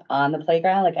like up on the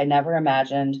playground, like I never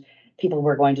imagined people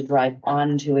were going to drive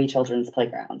onto a children's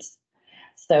playgrounds.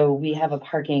 So we have a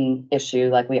parking issue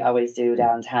like we always do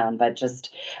downtown, but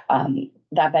just,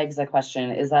 that begs the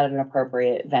question, is that an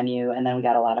appropriate venue? And then we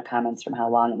got a lot of comments from how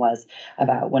long it was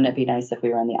about, wouldn't it be nice if we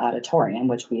were in the auditorium,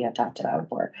 which we have talked about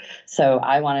before. So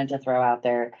I wanted to throw out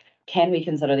there, can we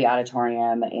consider the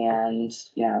auditorium? And,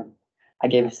 you know, I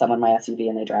gave someone my SUV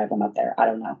and they drive them up there. I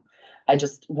don't know. I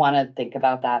just want to think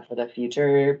about that for the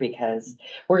future because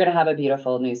we're going to have a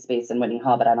beautiful new space in Whitney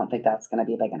Hall, but I don't think that's going to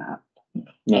be big enough.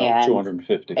 No, And-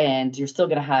 250. And you're still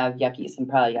gonna have some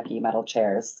probably yucky metal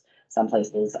chairs some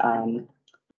places. Can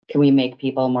we make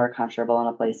people more comfortable in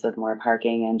a place with more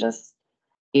parking and just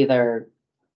either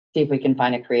see if we can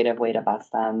find a creative way to bus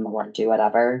them or do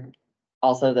whatever?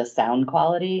 Also, the sound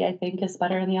quality, I think, is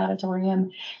better in the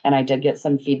auditorium. And I did get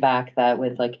some feedback that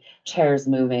with like chairs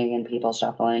moving and people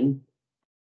shuffling.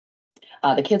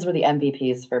 The kids were the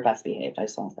MVPs for best behaved. I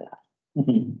just want to say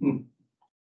that.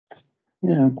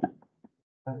 Yeah.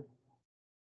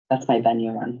 That's my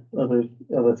venue one.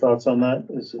 Other thoughts on that?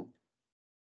 Is it?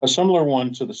 A similar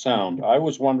one to the sound. I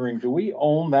was wondering, do we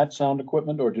own that sound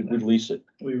equipment or did we lease it?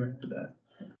 We rented that.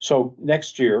 So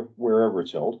next year, wherever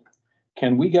it's held,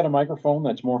 can we get a microphone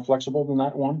that's more flexible than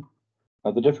that one?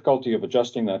 The difficulty of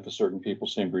adjusting that to certain people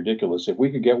seemed ridiculous. If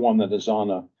we could get one that is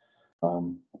on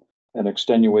an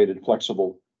extenuated,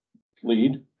 flexible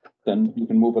lead, then you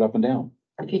can move it up and down.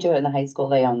 If you do it in the high school,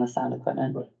 they own the sound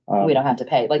equipment. Um, We don't have to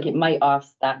pay. Like it might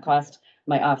that cost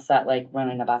might offset like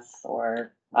running a bus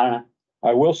or, I don't know.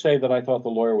 I will say that I thought the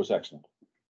lawyer was excellent.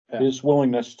 His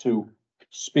willingness to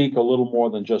speak a little more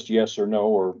than just yes or no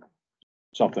or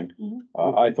something.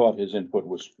 I thought his input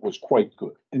was quite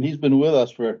good. And he's been with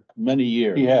us for many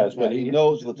years. He has, but He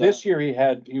knows the. this year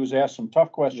he was asked some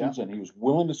tough questions and he was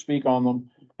willing to speak on them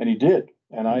and he did.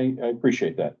 And I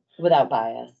appreciate that. Without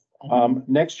bias.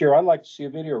 Next year, I'd like to see a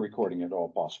video recording if at all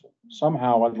possible.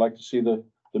 Somehow I'd like to see the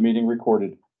meeting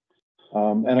recorded.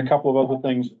 And a couple of other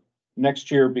things.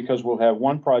 Next year, because we'll have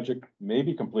one project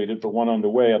maybe completed, but one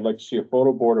underway, I'd like to see a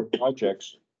photo board of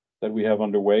projects that we have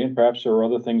underway, and perhaps there are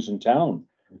other things in town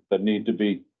that need to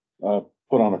be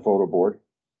put on a photo board.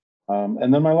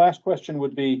 And then my last question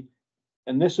would be,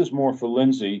 and this is more for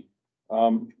Lindsay,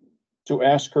 to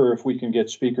ask her if we can get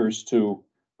speakers to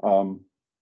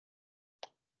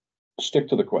stick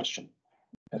to the question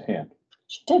at hand.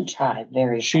 She did try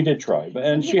very. She did try,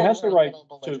 and she has the right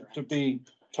to be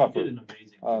tougher.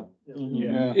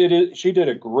 She did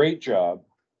a great job.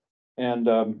 And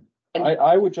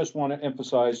I would just want to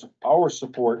emphasize our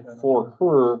support for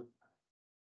her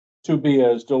to be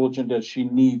as diligent as she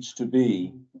needs to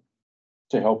be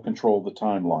to help control the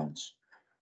timelines.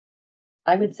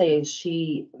 I would say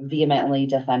she vehemently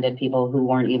defended people who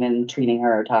weren't even treating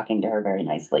her or talking to her very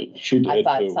nicely. She I did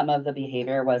thought too. some of the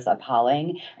behavior was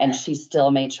appalling and she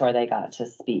still made sure they got to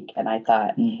speak. And I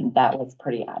thought that was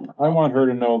pretty admirable. I want her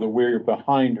to know that we're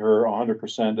behind her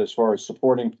 100% as far as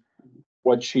supporting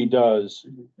what she does.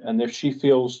 And if she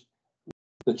feels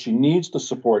that she needs the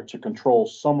support to control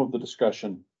some of the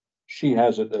discussion, she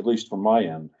has it, at least from my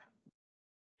end.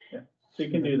 So you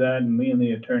can do that, and me and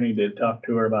the attorney did talk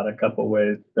to her about a couple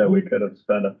ways that we could have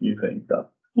sped a few things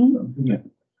up. So, yeah.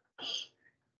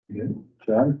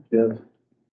 John, yes.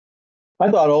 I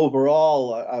thought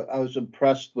overall, I was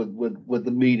impressed with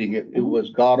the meeting. It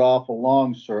was god awful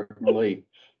long, certainly,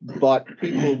 but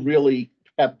people really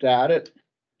kept at it.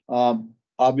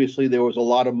 Obviously, there was a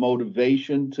lot of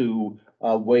motivation to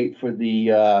wait for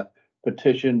the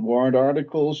petition warrant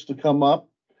articles to come up.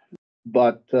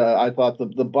 But I thought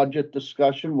the budget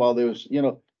discussion, while there was,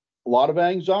 a lot of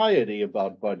anxiety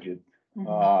about budget,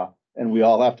 and we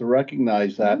all have to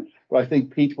recognize that. But I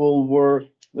think people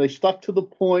they stuck to the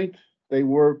point. They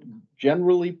were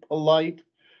generally polite.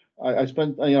 I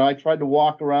spent, I tried to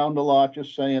walk around a lot,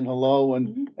 just saying hello,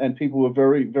 and people were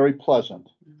very, very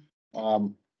pleasant.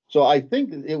 So I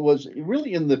think it was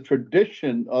really in the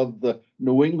tradition of the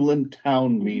New England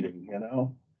town meeting,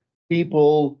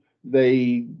 people,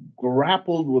 they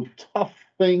grappled with tough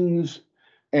things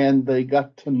and they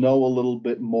got to know a little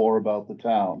bit more about the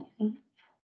town.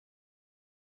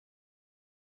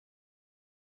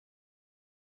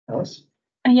 Alice?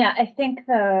 Yeah, I think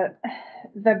the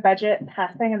budget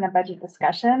passing and the budget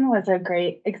discussion was a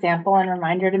great example and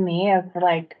reminder to me of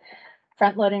like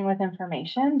front loading with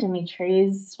information.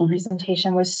 Dimitri's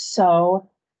presentation was so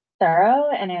thorough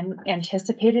and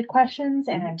anticipated questions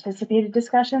and anticipated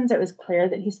discussions. It was clear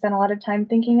that he spent a lot of time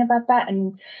thinking about that,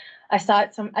 and I saw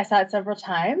it several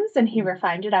times, and he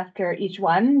refined it after each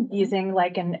one using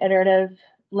like an iterative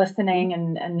listening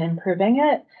and improving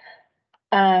it.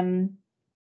 It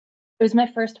was my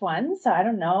first one, so I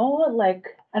don't know,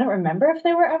 I don't remember if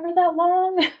they were ever that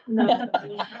long. No.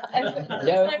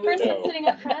 My first one sitting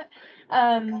up front.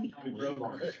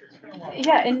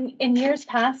 Yeah, in years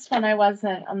past, when I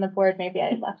wasn't on the board, maybe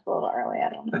I left a little early, I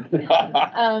don't know.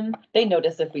 They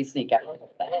notice if we sneak out.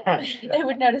 They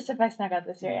would notice if I snuck out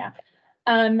this year, yeah.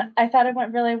 I thought it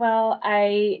went really well.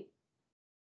 I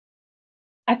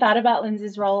thought about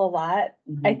Lindsay's role a lot.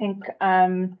 I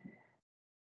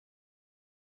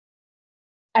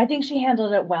think she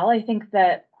handled it well. I think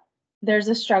that there's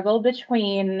a struggle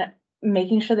between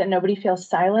making sure that nobody feels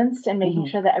silenced and making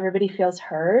sure that everybody feels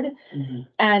heard,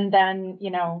 and then,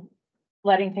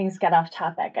 letting things get off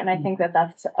topic. And I think that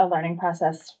that's a learning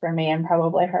process for me and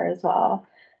probably her as well.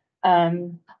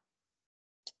 And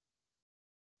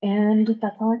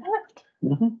that's all I got.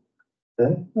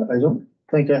 Okay, I don't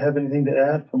think I have anything to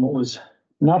add from what was.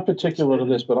 Not particular to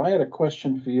this, but I had a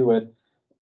question for you, Ed.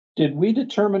 Did we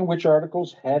determine which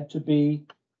articles had to be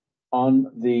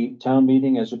on the town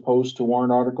meeting as opposed to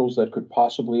warrant articles that could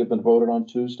possibly have been voted on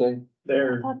Tuesday? We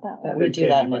do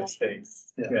that.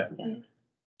 Yeah.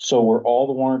 So were all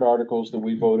the warrant articles that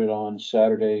we voted on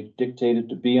Saturday dictated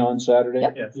to be on Saturday?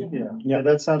 Yes. Yeah,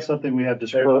 that sounds something we have to.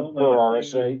 There's only a few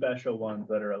RSA. special ones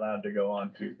that are allowed to go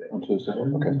on Tuesday. On Tuesday,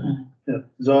 okay. Yeah,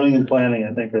 zoning and planning,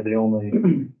 I think, are the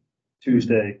only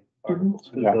Tuesday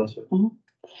articles. 'Cause those are-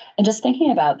 And just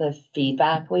thinking about the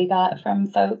feedback we got from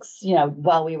folks,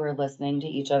 while we were listening to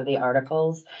each of the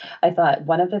articles, I thought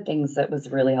one of the things that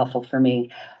was really helpful for me,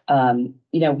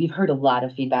 we've heard a lot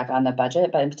of feedback on the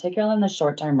budget, but in particular in the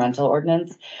short-term rental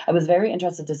ordinance, I was very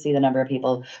interested to see the number of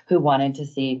people who wanted to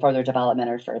see further development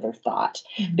or further thought,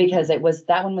 because that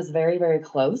one was very, very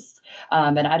close.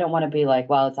 And I don't want to be like,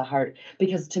 well, it's a hard,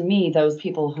 because to me, those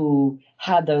people who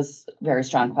had those very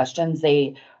strong questions,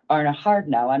 they aren't a hard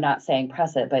no. I'm not saying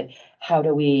press it, but how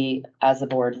do we, as a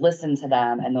board, listen to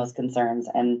them and those concerns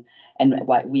and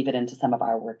weave it into some of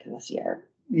our work this year?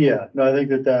 Yeah, no, I think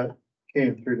that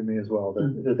came through to me as well,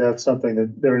 that's something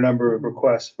that there are a number of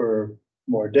requests for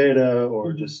more data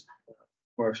or just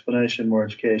more explanation, more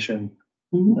education.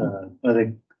 I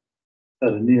think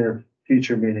at a near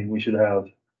future meeting, we should have,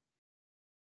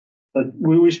 but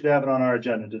we should have it on our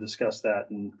agenda to discuss that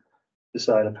and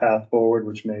decide a path forward,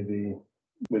 which may be,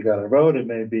 we got a vote, it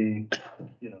may be,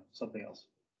 something else.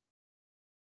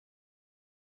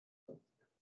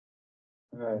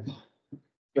 All right.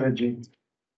 Go ahead, Jean.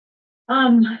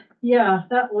 Yeah,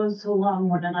 that was a long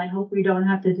one, and I hope we don't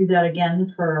have to do that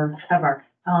again forever.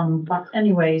 But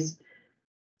anyways,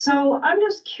 so I'm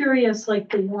just curious, like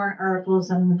the warrant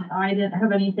articles, and I didn't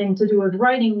have anything to do with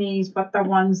writing these, but the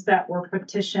ones that were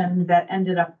petitioned that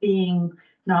ended up being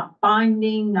not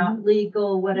binding, not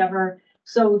legal, whatever.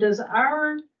 So does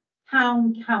our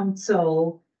town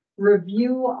council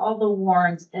review all the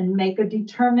warrants and make a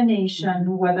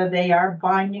determination whether they are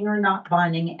binding or not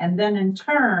binding? And then in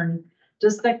turn,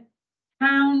 does the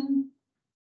town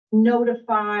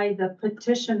notify the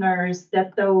petitioners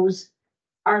that those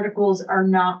articles are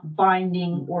not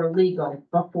binding or legal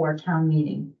before town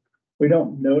meeting? We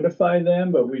don't notify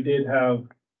them, but we did have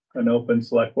an open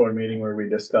select board meeting where we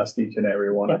discussed each and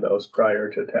every one of those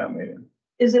prior to town meeting.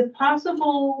 Is it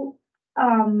possible,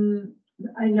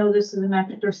 I know this is an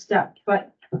extra step,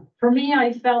 but for me,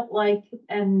 I felt like,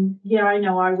 and yeah, I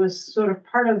know I was sort of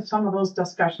part of some of those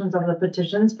discussions of the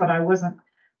petitions, but I wasn't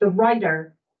the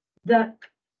writer, that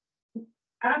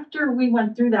after we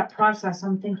went through that process,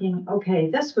 I'm thinking,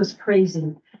 okay, this was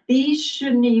crazy. These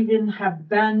shouldn't even have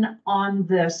been on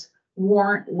this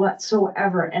warrant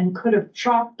whatsoever and could have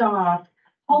chopped off,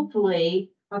 hopefully,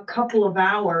 a couple of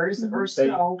hours or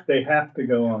so. They have to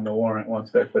go on the warrant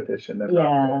once they're petitioned.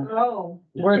 Yeah. Oh.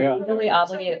 We're Yeah. legally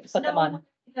obligated to put them on.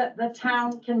 That the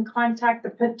town can contact the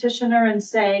petitioner and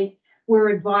say,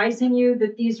 we're advising you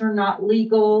that these are not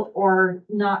legal or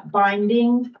not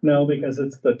binding. No, because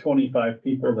it's the 25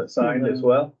 people that signed as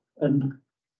well. And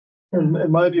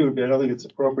in my view would be, I don't think it's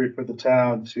appropriate for the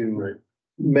town to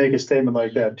make a statement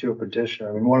like that to a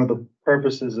petitioner. I mean, one of the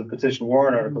purposes of petition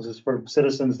warrant articles is for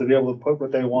citizens to be able to put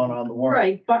what they want on the warrant.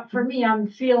 Right, but for me, I'm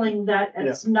feeling that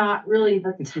it's not really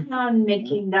the town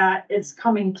making that, it's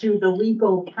coming through the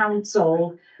legal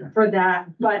counsel for that.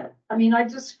 But, I mean, I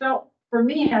just felt, for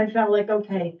me, I felt like,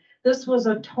 okay, this was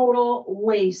a total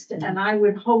waste, and I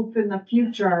would hope in the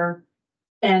future,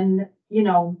 and, you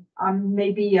know, I'm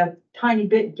maybe a tiny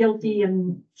bit guilty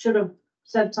and should have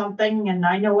said something, and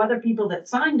I know other people that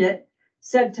signed it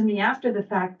said to me after the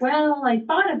fact, well, I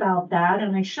thought about that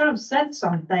and I should have said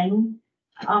something.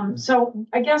 So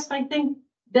I guess I think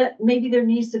that maybe there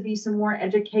needs to be some more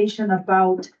education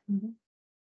about,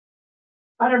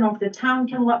 I don't know if the town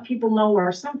can let people know,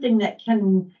 or something that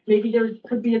can, maybe there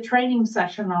could be a training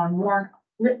session on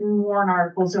written warrant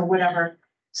articles or whatever,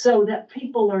 so that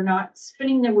people are not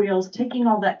spinning their wheels, taking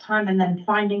all that time and then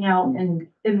finding out in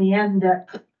the end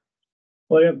that.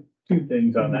 Well, I have two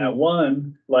things on that.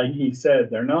 One, like he said,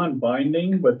 they're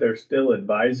non-binding, but they're still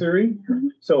advisory.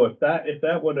 So if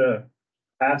that would have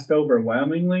passed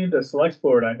overwhelmingly, the select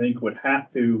board, I think, would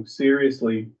have to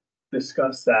seriously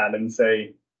discuss that and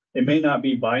say, it may not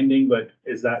be binding, but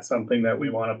is that something that we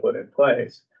want to put in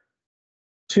place?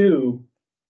 Two,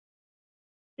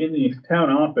 in the town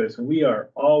office, we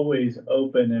are always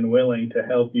open and willing to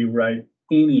help you write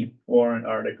any warrant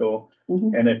article.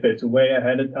 And if it's way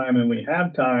ahead of time and we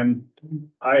have time,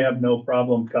 I have no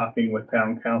problem talking with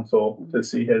town council to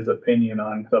see his opinion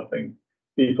on something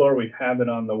before we have it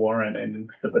on the warrant, and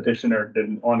the petitioner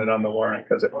didn't want it on the warrant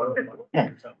because it wasn't or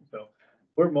something. So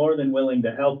we're more than willing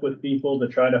to help with people to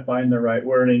try to find the right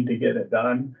wording to get it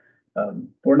done.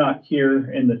 We're not here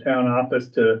in the town office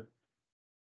to,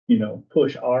 you know,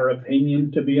 push our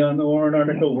opinion to be on the warrant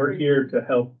article. We're here to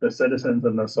help the citizens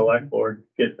and the select board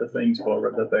get the things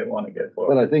forward that they want to get But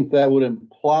forward. I think that would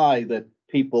imply that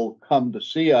people come to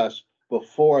see us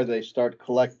before they start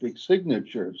collecting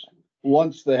signatures.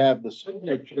 Once they have the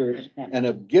signatures and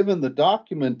have given the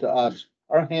document to us,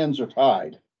 our hands are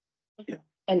tied.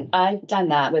 And I've done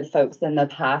that with folks in the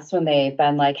past when they've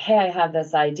been like, hey, I have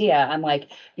this idea. I'm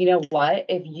like, you know what?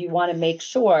 If you want to make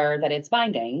sure that it's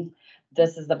binding,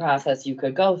 this is the process you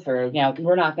could go through. You know,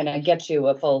 we're not gonna get you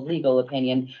a full legal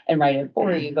opinion and write it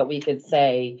for you, but we could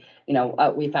say, you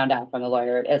know, we found out from the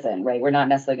lawyer it isn't, right? We're not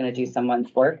necessarily gonna do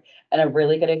someone's work. And a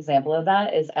really good example of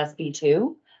that is SB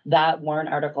 2. That warrant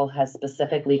article has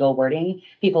specific legal wording.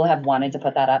 People have wanted to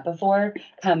put that up before,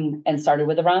 come and started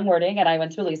with the wrong wording, and I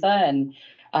went to Lisa and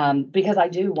because I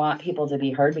do want people to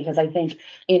be heard, because I think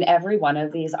in every one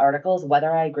of these articles,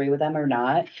 whether I agree with them or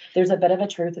not, there's a bit of a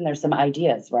truth and there's some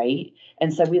ideas, right?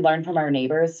 And so we learn from our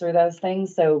neighbors through those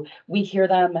things. So we hear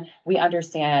them, we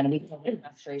understand, we feel the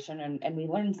frustration, and we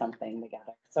learn something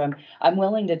together. So I'm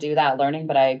willing to do that learning,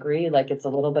 but I agree, like, it's a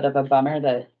little bit of a bummer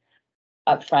that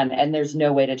upfront, and there's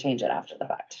no way to change it after the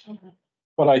fact.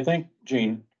 But I think,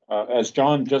 Jean, as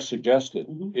John just suggested,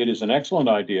 it is an excellent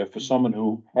idea for someone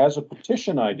who has a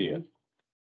petition idea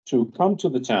to come to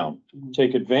the town,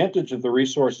 take advantage of the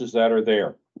resources that are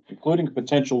there, including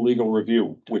potential legal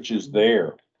review, which is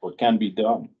there or can be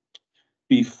done,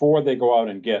 before they go out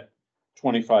and get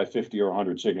 25, 50, or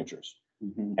 100 signatures.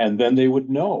 And then they would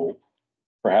know,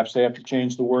 perhaps they have to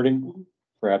change the wording,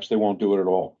 perhaps they won't do it at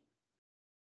all.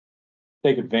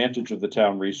 Take advantage of the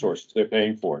town resources, they're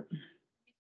paying for it.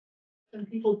 When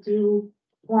people do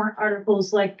warrant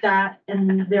articles like that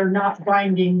and they're not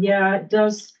binding, yeah, it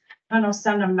does kind of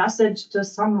send a message to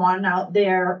someone out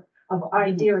there of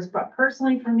ideas, but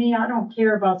personally for me, I don't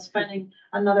care about spending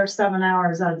another 7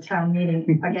 hours at a town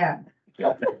meeting again.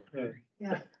 Yeah.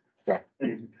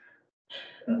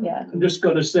 I'm just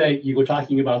gonna say, you were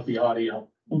talking about the audio.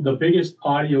 The biggest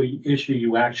audio issue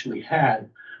you actually had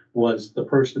was the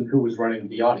person who was running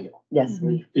the audio. Yes.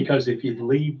 Because if you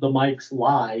leave the mics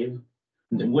live,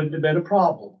 it wouldn't have been a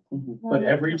problem. But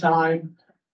every time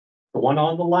the one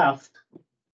on the left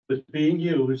was being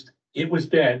used, it was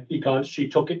dead because she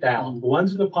took it down. The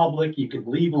ones in the public, you could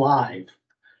leave live.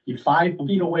 You're 5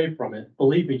 feet away from it.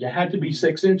 Believe me, you had to be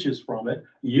 6 inches from it.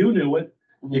 You knew it.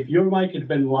 If your mic had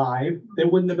been live, there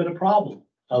wouldn't have been a problem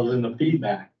other than the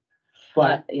feedback.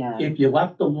 But Yeah. if you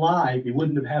left them live, you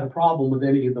wouldn't have had a problem with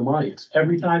any of the mics.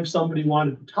 Every time somebody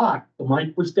wanted to talk, the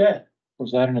mic was dead.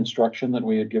 Was that an instruction that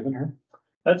we had given her?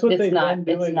 That's what It's they've not-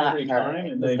 been it's doing not every her. time, and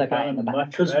It's they've the guy in done the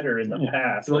back. much better in the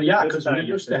past. Well, yeah, This because we time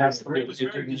used to it's have just-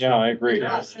 three. Yeah, I agree.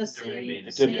 Yeah. It didn't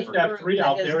We used to have three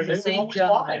out there and they were always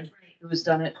live. Who's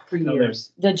done it for No,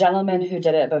 years. The gentleman who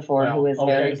did it before, who was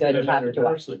very Okay, good, kept to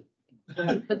us. person.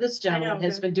 But this gentleman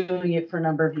has been doing it for a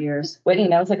number of years. Whitney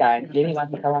knows a guy, maybe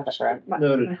wants to co-op it for him.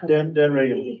 Noted. Dan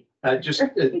Reagan. Just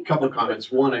a couple of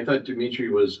comments. One, I thought Dimitri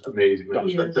was amazing. That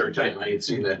was the third time I had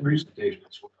seen that presentation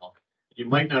as well. You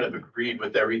might not have agreed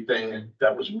with everything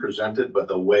that was presented, but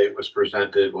the way it was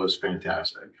presented was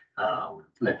fantastic. I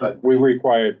thought, We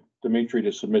required Dimitri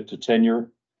to submit to tenure.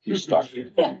 He's stuck.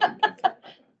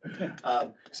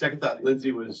 second thought,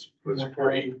 Lindsay was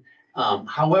great.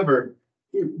 However,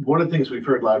 one of the things we've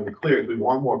heard loud and clear is we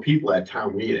want more people at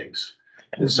town meetings.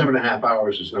 And 7.5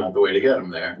 hours is not the way to get them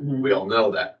there. We all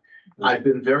know that. I've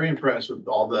been very impressed with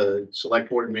all the select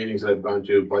board meetings that I've gone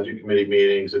to, budget committee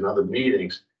meetings and other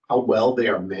meetings, how well they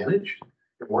are managed.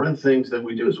 And one of the things that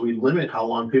we do is we limit how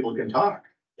long people can talk.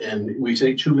 And we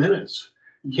say 2 minutes.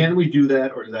 Can we do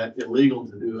that, or is that illegal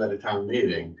to do at a town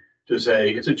meeting? To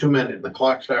say it's a 2 minute, and the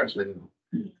clock starts, and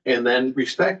then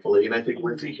respectfully, and I think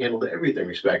Lindsay handled everything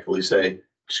respectfully, say,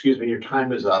 excuse me, your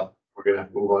time is up. We're gonna have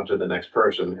to move on to the next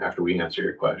person after we answer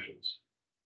your questions.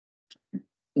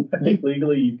 I think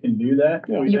legally you can do that.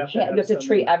 We'd You have to can't, have you have to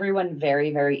treat someone- everyone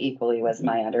very, very equally was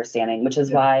my understanding, which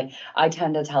is why I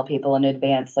tend to tell people in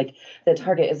advance, like, the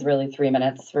target is really 3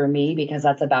 minutes for me, because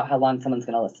that's about how long someone's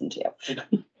gonna listen to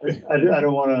you. I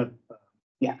don't wanna.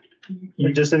 Yeah.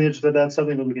 You just in the interest of that's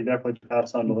something that we can definitely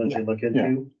pass on to Lindsay and look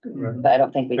into. Right. But I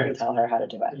don't think we can tell her how to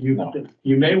do it.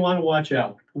 You may want to watch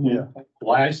out. Yeah.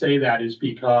 Why I say that is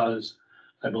because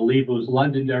I believe it was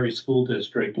Londonderry School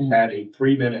District had a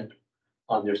 3 minute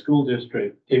on their school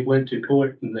district. It went to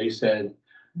court and they said,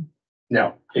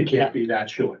 no, it can't be that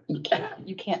short. You can't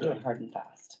do it hard and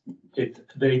fast.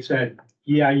 They said,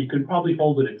 yeah, you can probably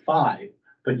hold it at 5,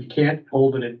 but you can't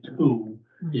hold it at 2.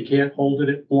 You can't hold it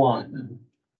at 1.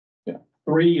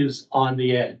 3 is on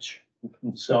the edge.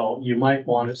 So you might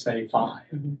want to say 5.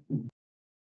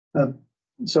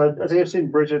 So I think I've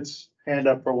seen Bridget's hand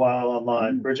up for a while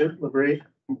online. Bridget LaBrie,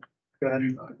 go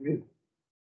ahead.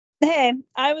 Hey,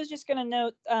 I was just gonna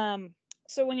note,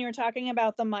 so when you were talking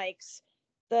about the mics,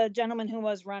 the gentleman who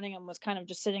was running them was kind of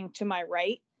just sitting to my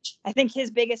right. I think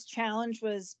his biggest challenge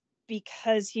was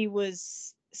because he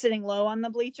was sitting low on the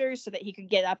bleachers so that he could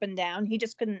get up and down. He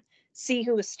just couldn't see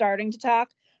who was starting to talk.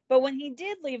 But when he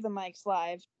did leave the mics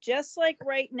live, just like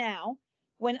right now,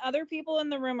 when other people in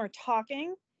the room are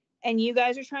talking and you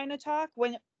guys are trying to talk,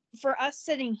 for us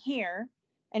sitting here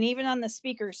and even on the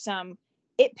speakers some,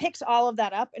 it picks all of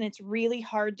that up and it's really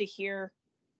hard to hear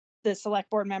the select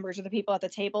board members or the people at the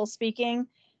table speaking.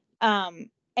 And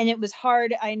it was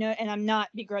hard, I know, and I'm not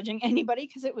begrudging anybody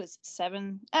because it was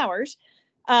 7 hours.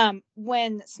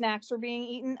 When snacks were being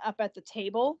eaten up at the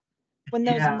table, when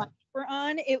those mics were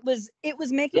on, it was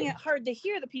making it hard to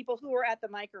hear the people who were at the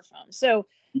microphone. So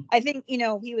I think,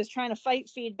 he was trying to fight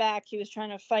feedback. He was trying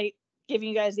to fight giving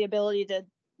you guys the ability to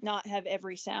not have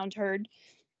every sound heard.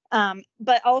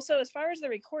 But also as far as the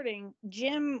recording,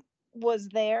 Jim was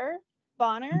there,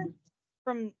 Bonner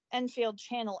from Enfield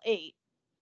Channel 8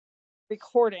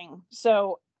 recording.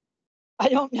 So I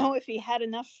don't know if he had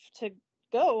enough to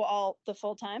go all the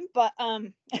full time, but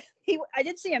I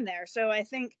did see him there. So I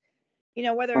think,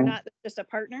 whether or not it's just a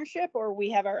partnership or we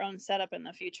have our own setup in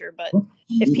the future, but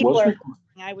if people are listening,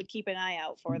 I would keep an eye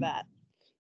out for that.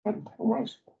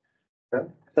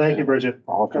 Thank you, Bridget.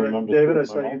 David, I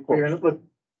saw you.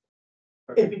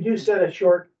 If you do set a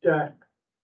short,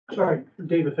 sorry,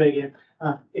 David Fagan,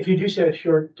 if you do set a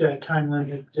short time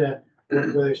limit,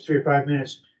 whether it's 3 or 5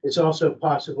 minutes, it's also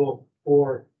possible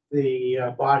for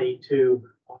the body to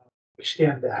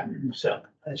extend that. So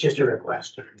that's just a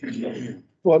request.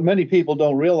 What many people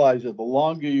don't realize is the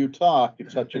longer you talk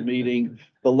at such a meeting,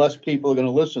 the less people are gonna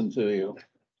listen to you.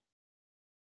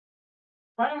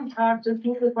 I don't talk, just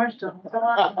move the question. Go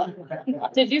on.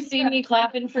 Did you see me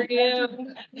clapping for you?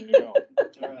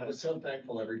 I was so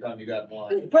thankful every time you got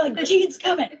one. We're like, the Gene's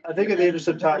coming. I think in the interest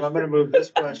of time, I'm gonna move this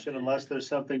question unless there's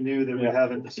something new that we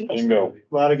haven't discussed. Bingo.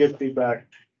 A lot of good feedback.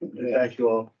 Thank you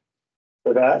all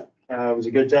for that. It was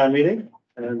a good town meeting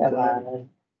and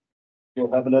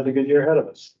we'll have another good year ahead of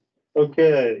us.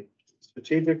 Okay,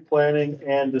 strategic planning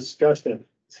and discussion.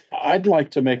 I'd like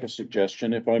to make a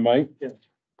suggestion, if I might. Yeah.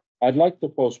 I'd like to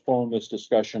postpone this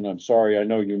discussion. I'm sorry, I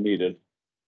know you need it.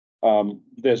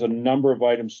 There's a number of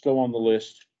items still on the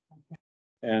list.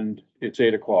 And it's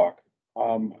 8:00.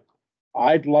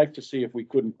 I'd like to see if we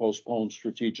couldn't postpone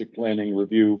strategic planning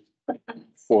review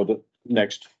for the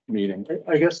next meeting.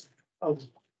 I guess, were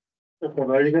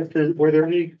there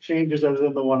any changes other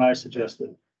than the one I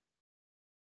suggested?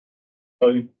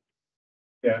 Oh,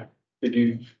 yeah, did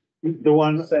you The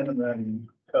one, send them in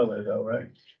color though, right?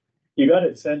 You got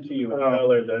it sent to you in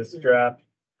color, the draft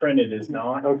printed is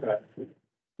not. okay,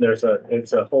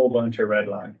 It's a whole bunch of red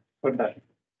line. okay.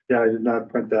 Yeah, I did not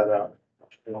print that out.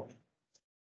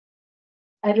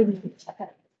 I didn't.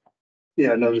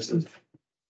 Yeah, no, I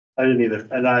didn't either,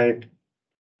 and I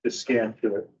just scanned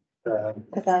through it.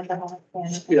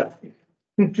 Yeah.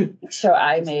 So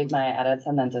I made my edits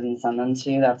and then didn't send them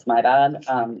to you. That's my bad.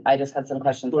 I just had some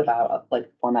questions about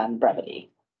like format and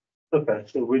brevity. Okay,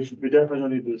 so we definitely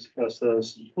don't need to discuss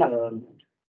those.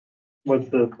 What's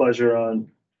the pleasure on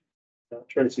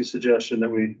Tracy's suggestion that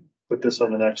we put this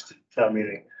on the next town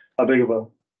meeting? How big of a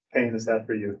pain is that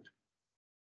for you?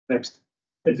 Next.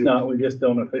 It's not, we just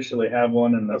don't officially have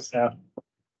one in the staff.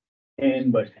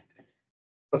 But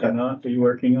cannot be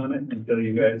working on it until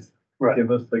you guys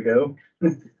give us the go.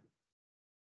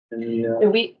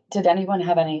 Did anyone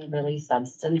have any really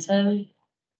substantive?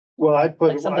 Well, I Like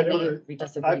put something we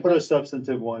disagree I put a with?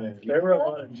 substantive one in. There were a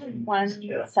lot of changes. One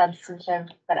Yeah. substantive,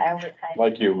 but I would.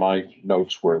 Like you, my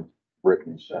notes were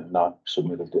written and not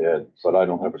submitted to Ed, but I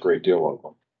don't have a great deal of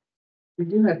them. We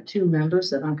do have two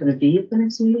members that aren't gonna be at the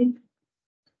next meeting.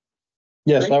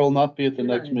 Yes, I will not be at the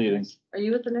next meeting. Are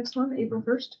you at the next one, April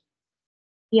 1st?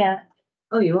 Yeah,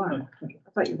 Oh, you are. I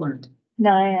thought you weren't.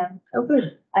 no, I am. Oh,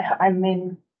 good. I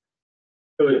mean,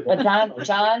 But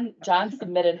John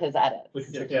submitted his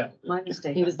edits. Yeah. My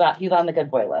mistake. He's on the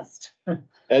good boy list.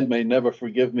 Ed may never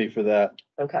forgive me for that.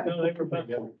 Okay. No, they were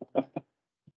pretty good.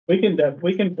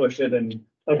 We can push it and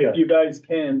Okay. if you guys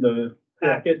can, the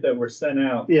packet that were sent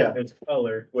out. Yeah. It's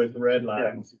colored with red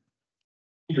lines.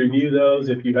 Review those.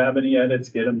 If you have any edits,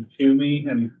 get them to me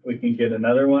and we can get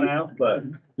another one out, but.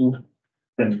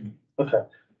 Okay.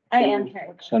 I am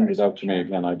here. Send it out to me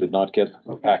again. I did not get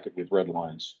a packet with red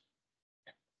lines.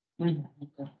 Okay,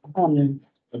 It's well, in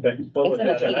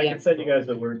the I can send you guys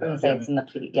the Word I'll say it's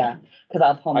document. in the, yeah, because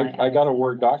I'll pull my. I got a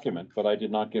Word document, but I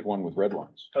did not get one with red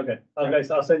lines. Okay,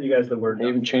 I'll send you guys the Word. I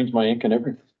even changed my ink and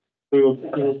everything.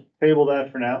 We'll table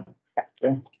that for now.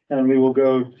 Okay. And we will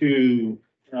go to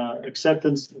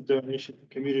acceptance of donation to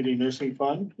Community Nursing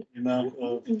Fund, the amount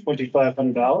of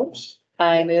 $2,500.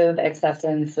 I move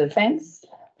acceptance with thanks.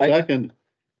 Second.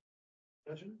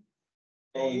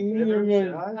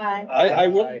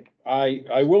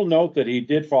 I will note that he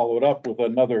did follow it up with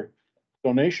another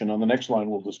donation on the next line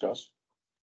we'll discuss.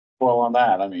 Well, on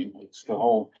that, I mean, it's the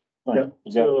whole thing. Yep,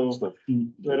 so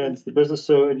that ends the business.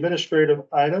 So administrative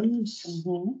items.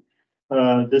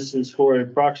 This is for a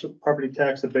property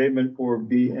tax abatement for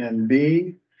B and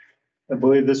B. I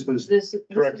believe this was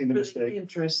correcting the mistake.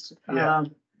 Interest, Yeah.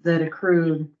 that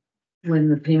accrued when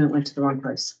the payment went to the wrong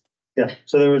place. Yeah,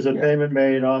 so there was a payment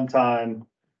made on time,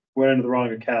 went into the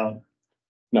wrong account.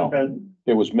 No, And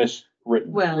it was miswritten.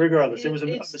 Well. regardless, it was a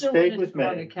mistake was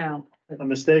made. Account. A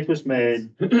mistake was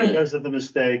made. Because of the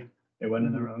mistake, It went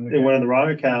in the wrong. it went in the wrong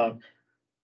account.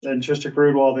 The interest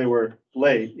accrued while they were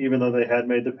late, even though they had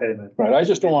made the payment. Right, I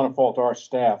just don't want to fault our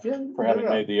staff Yeah, for having no,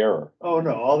 no. made the error. Oh,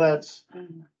 no, all that's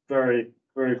very,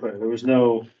 very clear. There was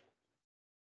nothing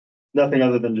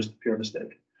other than just a pure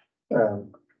mistake.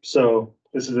 So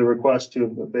this is a request to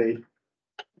abate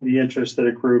the interest that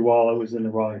accrued while it was in the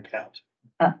wrong account.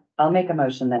 I'll make a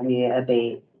motion that we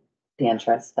abate the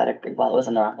interest that accrued while it was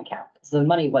in the wrong account. So the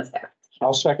money was there.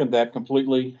 I'll second that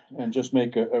completely and just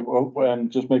make a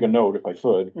note if I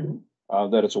could,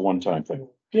 that it's a one-time thing.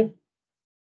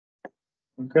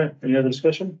 Okay, any other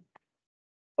discussion?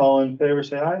 All in favor,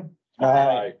 say aye.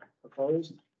 Aye.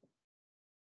 Opposed?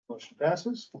 Motion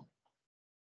passes.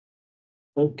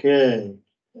 Okay,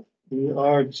 we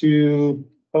are to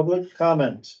public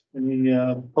comment, any,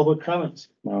 public comments?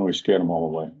 No, we scared them all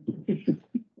away.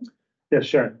 Yeah,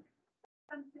 sure.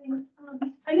 I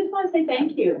just want to say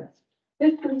thank you.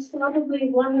 This is probably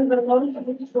one of the most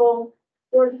useful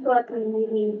board selectmen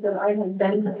meetings that I have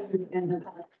been to in the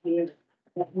past year.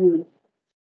 I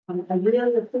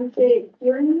really appreciate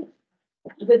hearing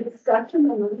the discussion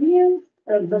and the views,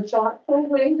 the thoughtful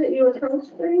way that you approach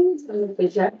things and the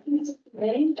suggestions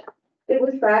made. It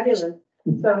was fabulous.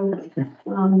 So,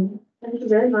 thank you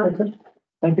very much.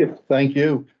 Thank you. Thank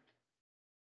you.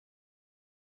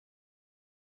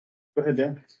 Go ahead,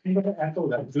 Dan. I'm gonna echo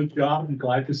that. Good job. I'm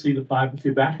glad to see the five of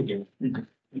you back again.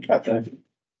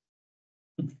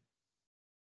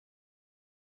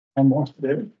 One more,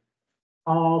 David?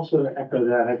 I'll also echo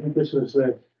that. I think this was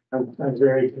a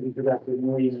very productive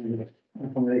meeting.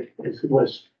 It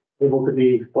was able to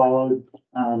be followed,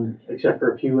 except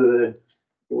for a few of the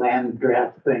land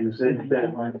draft things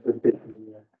that weren't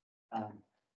particularly,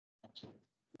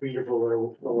 readable or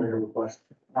whatever.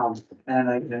 And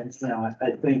I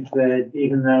think that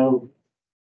even though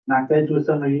knocked heads with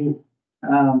some of you,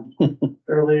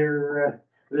 earlier,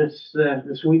 this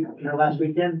week, last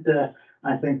weekend,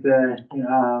 I think that,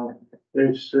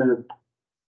 there's,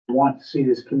 want to see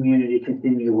this community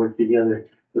continue to work together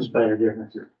despite our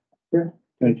differences.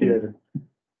 Thank you, David.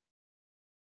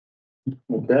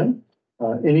 Okay,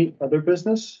 any other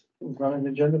business on an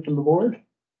agenda from the board?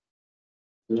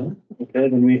 No, okay,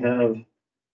 then we have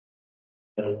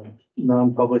a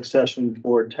non-public session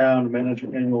for town manager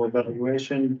annual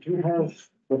evaluation. Do you have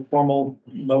the formal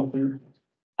motion?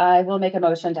 I will make a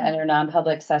motion to enter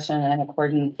non-public session in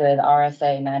accordance with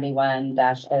RSA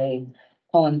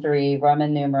 91-A:3,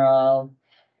 Roman numeral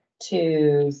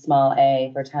 2, small a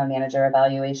for town manager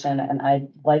evaluation. And I'd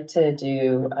like to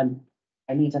do,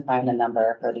 I need to find the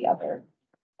number for the other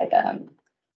item.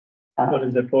 What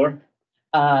is it for?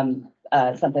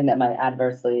 Something that might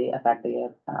adversely affect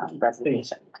the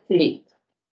resignation. C,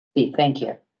 thank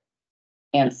you.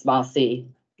 And small c.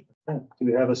 Do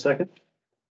we have a second?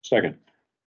 Second.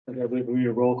 Okay, we need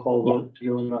a roll call vote to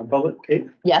go in non-public. Kate?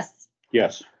 Yes.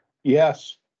 Yes.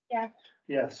 Yes. Yeah.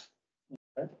 Yes.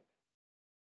 Okay.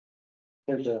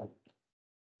 There's a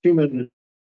 2-minute